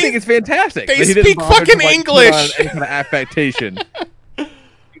think it's fantastic. They that he doesn't speak bother fucking to, like, English. put on any kind of affectation.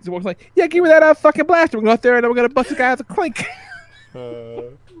 He's like, yeah, give me that fucking blaster. We're going out there and we're going to bust the guy out the clink. We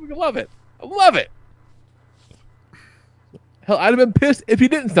love it. I love it. Hell, I'd have been pissed if he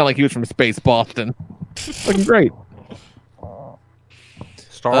didn't sound like he was from Space Boston. Fucking great.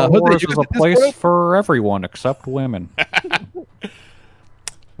 Star Wars is a place for everyone except women.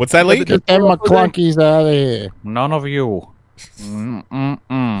 What's that, Lee? Get them McClunkies out of here. None of you.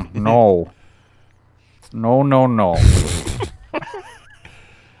 No. No.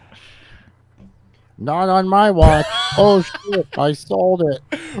 Not on my watch. Oh shit! I sold it.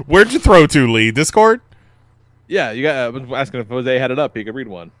 Where'd you throw to, Lee? Discord? Yeah, you got. I was asking if Jose had it up. He could read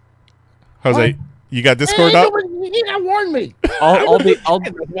one. Jose, you got Discord up? You gotta warn me. I'll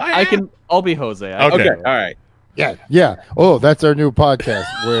be Jose. Okay. All right. Yeah. Oh, that's our new podcast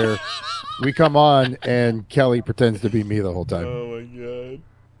where we come on and Kelly pretends to be me the whole time.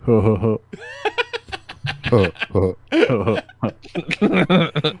 Oh my god.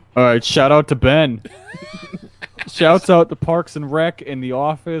 All right, shout out to Ben. Shouts out to Parks and Rec and The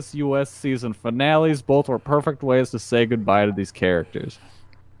Office US season finales. Both were perfect ways to say goodbye to these characters.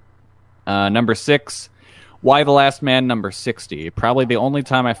 Number 6, Why the Last Man, number 60. Probably the only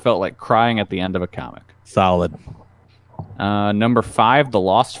time I felt like crying at the end of a comic. Solid. Number 5, The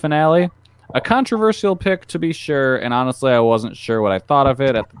Lost finale. A controversial pick, to be sure, and honestly, I wasn't sure what I thought of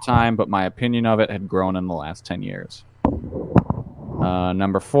it at the time, but my opinion of it had grown in the last 10 years.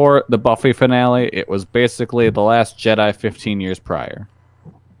 Number 4, the Buffy finale. It was basically The Last Jedi 15 years prior.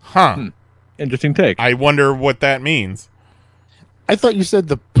 Huh. Interesting take. I wonder what that means. I thought you said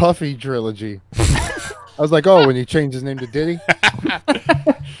the Puffy trilogy. I was like, oh, when he changed his name to Diddy?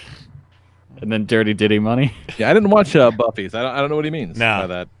 And then Dirty Diddy Money. Yeah, I didn't watch Buffy's. I don't know what he means by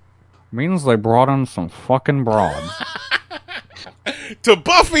that. Means they brought in some fucking broads. To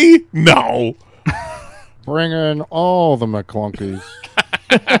Buffy? No. Bring in all the McClunkies.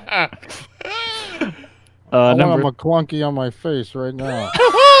 I want a McClunky on my face right now.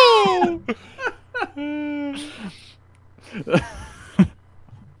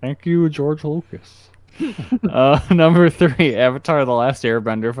 Thank you, George Lucas. Number 3, Avatar: The Last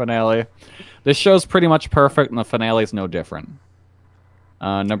Airbender finale. This show's pretty much perfect, and the finale's no different.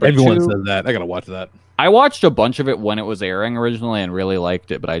 Everyone says that. I gotta watch that. I watched a bunch of it when it was airing originally and really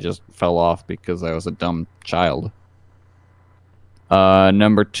liked it, but I just fell off because I was a dumb child.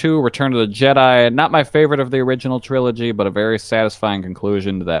 Number 2, Return of the Jedi. Not my favorite of the original trilogy, but a very satisfying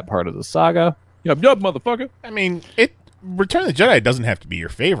conclusion to that part of the saga. Yup, motherfucker. I mean, Return of the Jedi doesn't have to be your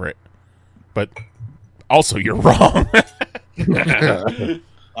favorite, but also you're wrong.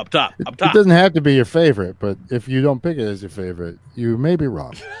 Up top. It doesn't have to be your favorite, but if you don't pick it as your favorite, you may be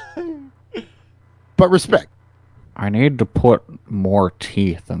wrong. But respect. I need to put more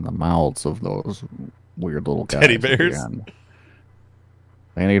teeth in the mouths of those weird little guys. Teddy bears?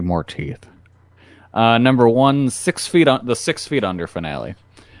 They need more teeth. Number 1, 6 feet the 6 feet under finale.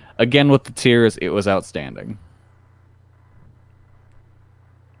 Again with the tears, it was outstanding.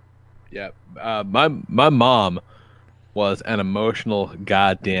 Yeah, my mom was an emotional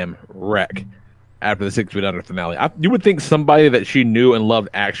goddamn wreck after the 6 feet under finale. You would think somebody that she knew and loved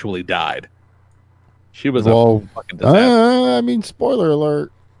actually died. She was a fucking disaster. I mean, spoiler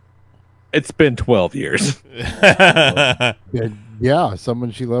alert. It's been 12 years. Yeah,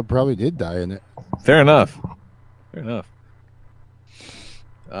 someone she loved probably did die in it. Fair enough.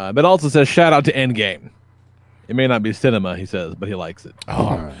 But also says, shout out to Endgame. It may not be cinema, he says, but he likes it.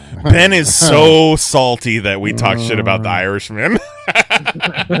 Oh, Ben is so salty that we talk shit about The Irishman.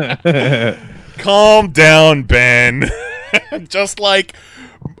 Calm down, Ben. Just like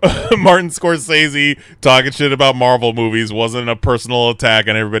Martin Scorsese talking shit about Marvel movies wasn't a personal attack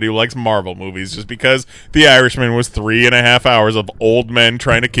on everybody who likes Marvel movies. Just because The Irishman was 3.5 hours of old men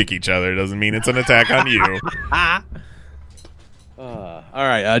trying to kick each other doesn't mean it's an attack on you. All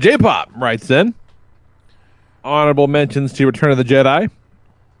right, J-Pop writes in, honorable mentions to Return of the Jedi.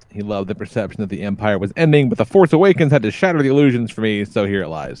 He loved the perception that the Empire was ending, but The Force Awakens had to shatter the illusions for me, so here it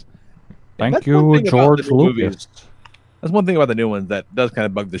lies. Thank you, George Lucas. That's one thing about the new ones that does kind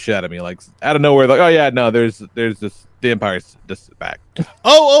of bug the shit out of me. Like, out of nowhere, like, oh yeah, no, there's this, the Empire's just back.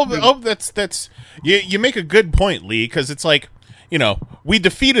 That's you make a good point, Lee, because it's like, we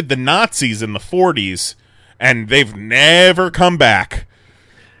defeated the Nazis in the 40s, and they've never come back.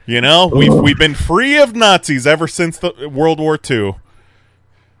 We've been free of Nazis ever since the World War II.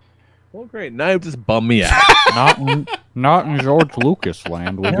 Well, great. Now you just bum me out. not in George Lucas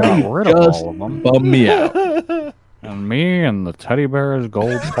land. We got rid of all of them. Bum me out. And me and the teddy bears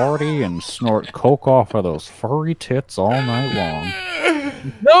go party and snort coke off of those furry tits all night long.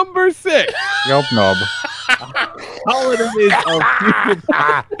 Number 6. Yup, nub. Holidays of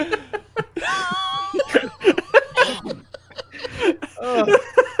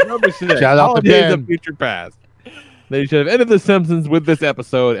Number 6. Shout out to Ben. Of Future Past. They should have ended The Simpsons with this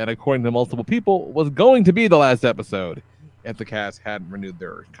episode, and according to multiple people, was going to be the last episode if the cast hadn't renewed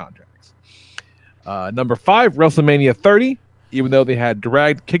their contracts. Number 5, WrestleMania 30. Even though they had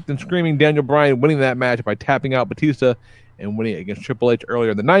dragged, kicked, and screaming Daniel Bryan winning that match by tapping out Batista and winning against Triple H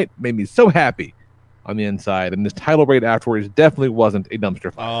earlier in the night, made me so happy on the inside. And this title raid afterwards definitely wasn't a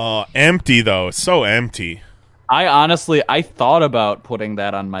dumpster fire. Empty though, so empty. I thought about putting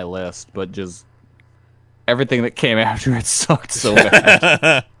that on my list, but just everything that came after it sucked so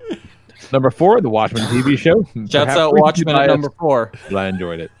bad. Number 4, the Watchmen TV show. Shouts out Watchmen at number 4. I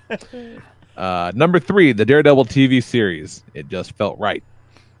enjoyed it. Number 3, the Daredevil TV series. It just felt right.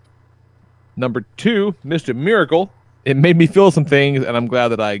 Number 2, Mr. Miracle. It made me feel some things, and I'm glad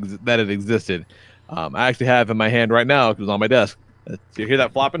that it existed. I actually have it in my hand right now because it was on my desk. You hear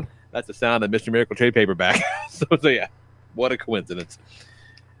that flopping? That's the sound of Mr. Miracle trade paperback. so yeah, what a coincidence.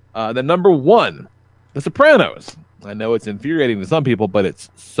 Then number 1, The Sopranos. I know it's infuriating to some people, but it's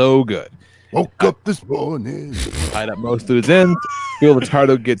so good. Woke up this morning. Tied up most loose ends. Phil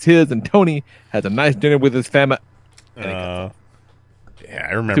Ricardo gets his, and Tony has a nice dinner with his family. Yeah,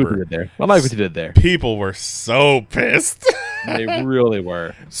 I remember. I like what you did there. People were so pissed. They really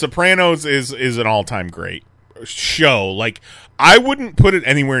were. Sopranos is an all-time great. show. Like, I wouldn't put it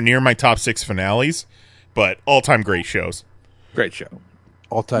anywhere near my top 6 finales, but all-time great shows. Great show.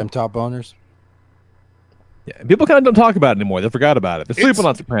 All-time top owners. Yeah, people kind of don't talk about it anymore. They forgot about it. They're sleeping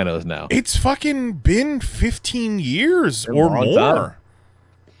on Sopranos now. It's fucking been 15 years or more. Time.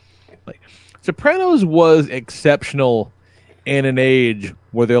 Like, Sopranos was exceptional in an age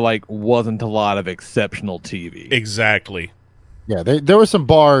where there wasn't a lot of exceptional TV. Exactly. Yeah, there were some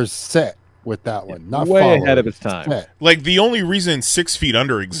bars set with that one. Not way followed, ahead of its time. set. Like, the only reason 6 Feet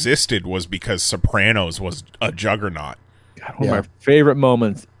Under existed was because Sopranos was a juggernaut. God, one of my favorite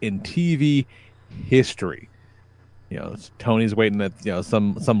moments in TV history. Tony's waiting at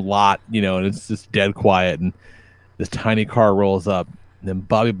some lot, and it's just dead quiet, and this tiny car rolls up, and then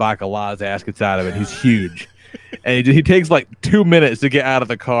Bobby Bacala's ass gets out of it. He's huge, and he takes 2 minutes to get out of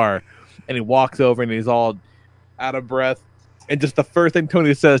the car, and he walks over, and he's all out of breath, and just the first thing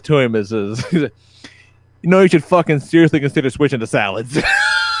Tony says to him is he's like, you should fucking seriously consider switching to salads.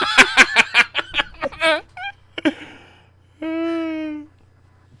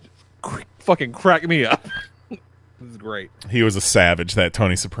 Fucking crack me up. This is great. He was a savage, that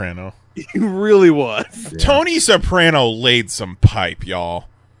Tony Soprano. He really was. Yeah. Tony Soprano laid some pipe, y'all.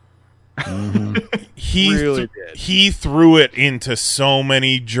 Mm-hmm. He threw it into so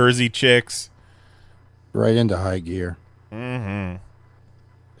many Jersey chicks. Right into high gear. Mm-hmm.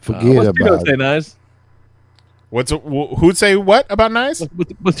 Forget what's Tito about say, it. Nice? Who'd say what about Nice?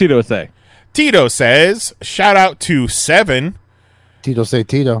 What's Tito say? Tito says, shout out to 7. Tito say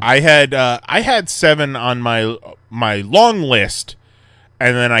Tito. I had 7 on my long list,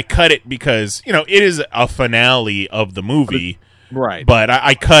 and then I cut it because it is a finale of the movie, right? But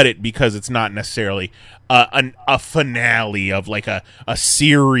I cut it because it's not necessarily a finale of a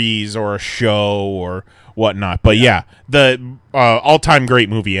series or a show or whatnot. But yeah, the all-time great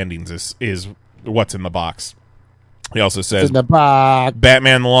movie endings is what's in the box. He also says in the box.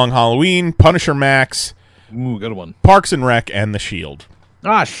 Batman: The Long Halloween, Punisher Max. Ooh, good one. Parks and Rec, and The Shield.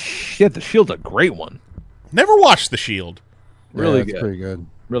 Ah, shit. The Shield's a great one. Never watched The Shield. Really good. Pretty good.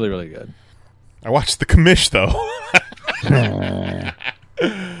 Really, really good. I watched The Commish, though.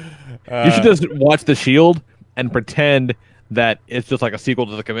 You should just watch The Shield and pretend that it's just like a sequel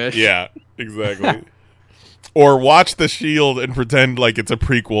to The Commish. Yeah, exactly. Or watch The Shield and pretend like it's a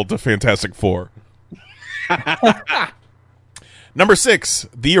prequel to Fantastic Four. Number 6,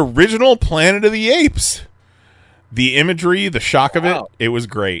 the original Planet of the Apes. The imagery, the shock of it was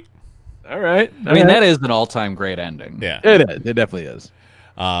great. All right. I mean, that is an all-time great ending. Yeah. It is. It definitely is.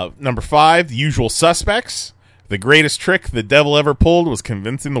 Number 5, The Usual Suspects. The greatest trick the devil ever pulled was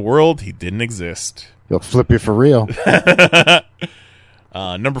convincing the world he didn't exist. He'll flip you for real.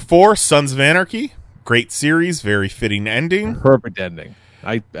 Number 4, Sons of Anarchy. Great series, very fitting ending. Perfect ending.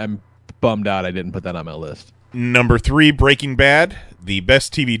 I'm bummed out I didn't put that on my list. Number 3, Breaking Bad. The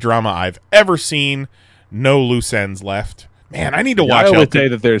best TV drama I've ever seen. No loose ends left. Man, I need to watch. I would say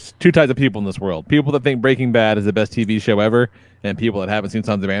that there's 2 types of people in this world: people that think Breaking Bad is the best TV show ever, and people that haven't seen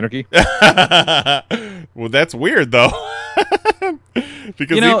Sons of Anarchy. Well, that's weird, though.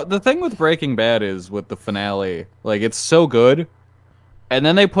 Because the thing with Breaking Bad is with the finale, it's so good, and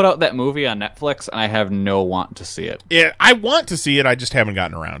then they put out that movie on Netflix, and I have no want to see it. Yeah, I want to see it. I just haven't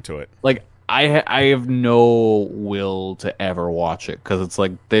gotten around to it. I have no will to ever watch it because it's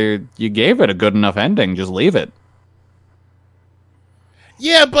you gave it a good enough ending. Just leave it.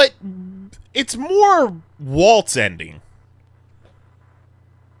 Yeah, but it's more Walt's ending.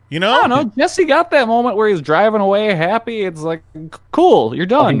 I don't know. Jesse got that moment where he's driving away happy. It's cool, you're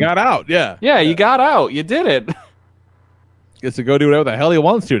done. He got out, yeah. Yeah, you got out. You did it. Gets to go do whatever the hell he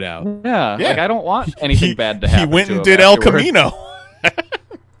wants to now. Yeah. I don't want anything bad to happen. He went to and him did El afterwards. Camino.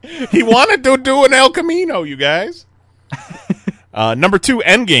 He wanted to do an El Camino, you guys. Number 2,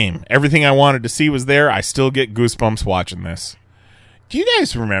 Endgame. Everything I wanted to see was there. I still get goosebumps watching this. Do you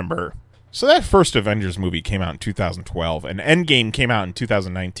guys remember? So that first Avengers movie came out in 2012, and Endgame came out in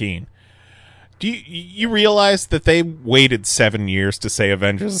 2019. Do you realize that they waited 7 years to say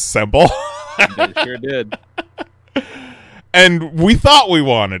Avengers Assemble? They sure did. And we thought we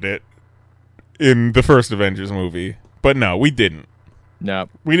wanted it in the first Avengers movie, but no, we didn't. No,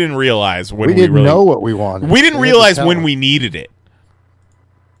 we didn't realize when we didn't know what we wanted. We didn't realize when we needed it.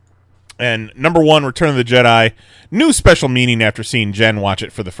 And number 1, Return of the Jedi, new special meaning after seeing Jen watch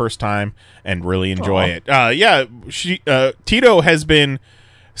it for the first time and really enjoy it. Tito has been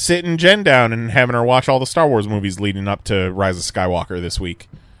sitting Jen down and having her watch all the Star Wars movies leading up to Rise of Skywalker this week.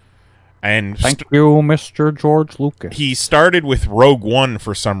 And Thank you, Mr. George Lucas. he started with Rogue One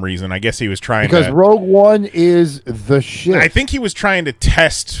for some reason. I guess he was trying Because to... Rogue One is the shit. I think he was trying to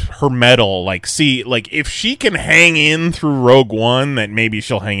test her mettle, like, see, like, if she can hang in through Rogue One, then maybe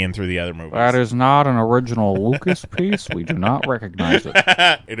she'll hang in through the other movies. That is not an original Lucas piece. We do not recognize it.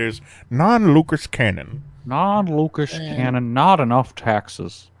 It is non-Lucas canon. Non-Lucas canon, not enough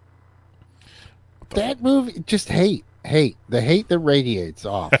taxes. That movie, just hate. The hate that radiates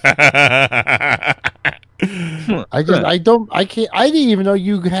off. I didn't even know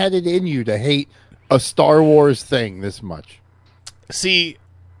you had it in you to hate a Star Wars thing this much. See,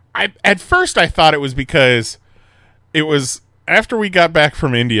 at first I thought it was because it was after we got back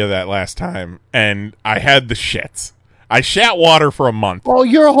from India that last time, and I had the shits. I shat water for a month. Oh,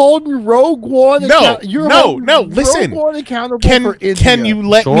 you're holding Rogue One. No. Rogue Listen. One accountable for India. Can you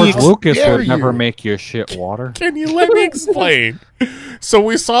let George me? Lucas dare would never you. make you shit water. Can you let me explain? So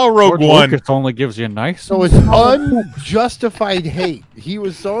we saw Rogue George One. Lucas only gives you nice. So it's unjustified hate. He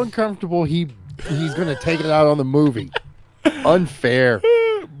was so uncomfortable. He's going to take it out on the movie. Unfair.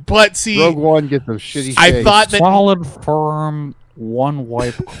 But see, Rogue One gets a shitty. I shade. thought that solid, firm, one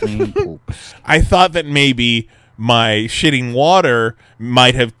wipe clean oops. I thought that maybe my shitting water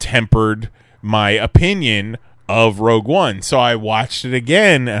might have tempered my opinion of Rogue One. So I watched it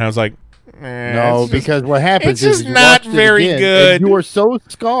again, and I was like, No, because what happens it's is just you not watched it very again, good. and you are so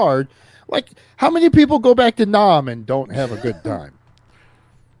scarred. Like, how many people go back to Nam and don't have a good time?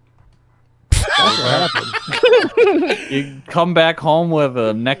 That's what happens. You come back home with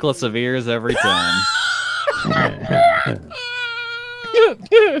a necklace of ears every time.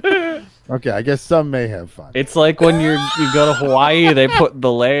 Okay, I guess some may have fun. It's like when you go to Hawaii, they put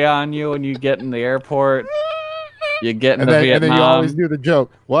the lei on you when you get in the airport. You get into And Vietnam. then you always do the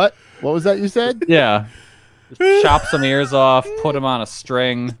joke. What? What was that you said? Yeah. Just chop some ears off, put them on a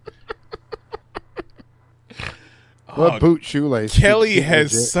string. What boot shoelace? Kelly Legit.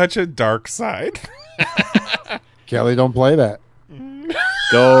 has such a dark side. Kelly, don't play that.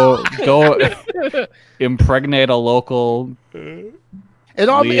 Go impregnate a local. It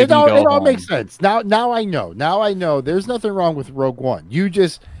all leave and go home. makes sense. Now I know. Now I know. There's nothing wrong with Rogue One. You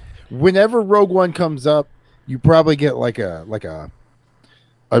just whenever Rogue One comes up, you probably get like a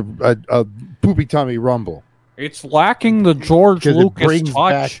poopy tummy rumble. It's lacking the George Because it Lucas brings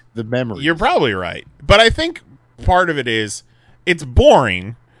touch. back the memory. You're probably right, but I think part of it is it's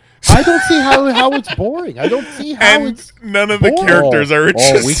boring. I don't see how it's boring. I don't see how And it's none of the boring. characters are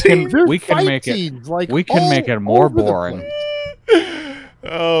interesting. we can make it. We can make it more boring.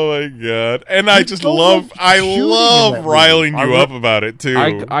 Oh my god! And I just so love, much I shooting in love that riling movie. you up about it too.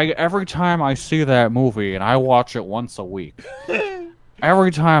 I every time I see that movie, and I watch it once a week. Every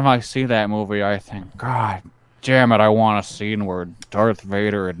time I see that movie, I think, God damn it! I want a scene where Darth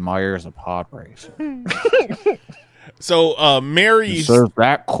Vader admires a pod racer. So Mary Says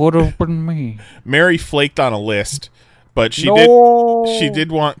that could have been me. Mary flaked on a list, but she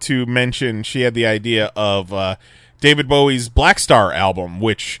did want to mention she had the idea of David Bowie's Black Star album,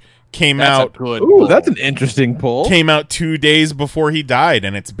 which came out. Ooh, that's an interesting pull. Came out 2 days before he died,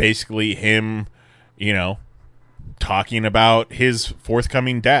 and it's basically him, talking about his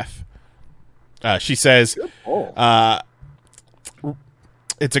forthcoming death. She says,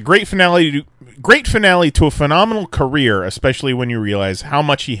 "It's a great finale to a phenomenal career, especially when you realize how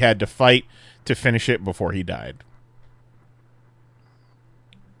much he had to fight to finish it before he died."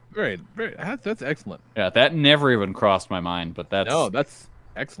 Great, that's excellent. Yeah, that never even crossed my mind, but that's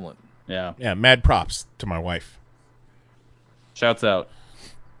excellent. Yeah. Yeah, mad props to my wife. Shouts out.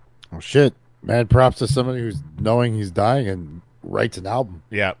 Oh shit! Mad props to somebody who's knowing he's dying and writes an album.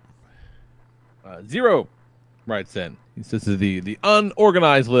 Yeah. Zero writes in. This is the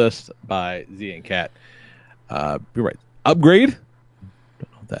unorganized list by Z and Cat. You're right. Upgrade.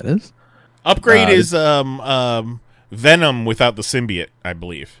 Don't know what that is. Upgrade is Venom without the symbiote, I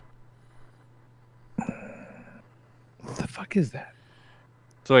believe. What the fuck is that?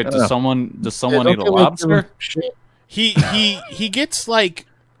 So wait, does someone eat a lobster? He gets like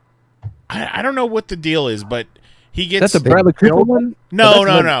I don't know what the deal is, but he gets That's a Bradley Cooper one?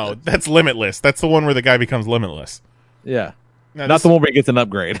 No. That's Limitless. That's the one where the guy becomes limitless. Yeah. No, Not the one where he gets an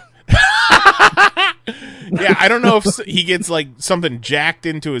upgrade. Yeah, I don't know if he gets like something jacked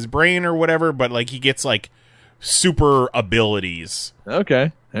into his brain or whatever, but like he gets like super abilities.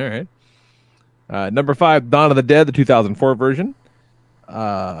 Okay. All right. Number 5, Dawn of the Dead, the 2004 version.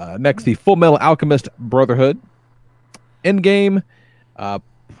 Next, the Full Metal Alchemist Brotherhood. Endgame, Puella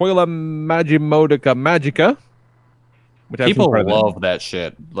Magimodica Magica. Which People love that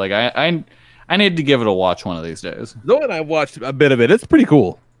shit. Like I need to give it a watch one of these days. Zoe and I watched a bit of it. It's pretty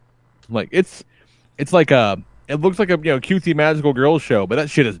cool. Like it's like it looks like a cutesy magical girls show, but that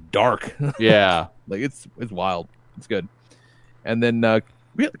shit is dark. Yeah. Like it's wild. It's good. And then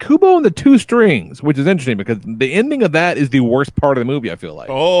we got Kubo and the Two Strings, which is interesting because the ending of that is the worst part of the movie. I feel like.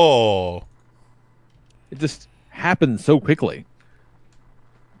 Oh, it just happens so quickly.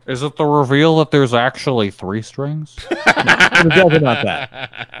 Is it the reveal that there's actually 3 strings? It's definitely not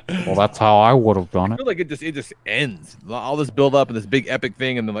that. Well, that's how I would have done I it. feel like it just ends. All this build up and this big epic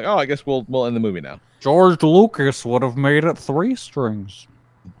thing, and then like, oh, I guess we'll end the movie now. George Lucas would have made it 3 strings.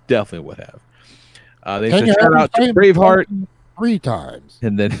 Definitely would have. They said shout out to Braveheart 3 times,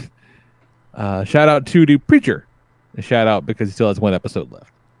 and then shout out to the Preacher. A shout out because he still has 1 episode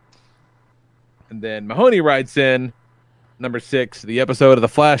left. And then Mahoney writes in number 6, the episode of The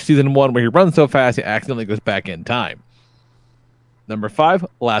Flash season 1 where he runs so fast he accidentally goes back in time. Number 5,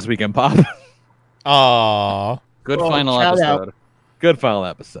 Last Week in Pop. Aww. Good final episode. Good final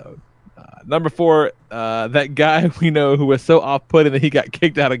episode. Number 4, that guy we know who was so off-putting that he got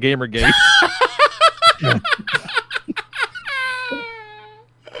kicked out of Gamergate.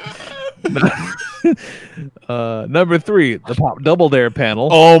 Number 3, the Pop Double Dare panel.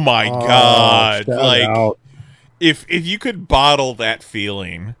 Oh my god! Like, out. if you could bottle that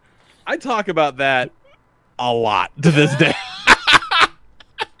feeling, I talk about that a lot to this day.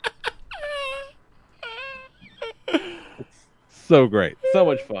 So great, so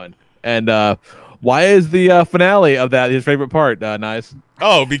much fun. And why is the finale of that his favorite part? Nice.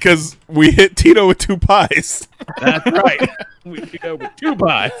 Oh, because we hit Tito with 2 pies. That's right. We go with 2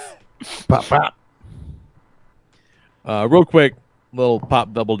 pies. Pop, pop. Real quick, little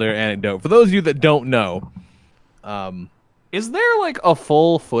Pop Double Dare anecdote. For those of you that don't know, is there like a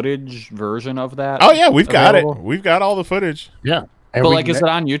full footage version of that? Oh yeah, we've got available? it. We've got all the footage. Yeah. And But we like, is it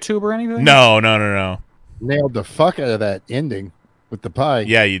on YouTube or anything? No. nailed the fuck out of that ending with the pie.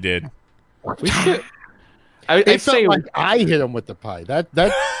 Yeah, you did. We should. It I'd felt say like I hit him with the pie. That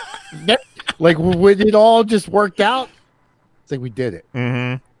like when it all just worked out, it's like we did it.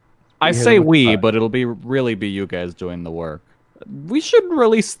 Mm-hmm. I hit say him with we, the pie. but it'll really be you guys doing the work. We should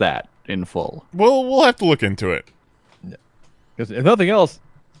release that in full. Well, we'll have to look into it. because if nothing else,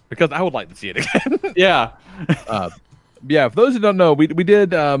 because I would like to see it again. Yeah. Yeah, for those who don't know, we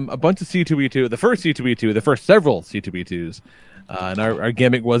did a bunch of C2E2, the first C2E2, the first several C2E2s, and our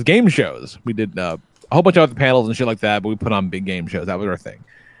gimmick was game shows. We did a whole bunch of other panels and shit like that, but we put on big game shows. That was our thing.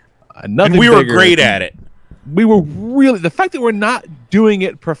 And we were great at it. We were really, the fact that we're not doing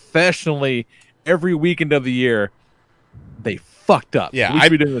it professionally every weekend of the year, they fucked up. Yeah, we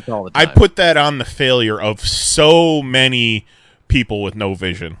should be doing this all the time. I put that on the failure of so many people with no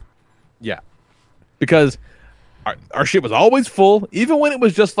vision. Yeah, because our shit was always full, even when it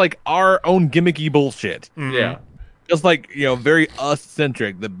was just like our own gimmicky bullshit. Mm-hmm. Yeah. Just like, very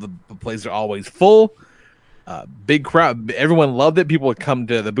us-centric. The places are always full. Big crowd. Everyone loved it. People would come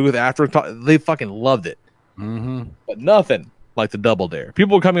to the booth after. They fucking loved it. Mm-hmm. But nothing like the Double Dare.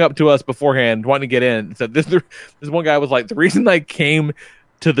 People were coming up to us beforehand wanting to get in. So this one guy was like, the reason I came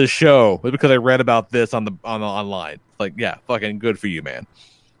to the show was because I read about this on the online. Like, yeah, fucking good for you, man.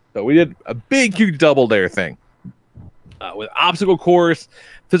 So we did a big, huge Double Dare thing. With obstacle course,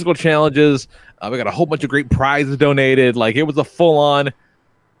 physical challenges. We got a whole bunch of great prizes donated. Like, it was a full-on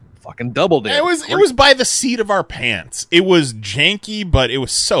fucking Double Dare. It was by the seat of our pants. It was janky, but it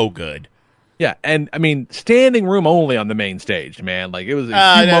was so good. Yeah, and I mean, standing room only on the main stage, man. Like, it was a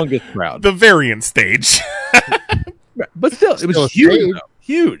humongous crowd. The variant stage. But still, it was huge.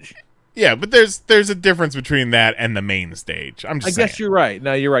 Huge. Yeah, but there's a difference between that and the main stage. I'm just saying. I guess you're right.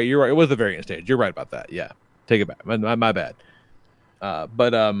 No, you're right. You're right. It was the variant stage. You're right about that. Yeah. Take it back. My bad. I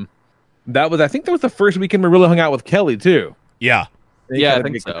think that was the first weekend we really hung out with Kelly too. Yeah. Yeah, I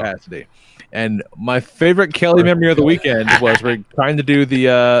think so. Capacity. And my favorite Kelly memory of the weekend was we're trying to do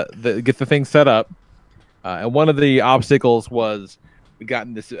the get the thing set up, and one of the obstacles was we got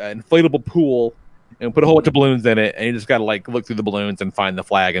in this inflatable pool and put a whole bunch of balloons in it, and you just got to like look through the balloons and find the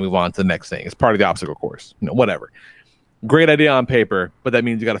flag and move on to the next thing. It's part of the obstacle course, whatever. Great idea on paper, but that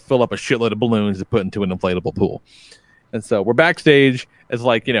means you got to fill up a shitload of balloons to put into an inflatable pool. And so we're backstage as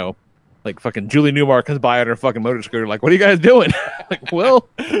like fucking Julie Newmar comes by on her fucking motor scooter, like, what are you guys doing? Like, well,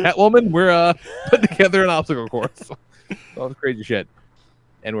 Catwoman, we're putting together an obstacle course. All this crazy shit.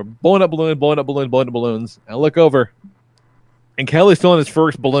 And we're blowing up balloons. And I look over, and Kelly's still in his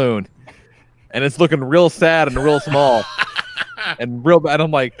first balloon. And it's looking real sad and real small. And real bad. I'm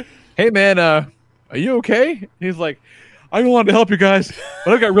like, hey, man, are you okay? And he's like, I wanted to help you guys,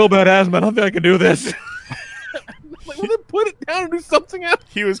 but I've got real bad asthma. I don't think I can do this. Like, well, then put it down and do something else.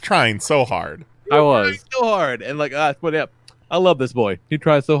 He was trying so hard. I was so hard, and like, put it up. I love this boy. He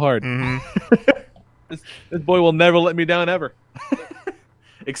tries so hard. This boy will never let me down ever.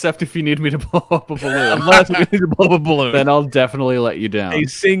 Except if you need me to blow up a balloon. Unless we need to blow up a balloon. Then I'll definitely let you down. A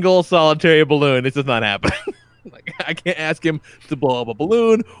single solitary balloon. This does not happen. Like, I can't ask him to blow up a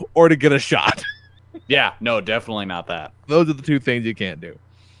balloon or to get a shot. Yeah, no, definitely not that. Those are the two things you can't do.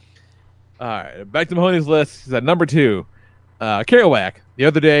 All right, back to Mahoney's list. He's at number 2. Kerouac. The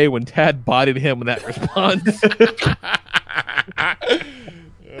other day when Tad bodied him with that response.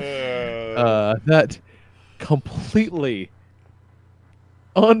 That completely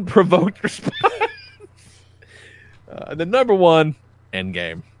unprovoked response. And then number 1,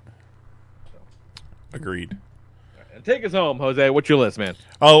 Endgame. Agreed. And take us home, Jose. What's your list, man?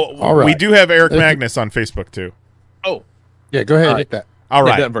 Oh, All right. We do have Eric Magnus on Facebook, too. Oh. Yeah, go ahead. All Hit that. All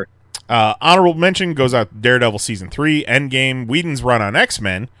Take right. that first. Honorable mention goes out to Daredevil Season 3, Endgame, Whedon's run on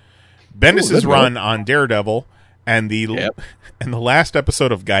X-Men, Bendis' run on Daredevil, and the last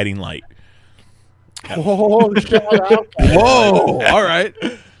episode of Guiding Light. Oh, shout out. Whoa. All right.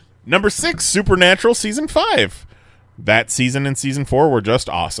 Number 6, Supernatural Season 5. That season and Season 4 were just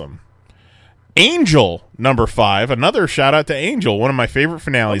awesome. Angel, number 5. Another shout out to Angel, one of my favorite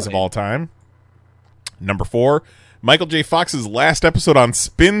finales of all time. Number 4, Michael J. Fox's last episode on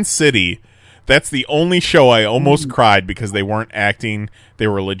Spin City. That's the only show I almost cried because they weren't acting. They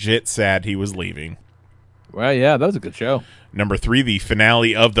were legit sad he was leaving. Well, yeah, that was a good show. Number 3, the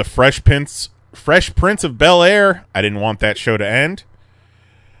finale of The Fresh Prince of Bel-Air. I didn't want that show to end.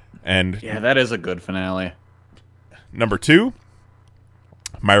 And Yeah, that is a good finale. number 2,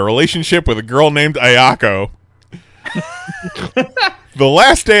 my relationship with a girl named Ayako. The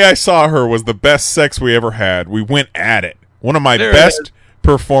last day I saw her was the best sex we ever had. We went at it. One of my best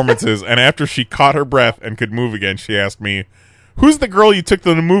performances, and after she caught her breath and could move again, she asked me, "Who's the girl you took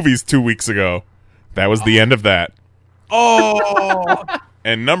to the movies 2 weeks ago?" That was the end of that. Oh.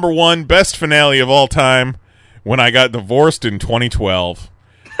 And number 1, best finale of all time, when I got divorced in 2012.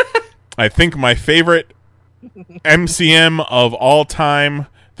 I think my favorite MCM of all time,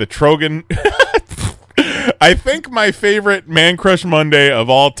 the Trojan... I think my favorite Man Crush Monday of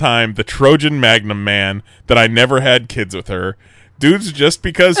all time, the Trojan Magnum Man, that I never had kids with her. Dudes, just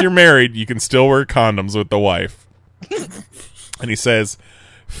because you're married, you can still wear condoms with the wife. And he says,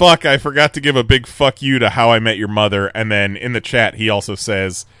 "Fuck, I forgot to give a big fuck you to How I Met Your Mother." And then in the chat, he also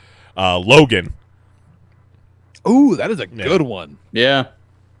says, Logan. Ooh, that is a good one. Yeah.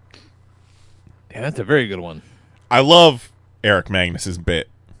 Yeah, that's a very good one. I love Eric Magnus's bit.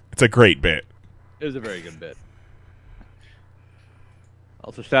 It's a great bit. It was a very good bit.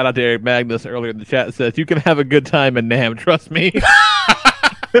 Also, shout out to Eric Magnus earlier in the chat that says, "You can have a good time in NAMM, trust me."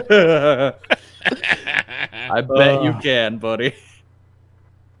 I bet you can, buddy.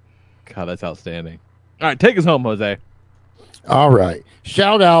 God, that's outstanding. All right, take us home, Jose. All right.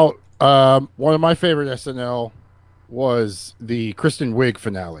 Shout out. One of my favorite SNL was the Kristen Wiig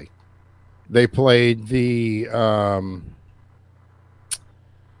finale. They played the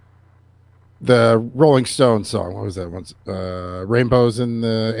Rolling Stones song. What was that one? Rainbows in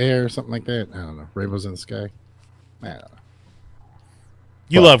the Air, something like that. I don't know. Rainbows in the Sky. I don't know.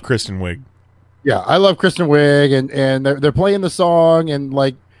 You love Kristen Wiig. Yeah, I love Kristen Wiig, and they're playing the song, and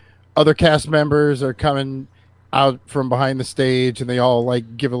like other cast members are coming out from behind the stage, and they all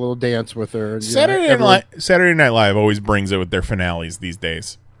like give a little dance with her. And, Saturday Night Live always brings it with their finales these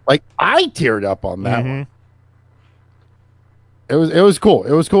days. Like I teared up on that one. It was cool.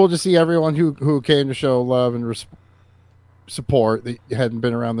 It was cool to see everyone who came to show love and support that hadn't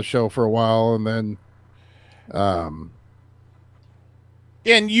been around the show for a while, and then,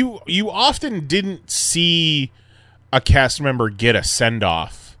 and you often didn't see a cast member get a send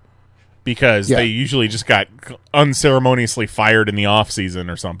off because they usually just got unceremoniously fired in the off season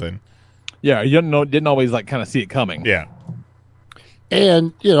or something. Yeah, you didn't always like kind of see it coming. Yeah,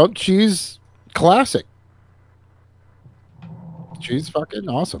 and she's classic. She's fucking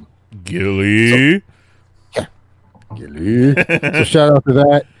awesome. Gilly. Gilly. So shout out to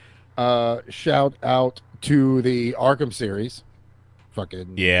that. Shout out to the Arkham series. Fuck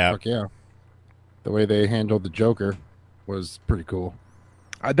yeah. The way they handled the Joker was pretty cool.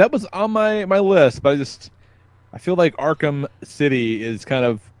 That was on my list, but I feel like Arkham City is kind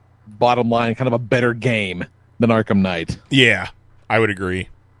of, bottom line, kind of a better game than Arkham Knight. Yeah, I would agree.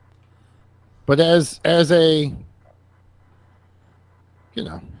 But as a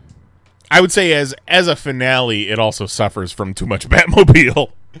I would say as a finale, it also suffers from too much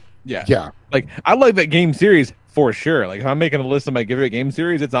Batmobile. Yeah. Like, I like that game series for sure. Like, if I'm making a list of my favorite game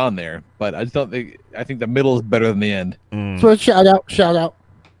series, it's on there. But I just don't think, I think the middle is better than the end. So shout out.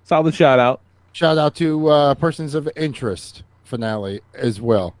 Solid shout out. Shout out to persons of interest finale as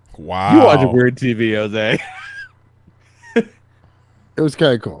well. Wow. You watch weird TV, Jose. It was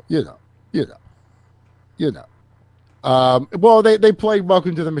kind of cool, you know. Well, they played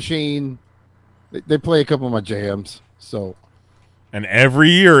Welcome to the Machine. They play a couple of my jams. So, and every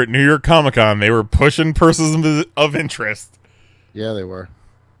year at New York Comic Con, they were pushing Persons of Interest. Yeah, they were.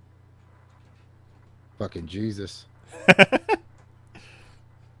 Fucking Jesus.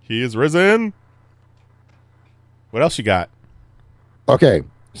 He is risen. What else you got? Okay,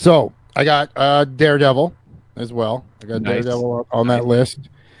 so I got Daredevil as well. I got Nice. Daredevil on that list.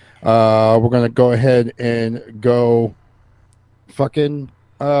 We're gonna go ahead and go fucking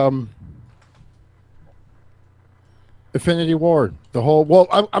Infinity War. The whole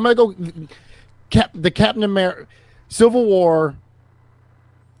I'm gonna go the Captain America Civil War.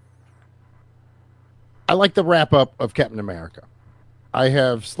 I like the wrap up of Captain America. I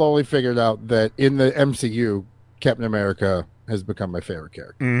have slowly figured out that in the MCU, Captain America has become my favorite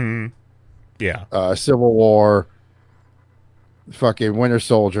character. Mm-hmm. Yeah. Civil War, fucking Winter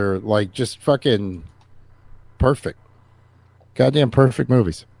Soldier, like just fucking perfect. Goddamn perfect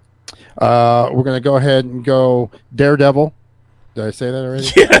movies. We're going to go ahead and go Daredevil. Did I say that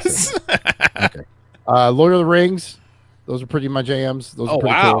already? Yes. Okay. Lord of the Rings. Those are pretty my jams. Those are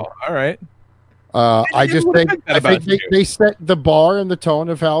pretty cool. All right. I just think about you. they set the bar and the tone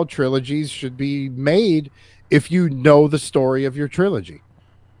of how trilogies should be made if you know the story of your trilogy.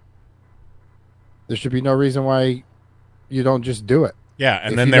 There should be no reason why you don't just do it. Yeah,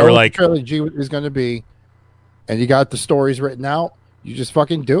 and If then you they know were what like, the trilogy is going to be, and you got the stories written out, you just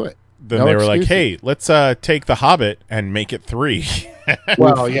fucking do it. then No they were like, excuses. hey, let's take The Hobbit and make it 3.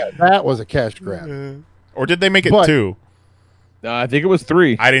 Well, yeah, that was a cash grab. Or did they make it But- 2? I think it was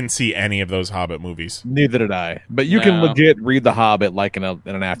 3. I didn't see any of those Hobbit movies. Neither did I. But you can No. legit read The Hobbit like in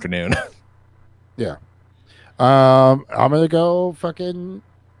an afternoon. Yeah. I'm gonna go fucking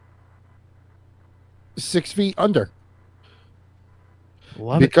 6 Feet Under.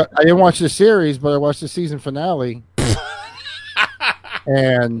 Because I didn't watch the series, but I watched the season finale.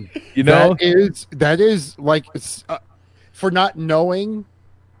 And You know? that is like for not knowing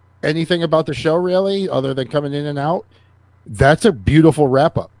anything about the show really, other than coming in and out. That's a beautiful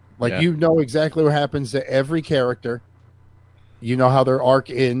wrap up. Like Yeah. you know exactly what happens to every character. You know how their arc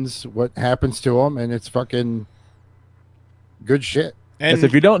ends, what happens to them, and it's fucking good shit. And Yes,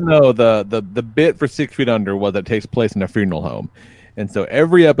 if you don't know, the bit for 6 Feet Under was that it takes place in a funeral home. And so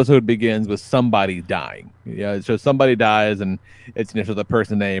every episode begins with somebody dying. Yeah, so somebody dies, and it's initially the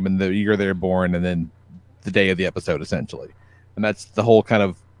person name and the year they're born, and then the day of the episode, essentially. And that's the whole kind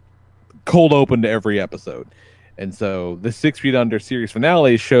of cold open to every episode. And so the 6 Feet Under series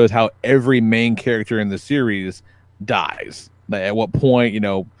finale shows how every main character in the series dies. Like at what point,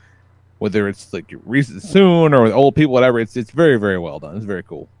 whether it's like recent, soon, or with old people, whatever. It's very, very well done. It's very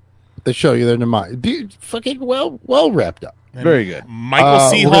cool. They show you their demise. Fucking well wrapped up. Very good. Michael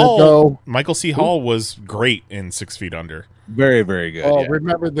C. we're gonna Hall. go- Michael C. Hall was great in 6 Feet Under. Very, very good. Oh, yeah.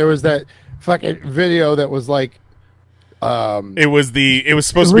 remember there was that fucking video that was like, It was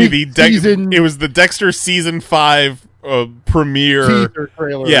supposed to be season- it was the Dexter season 5 premiere. teaser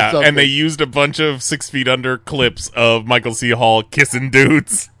trailer. or Yeah, something. and they used a bunch of 6 Feet Under clips of Michael C. Hall kissing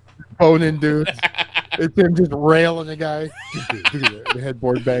dudes. boning dudes. It's him just railing the guy, the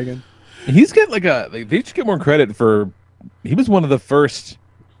headboard banging. He's got they should get more credit for. He was one of the first,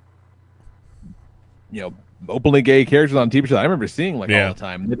 openly gay characters on TV shows I remember seeing all the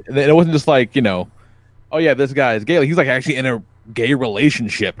time. It wasn't just like oh yeah, this guy is gay. Like, he's like actually in a gay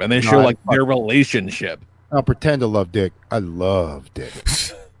relationship, and they show like their relationship. I'll pretend to love dick. I love dick.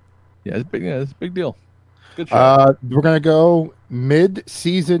 Yeah, it's big. Yeah, it's a big deal. Good show. We're gonna go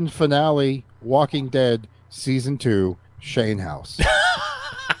mid-season finale. Walking Dead season 2. Shane House.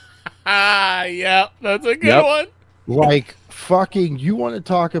 Yeah, that's a good Yep. one. Like fucking, you want to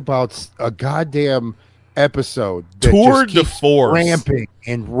talk about a goddamn episode that Tour just de keeps force. ramping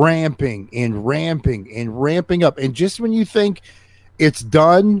and ramping and ramping and ramping up, and just when you think it's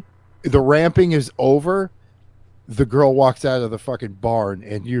done, the ramping is over, the girl walks out of the fucking barn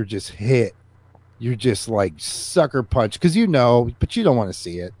and you're just hit. You're just like sucker punch because but you don't want to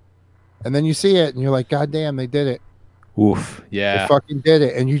see it, and then you see it and you're like, God damn, they did it. Oof. They Yeah. fucking did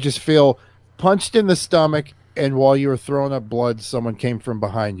it, and you just feel punched in the stomach. And while you were throwing up blood, someone came from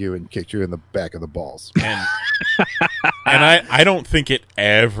behind you and kicked you in the back of the balls. And I don't think it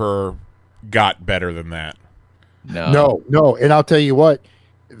ever got better than that. No. And I'll tell you what,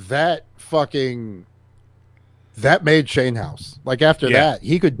 that made Shane House. Like after that,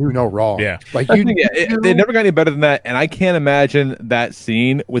 he could do no wrong. Yeah. Like They never got any better than that, and I can't imagine that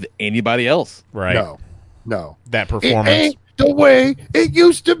scene with anybody else. Right. No. That It performance. ain't the way it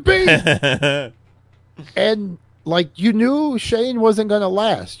used to be. And like you knew Shane wasn't going to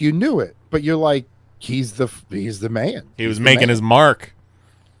last. You knew it, but you're like, he's the man. He was making his mark.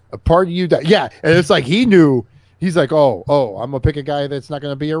 A part of you that, yeah, and it's like he knew. He's like, oh, I'm gonna pick a guy that's not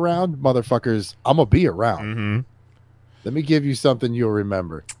gonna be around, motherfuckers. I'm gonna be around. Mm-hmm. Let me give you something you'll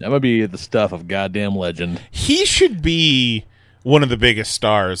remember. That would be the stuff of goddamn legend. He should be one of the biggest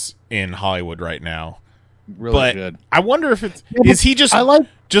stars in Hollywood right now. Really but good. I wonder if is he just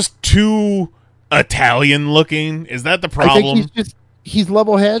just too Italian looking? Is that the problem? I think he's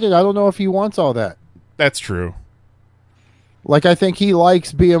level headed. I don't know if he wants all that. That's true. Like I think he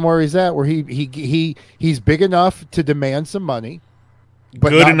likes being where he's at, where he's big enough to demand some money, but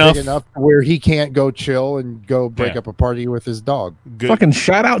good not enough big enough where he can't go chill and go break up a party with his dog. Good. Fucking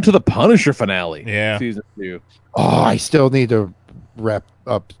shout out to the Punisher finale. Yeah. Season 2. Oh, I still need to wrap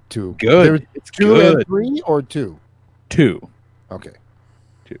up 2. Good. It's 2 and 3 or 2? 2. Okay.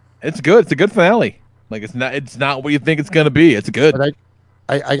 2. It's good. It's a good finale. Like it's not what you think it's gonna be. It's good. But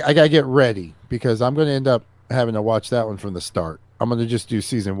I gotta get ready because I'm gonna end up having to watch that one from the start. I'm gonna just do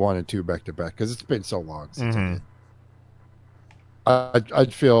season 1 and 2 back to back because it's been so long since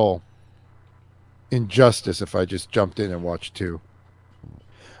I'd feel injustice if I just jumped in and watched 2.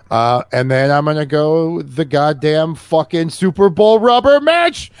 And then I'm gonna go the goddamn fucking Super Bowl rubber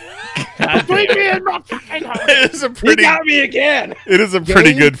match between me and my fucking You got me again. It is a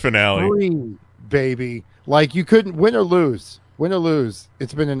pretty Game good finale. 3, baby. Like you couldn't win or lose. Win or lose.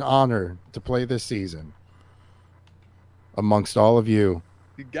 It's been an honor to play this season amongst all of you.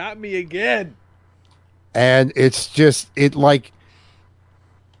 You got me again. And it's just it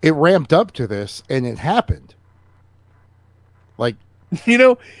ramped up to this and it happened. Like You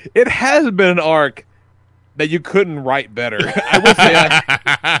know, it has been an arc that you couldn't write better. I will say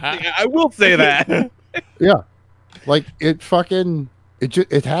that. I will say that. Yeah. Like it happened.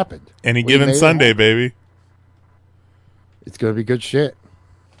 Any We given made it Sunday, happen. baby. It's going to be good shit.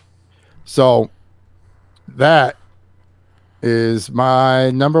 So that is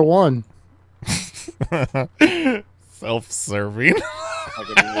my number 1. Self-serving.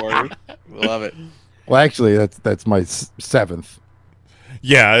 Love it. Well, actually, that's my 7th.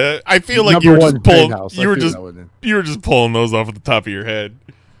 Yeah, I feel like Number you were one, just pulling. Penthouse. I You were threw just that one in. you were just pulling those off at the top of your head.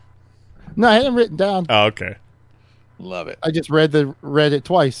 No, I had them written down. Oh, okay. Love it. I just read it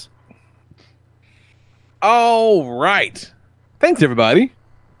twice. All right. Thanks everybody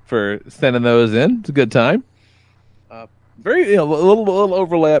for sending those in. It's a good time. Very a little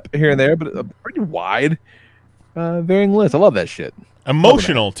overlap here and there, but a pretty wide, varying list. I love that shit.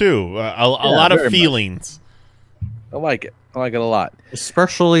 Emotional too. A lot of feelings. I like it. I like it a lot.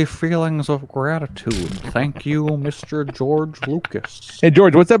 Especially feelings of gratitude. Thank you, Mr. George Lucas. Hey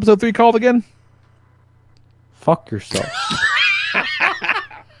George, what's episode 3 called again? Fuck yourself.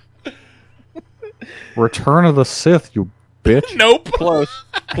 Return of the Sith, you bitch. Nope. Close.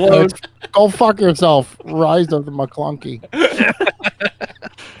 Go fuck yourself. Rise of the McClunky.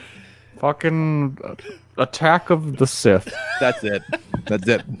 Fucking Attack of the Sith. That's it. That's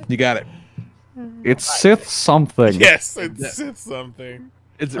it. You got it. It's Sith something. Yes, it's something.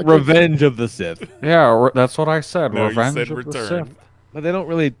 It's Revenge of the Sith. Yeah, that's what I said. No, you Revenge said of Return. the Sith. But they don't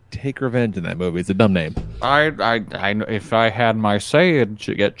really take revenge in that movie. It's a dumb name. I if I had my say, it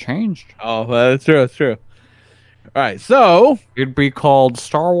should get changed. Oh, that's true. That's true. All right, so It'd be called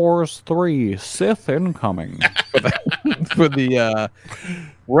Star Wars 3: Sith Incoming. for the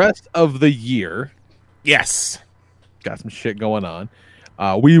rest of the year, Yes. got some shit going on.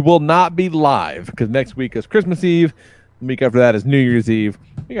 We will not be live because next week is Christmas Eve. The week after that is New Year's Eve.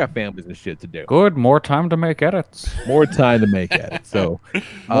 We got families and shit to do. Good, more time to make edits. More time to make it. So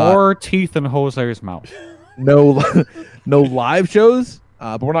More teeth in Jose's mouth. no live shows,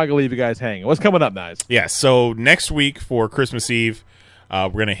 but we're not gonna leave you guys hanging. What's coming up, guys? Yeah, so next week for Christmas Eve, we're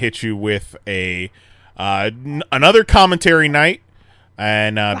going to hit you with another commentary night.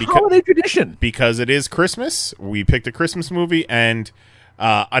 And holiday tradition. Because it is Christmas, we picked a Christmas movie and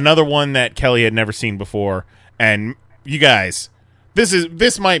another one that Kelly had never seen before. And you guys,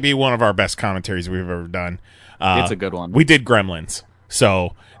 this might be one of our best commentaries we've ever done. It's a good one. We did Gremlins.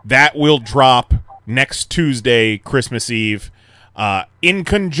 So that will drop next Tuesday, Christmas Eve. In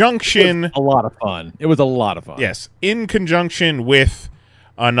conjunction, It was a lot of fun. It was a lot of fun. yes, in conjunction with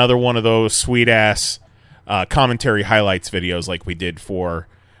another one of those sweet ass commentary highlights videos like we did for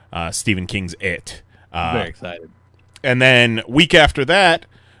Stephen King's It. Very excited. And then week after that,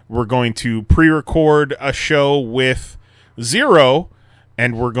 we're going to pre-record a show with Zero,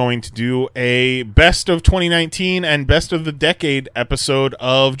 and we're going to do a best of 2019 and best of the decade episode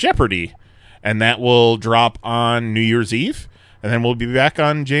of Jeopardy. And that will drop on New Year's Eve. And then we'll be back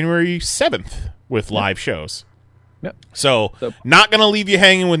on January 7th with live shows. Yep. So not going to leave you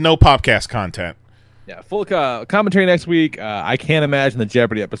hanging with no Popcast content. Yeah, full commentary next week. I can't imagine the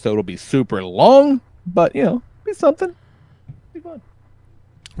Jeopardy episode will be super long, but, be something. Be fun.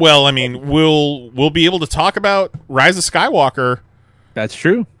 Well, I mean, we'll be able to talk about Rise of Skywalker. That's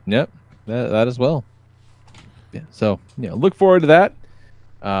true. Yep, that as well. Yeah. So look forward to that.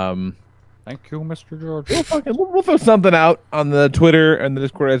 Thank you, Mr. George. We'll throw something out on the Twitter and the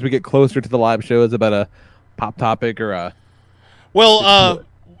Discord as we get closer to the live shows about a pop topic or a. Well,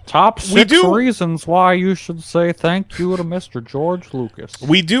 top 6 reasons why you should say thank you to Mr. George Lucas.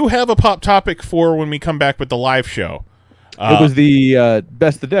 We do have a pop topic for when we come back with the live show. It was the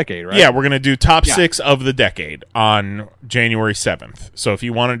best of the decade, right? Yeah, we're going to do top 6 of the decade on January 7th. So if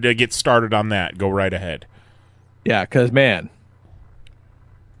you wanted to get started on that, go right ahead. Yeah, because, man,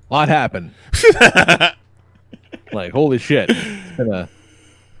 a lot happened. Like, holy shit. It's been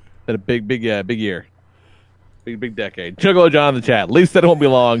a big year. Big decade. Juggalo John in the chat. At least that it won't be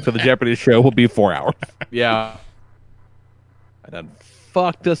long, so the Jeopardy show will be 4 hours. Yeah. I done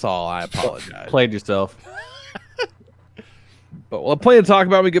fucked us all. I apologize. Played yourself. But we'll have plenty to talk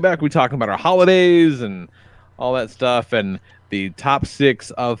about when we get back. We're talking about our holidays and all that stuff and the top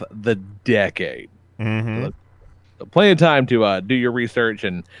 6 of the decade. Mm-hmm. So plenty of time to do your research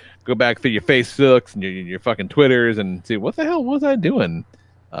and go back through your Facebooks and your fucking Twitters and see what the hell was I doing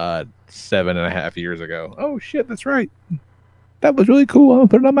 7.5 years ago. Oh, shit, that's right. That was really cool. I'm going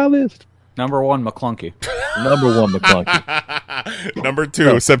to put it on my list. Number 1, McClunky. Number 1, McClunky. Number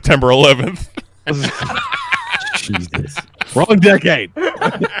 2, September 11th. Jesus. Wrong decade.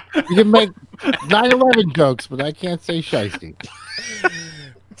 You can make 9/11 jokes, but I can't say shiesty.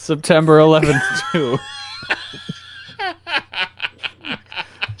 September 11th, too.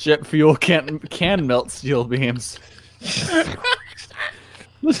 Jet fuel can melt steel beams. Play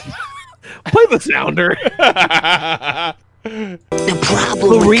the sounder. The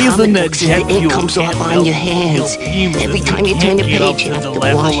problem with reason that jet fuel comes off on your hands every time you turn the page. You have to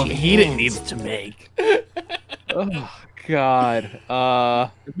wash your heat it needs to make. Oh God.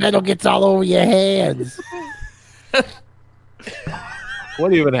 Metal gets all over your hands.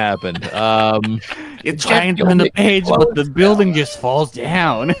 What even happened? You're trying to turn the page, but the building just falls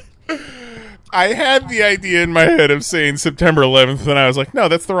down. I had the idea in my head of saying September 11th, and I was like, no,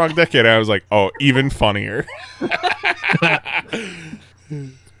 that's the wrong decade. I was like, oh, even funnier.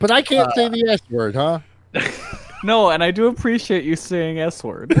 But I can't say the S word, huh? No, and I do appreciate you saying S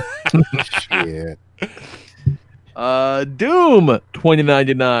word. Shit. Doom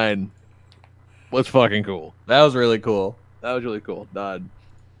 2099 was fucking cool. That was really cool. That was really cool.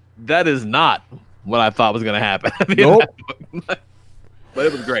 That is not what I thought was going to happen. Nope. But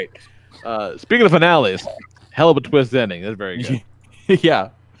it was great. Speaking of finales, hell of a twist ending. That's very good. Yeah.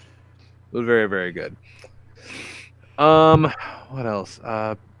 It was very, very good. What else?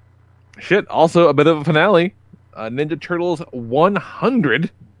 Also a bit of a finale. Ninja Turtles 100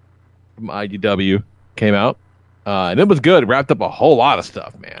 from IDW came out. And it was good. It wrapped up a whole lot of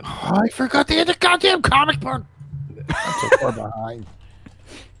stuff, man. Oh, I forgot the end of the goddamn comic book. I'm so far behind.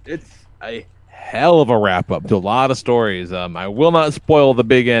 It's a hell of a wrap up to a lot of stories. I will not spoil the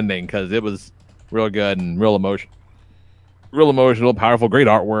big ending because it was real good and real emotional, powerful, great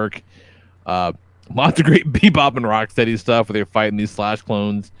artwork. Lots of great Bebop and Rocksteady stuff where they're fighting these Slash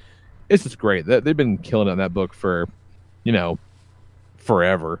clones. It's just great. They've been killing it on that book for,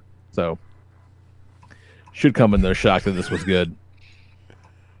 forever. So should come in there shocked that this was good.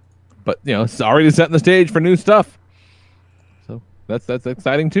 But it's already setting the stage for new stuff. So that's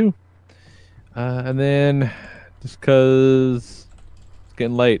exciting too. And then just because it's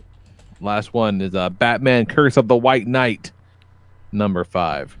getting late, last one is Batman Curse of the White Knight, number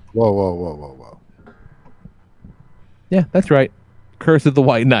 5. Whoa. Yeah, that's right. Curse of the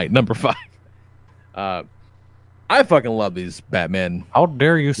White Knight, number 5. I fucking love these Batman. How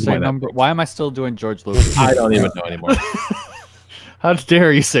dare you say number? Why am I still doing George Lucas? I don't even know anymore. How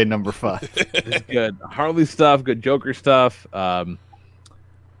dare you say number 5? It's good Harley stuff, good Joker stuff.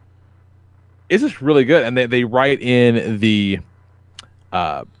 It's just really good, and they write in the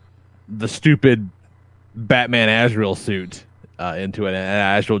stupid Batman Azrael suit into it,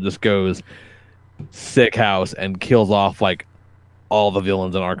 and Azrael just goes sick house and kills off like all the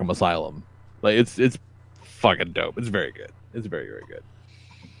villains in Arkham Asylum. Like it's fucking dope. It's very good. It's very, very good.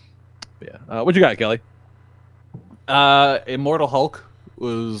 Yeah. What you got, Kelly? Immortal Hulk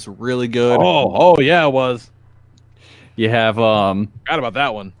was really good. Oh yeah, it was. You have forgot about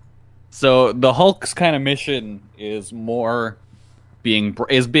that one. So the Hulk's kind of mission is more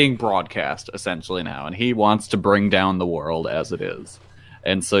being broadcast essentially now, and he wants to bring down the world as it is.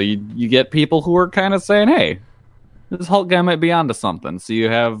 And so you get people who are kind of saying, hey, this Hulk guy might be onto something. So you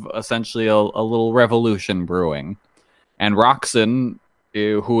have essentially a little revolution brewing. And Roxanne,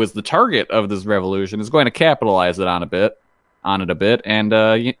 who is the target of this revolution, is going to capitalize on it a bit,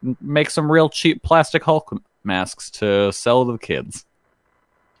 and make some real cheap plastic Hulk masks to sell to the kids.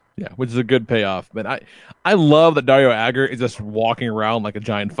 Yeah, which is a good payoff. But I love that Dario Agger is just walking around like a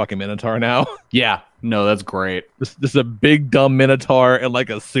giant fucking Minotaur now. Yeah, no, that's great. This a big dumb Minotaur in like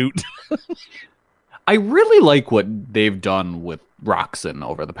a suit. I really like what they've done with Roxanne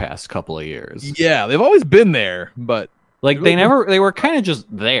over the past couple of years. Yeah, they've always been there, but like they were kind of just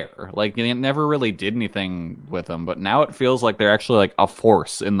there. Like they never really did anything with them, but now it feels like they're actually like a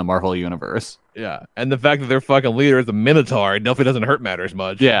force in the Marvel universe. Yeah, and the fact that their fucking leader is a Minotaur definitely doesn't hurt matters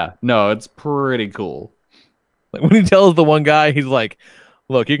much. Yeah, no, it's pretty cool. Like when he tells the one guy, he's like,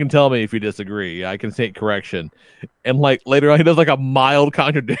 "Look, you can tell me if you disagree. I can take correction." And like later on, he does like a mild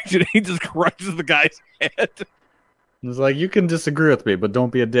contradiction. He just crushes the guy's head. It's like, you can disagree with me, but don't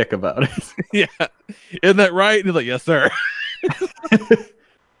be a dick about it. Yeah, isn't that right? And he's like, "Yes, sir."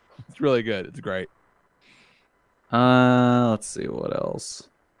 It's really good. It's great. Let's see what else.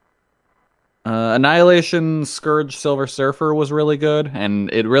 Annihilation Scourge Silver Surfer was really good,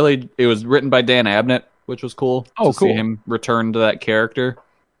 and it was written by Dan Abnett, which was cool. Oh, cool. See him return to that character.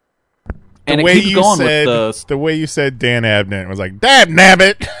 And the it way keeps you going said, with the way you said Dan Abnett was like, "Dad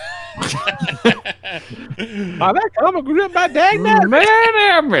nabbit." That comic was written by Dag Nabbit.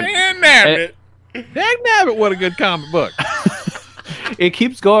 Dan Nabbit. Dag Nabbit, what a good comic book. It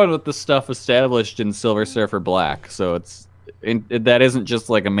keeps going with the stuff established in Silver Surfer Black, so that isn't just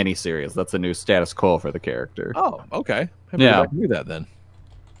like a mini series. That's a new status quo for the character. Oh, okay. Yeah, I can do that then.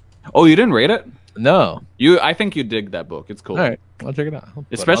 Oh, you didn't read it? No. I think you dig that book. It's cool. All right, I'll check it out.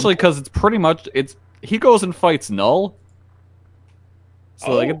 Especially because it's pretty much he goes and fights Null.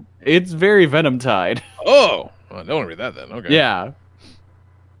 So like it's very Venom tied. Oh, well, I don't want to read that then. Okay. Yeah.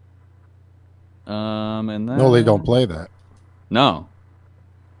 And then No, they don't play that. No.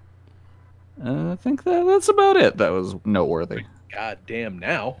 I think that's about it. That was noteworthy. God damn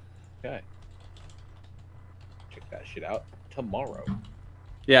now. Okay. Check that shit out tomorrow.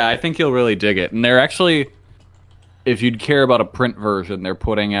 Yeah, I think you'll really dig it. And they're actually, if you'd care about a print version, they're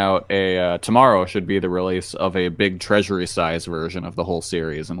putting out tomorrow should be the release of a big treasury size version of the whole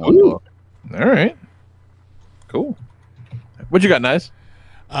series in one book. All right. Cool. What you got, Nice?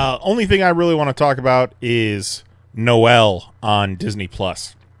 Only thing I really want to talk about is Noelle on Disney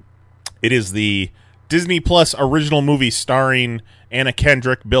Plus. It is the Disney Plus original movie starring Anna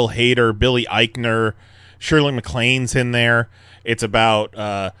Kendrick, Bill Hader, Billy Eichner, Shirley MacLaine's in there. It's about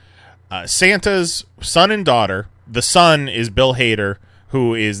Santa's son and daughter. The son is Bill Hader,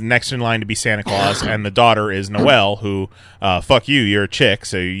 who is next in line to be Santa Claus, and the daughter is Noelle, who, fuck you, you're a chick,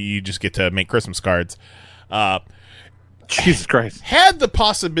 so you just get to make Christmas cards. Jesus Christ. Had the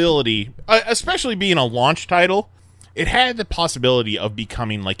possibility, especially being a launch title, it had the possibility of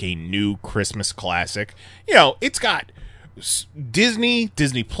becoming like a new Christmas classic. You know, it's got Disney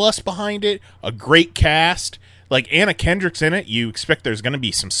Plus behind it, a great cast. Like Anna Kendrick's in it. You expect there's going to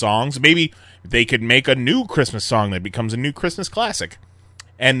be some songs. Maybe they could make a new Christmas song that becomes a new Christmas classic.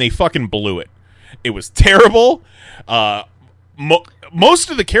 And they fucking blew it. It was terrible. Most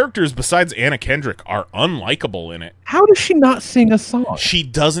of the characters besides Anna Kendrick are unlikable in it. How does she not sing a song? She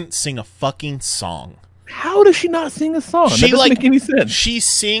doesn't sing a fucking song. How does she not sing a song? That doesn't make any sense. She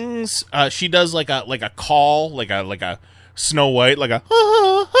sings. She does like a call, like a Snow White, like a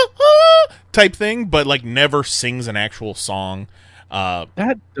type thing, but like never sings an actual song.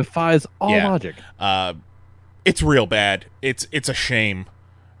 That defies all logic. It's real bad. It's a shame.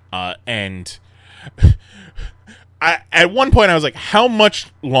 And at one point I was like, how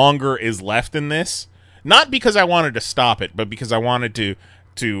much longer is left in this? Not because I wanted to stop it, but because I wanted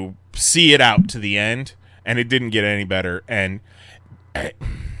to see it out to the end, and it didn't get any better. And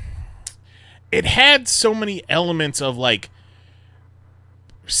it had so many elements of like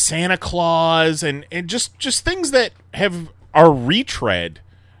Santa Claus and just things that are retread.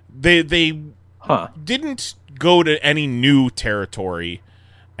 They didn't go to any new territory,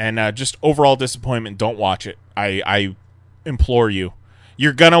 and just overall disappointment. Don't watch it. I implore you.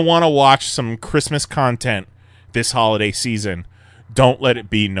 You're gonna want to watch some Christmas content this holiday season. Don't let it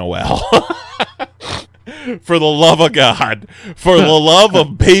be Noelle. For the love of God, for the love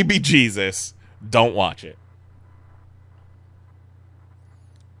of baby Jesus, don't watch it.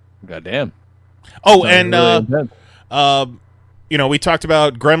 Goddamn. Oh, and we talked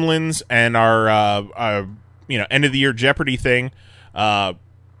about Gremlins and our end of the year Jeopardy thing.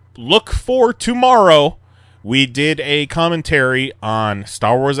 look for tomorrow. We did a commentary on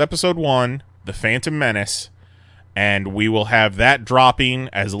Star Wars Episode 1, The Phantom Menace, and we will have that dropping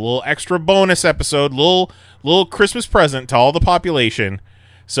as a little extra bonus episode, little Christmas present to all the population.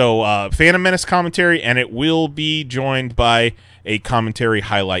 So, Phantom Menace commentary, and it will be joined by a commentary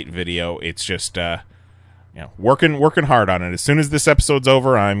highlight video. It's just, working hard on it. As soon as this episode's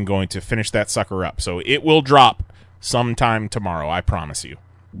over, I'm going to finish that sucker up. So it will drop sometime tomorrow, I promise you.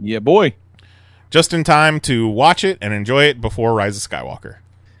 Yeah, boy. Just in time to watch it and enjoy it before Rise of Skywalker.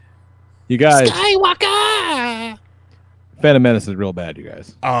 You guys. Skywalker! Phantom Menace is real bad, you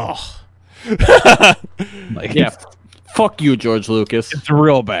guys. Oh. Yeah. Fuck you, George Lucas. It's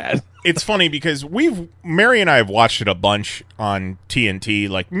real bad. It's funny because Mary and I have watched it a bunch on TNT.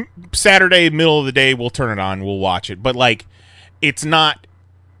 Like, Saturday, middle of the day, we'll turn it on, we'll watch it. But, like, we're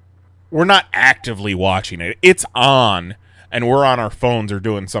not actively watching it. It's on. And we're on our phones or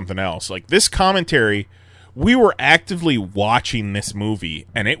doing something else. Like, this commentary, we were actively watching this movie,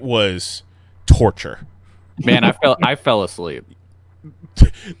 and it was torture. Man, I fell asleep.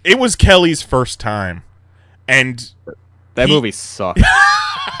 It was Kelly's first time, and that movie sucked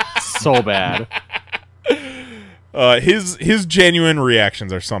so bad. His genuine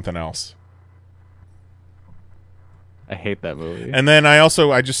reactions are something else. I hate that movie. And then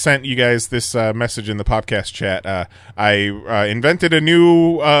I just sent you guys this message in the podcast chat. I invented a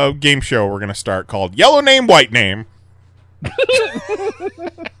new game show we're going to start called Yellow Name, White Name.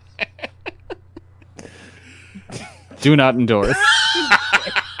 Do not endorse.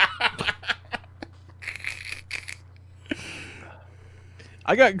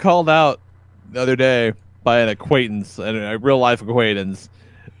 I got called out the other day by an acquaintance, a real life acquaintance,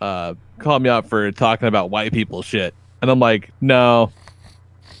 called me out for talking about white people shit. And I'm like, no,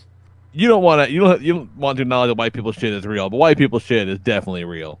 you don't want to acknowledge that white people shit is real, but white people shit is definitely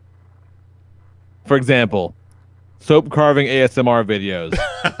real. For example, soap carving ASMR videos.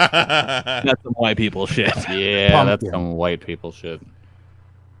 That's some white people shit. Yeah, that's some white people shit.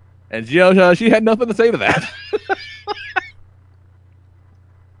 And she had nothing to say to that.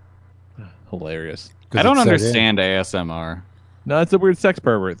 Hilarious. I don't understand ASMR. No, it's a weird sex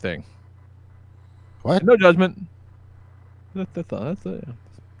pervert thing. What? No judgment. That's all.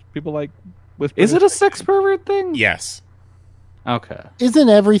 People like whispering. Is it a sex pervert thing? Yes. Okay. Isn't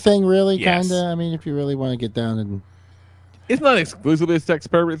everything really Yes. kind of? I mean, if you really want to get down and... It's not exclusively a sex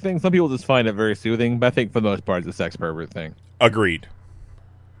pervert thing. Some people just find it very soothing, but I think for the most part it's a sex pervert thing. Agreed.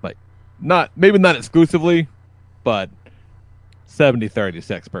 Like, maybe not exclusively, but 70-30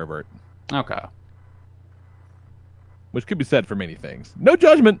 sex pervert. Okay. Which could be said for many things. No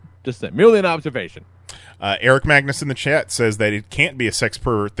judgment, just merely an observation. Eric Magnus in the chat says that it can't be a sex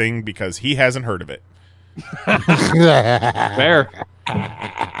pervert thing because he hasn't heard of it. Fair.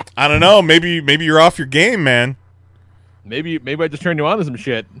 I don't know. Maybe you're off your game, man. Maybe I just turned you on to some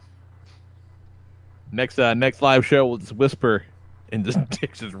shit. Next live show, we'll just whisper and just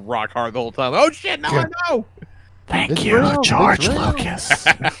dicks just rock hard the whole time. Oh shit! Now I know. Thank you, George Lucas.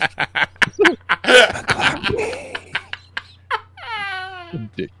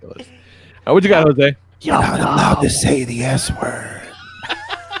 Ridiculous. What you got, Jose? You're not allowed to say the S word.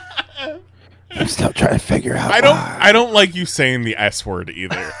 I'm still trying to figure out. I don't like you saying the S word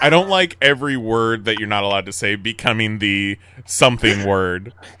either. I don't like every word that you're not allowed to say becoming the something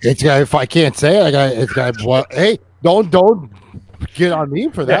word. If I can't say it, hey, don't get on me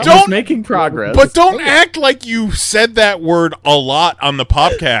for that. Don't making progress. But don't act like you said that word a lot on the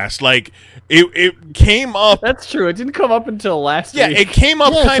podcast. Like it came up. That's true. It didn't come up until last week. Yeah, it came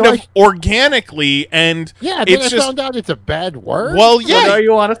up kind of organically, and then I found out it's a bad word. Well, yeah. So now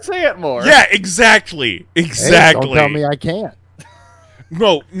you want to say it more. Yeah, exactly. Hey, don't tell me I can't.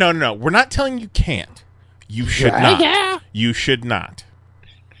 No. We're not telling you can't. You should not. Yeah. You should not.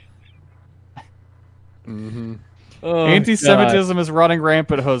 Mm-hmm. Oh, anti-Semitism is running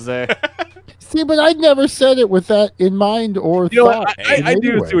rampant, Jose. See, but I never said it with that in mind or thought. I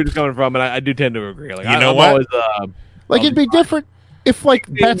do see where it's coming from, and I do tend to agree. Like, you know what? Always, it'd be different if,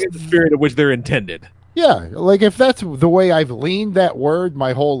 that's the spirit of which they're intended. Yeah, if that's the way I've leaned that word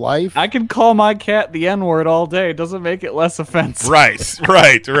my whole life. I can call my cat the N-word all day. It doesn't make it less offensive. Right.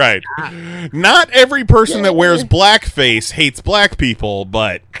 Not every person that wears blackface hates black people,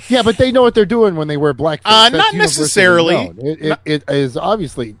 but... Yeah, but they know what they're doing when they wear blackface. Not necessarily. It is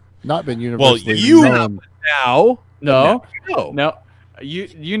obviously not been universally known. Now. No.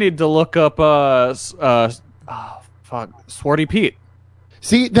 You need to look up Swarty Pete.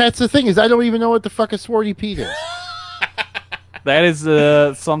 See, that's the thing is I don't even know what the fuck a Swarty Pete is. That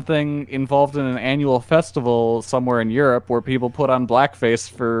is something involved in an annual festival somewhere in Europe where people put on blackface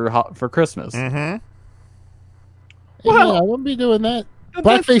for Christmas. Mm-hmm. Well, I wouldn't be doing that.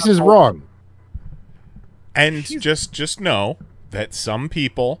 Blackface is wrong. And just know that some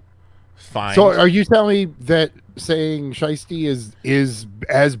people find... So are you telling me that saying shiesty is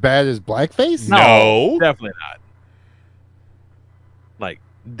as bad as blackface? No. Definitely not. Like,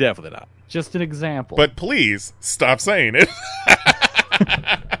 definitely not. Just an example. But please, stop saying it.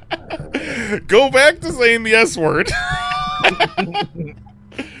 Go back to saying the S word.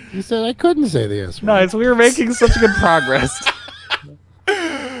 You said I couldn't say the S word. No, we were making such good progress.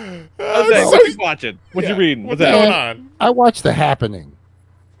 What you watching? What you reading? What's going on? I watched The Happening.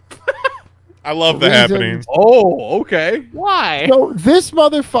 I love The Happening. Oh, okay. Why? So this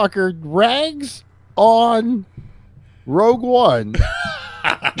motherfucker rags on Rogue One,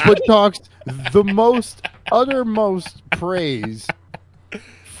 but talks the uttermost praise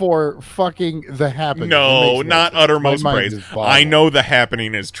for fucking The Happening. No, not uttermost My mind praise. is boggled. I know The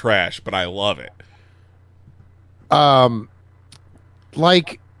Happening is trash, but I love it.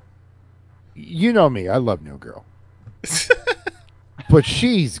 Like, you know me, I love New Girl. But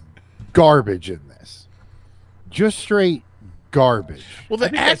she's garbage in this. Just straight garbage. Well,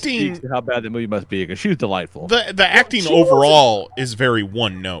 the acting... How bad the movie must be, because she was delightful. The acting overall is very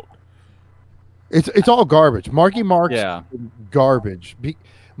one note. It's all garbage. Marky Mark's Yeah. garbage.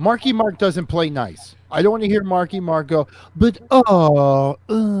 Marky Mark doesn't play nice. I don't want to hear Marky Mark go, but oh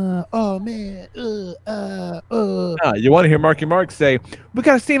man, No, you want to hear Marky Mark say, "We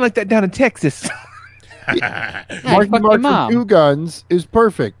got a scene like that down in Texas." Marky fuck Mark your from mom. Two Guns is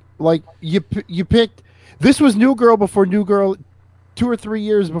perfect. Like you picked. This was New Girl before New Girl, 2 or 3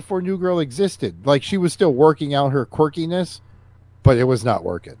 years before New Girl existed. Like she was still working out her quirkiness, but it was not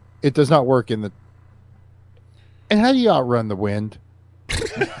working. It does not work in the. And how do you outrun the wind?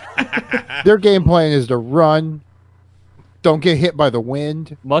 Their game plan is to run. Don't get hit by the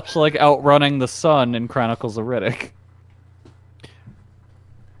wind. Much like outrunning the sun in Chronicles of Riddick.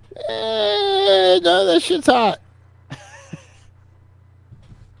 No, that shit's hot.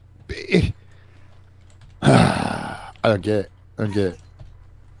 I don't get it.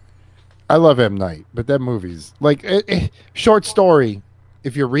 I love M. Night, but that movie's like short story.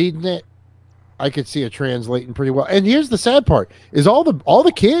 If you're reading it, I could see it translating pretty well. And here's the sad part: is all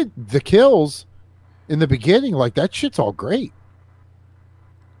the kills in the beginning, like that shit's all great.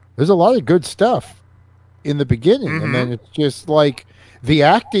 There's a lot of good stuff in the beginning, and then it's just like the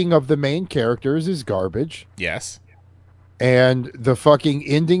acting of the main characters is garbage. Yes. And the fucking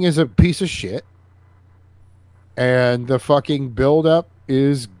ending is a piece of shit. And the fucking build up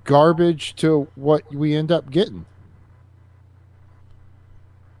is garbage to what we end up getting.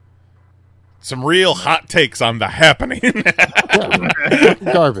 Some real hot takes on The Happening.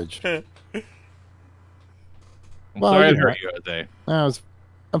 Garbage. Well, Sorry you to know, hurt you, Jose.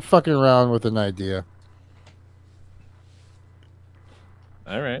 I'm fucking around with an idea.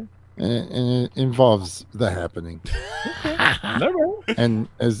 All right. And it involves The Happening. Never. And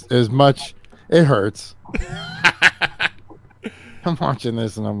as much it hurts. I'm watching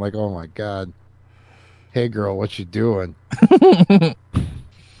this and I'm like, oh my God. Hey girl, what you doing?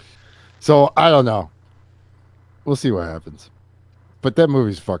 So I don't know. We'll see what happens. But that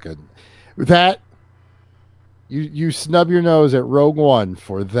movie's fucking you snub your nose at Rogue One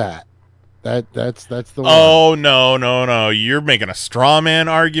for that. That's the one. Oh no. You're making a straw man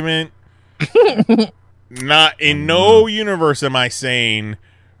argument. Not in no universe am I saying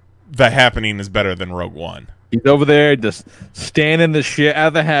The Happening is better than Rogue One. He's over there just standing the shit out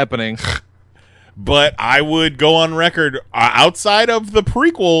of The Happening. But I would go on record, outside of the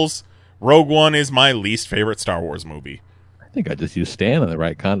prequels, Rogue One is my least favorite Star Wars movie. I think I just used "stand" in the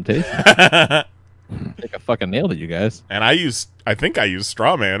right connotation. I think I fucking nailed it, you guys. And I think I used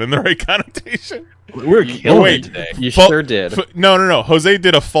straw man in the right connotation. We're killing it today. You sure did. No. Jose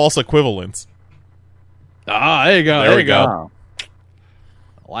did a false equivalence. Ah, there you go. There we go. Wow.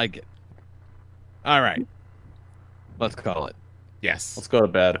 I like it. All right. Let's call it. Yes. Let's go to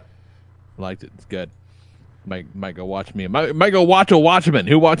bed. I liked it. It's good. Might go watch me. Might go watch a Watchman.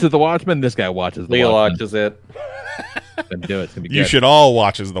 Who watches the Watchmen? This guy watches the Leo Watchmen. watches it. Gonna do it. It's gonna be good. You should all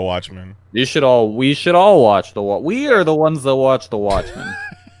watch as The Watchmen. We should all watch the Watchmen. We are the ones that watch the Watchmen.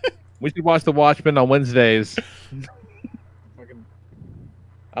 We should watch the Watchmen on Wednesdays.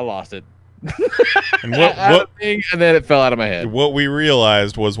 I lost it. And and then it fell out of my head. what we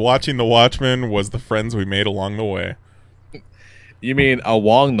realized was watching The Watchmen was the friends we made along the way. You mean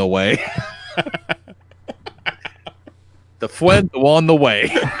along the way? The friend along the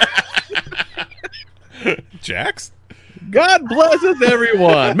way. Jax? God bless us,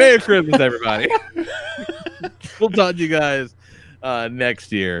 everyone. Merry Christmas, everybody. We'll talk to you guys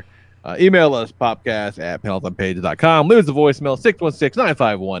next year. Email us, popcast@panelsonpages.com. Leave us a voicemail,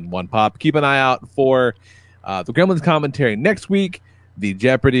 616-951-1POP. Keep an eye out for the Gremlins commentary next week, the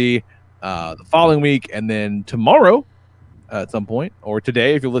Jeopardy the following week, and then tomorrow at some point, or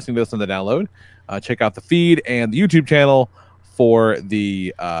today if you're listening to this on the download, check out the feed and the YouTube channel for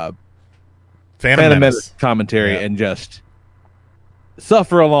the Phantom Menace commentary and just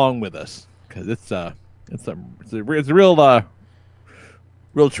suffer along with us, because it's a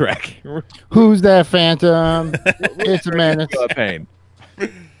real trek. Who's that Phantom? It's a menace. Pain.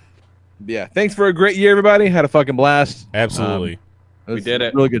 Yeah, thanks for a great year, everybody. Had a fucking blast. Absolutely. We did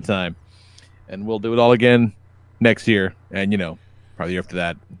it. Really good time. And we'll do it all again next year, and probably the year after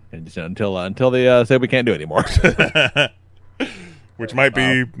that, and just until they say we can't do it anymore. Which might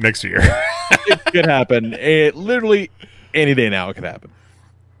be next year. It could happen. Literally any day now it could happen.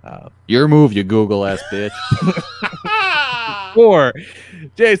 Your move, you Google ass bitch. For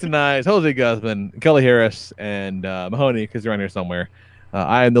Jason Nyes, Jose Guzman, Kelly Harris, and Mahoney, because they're on here somewhere.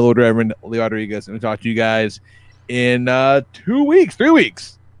 I am the Lord Reverend Lee Rodriguez, and we'll talk to you guys in 3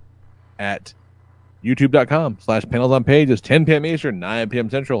 weeks at youtube.com/panelsonpages, 10 p.m. Eastern, 9 p.m.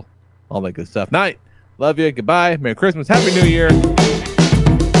 Central. All that good stuff. Night. Love you. Goodbye. Merry Christmas. Happy New Year.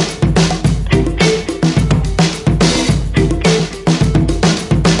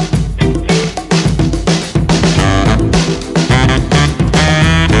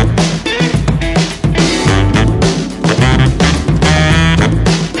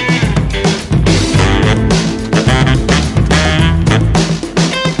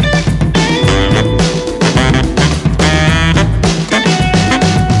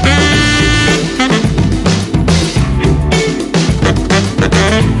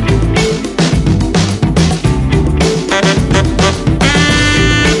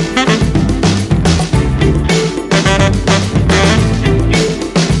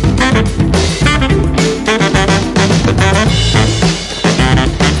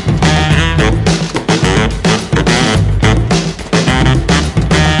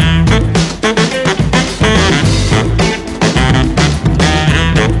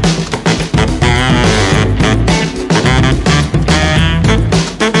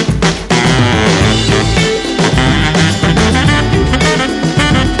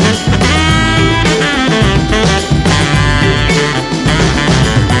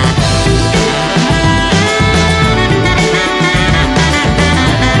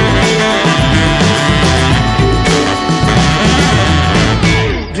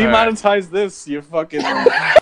 Demonetize this, you fucking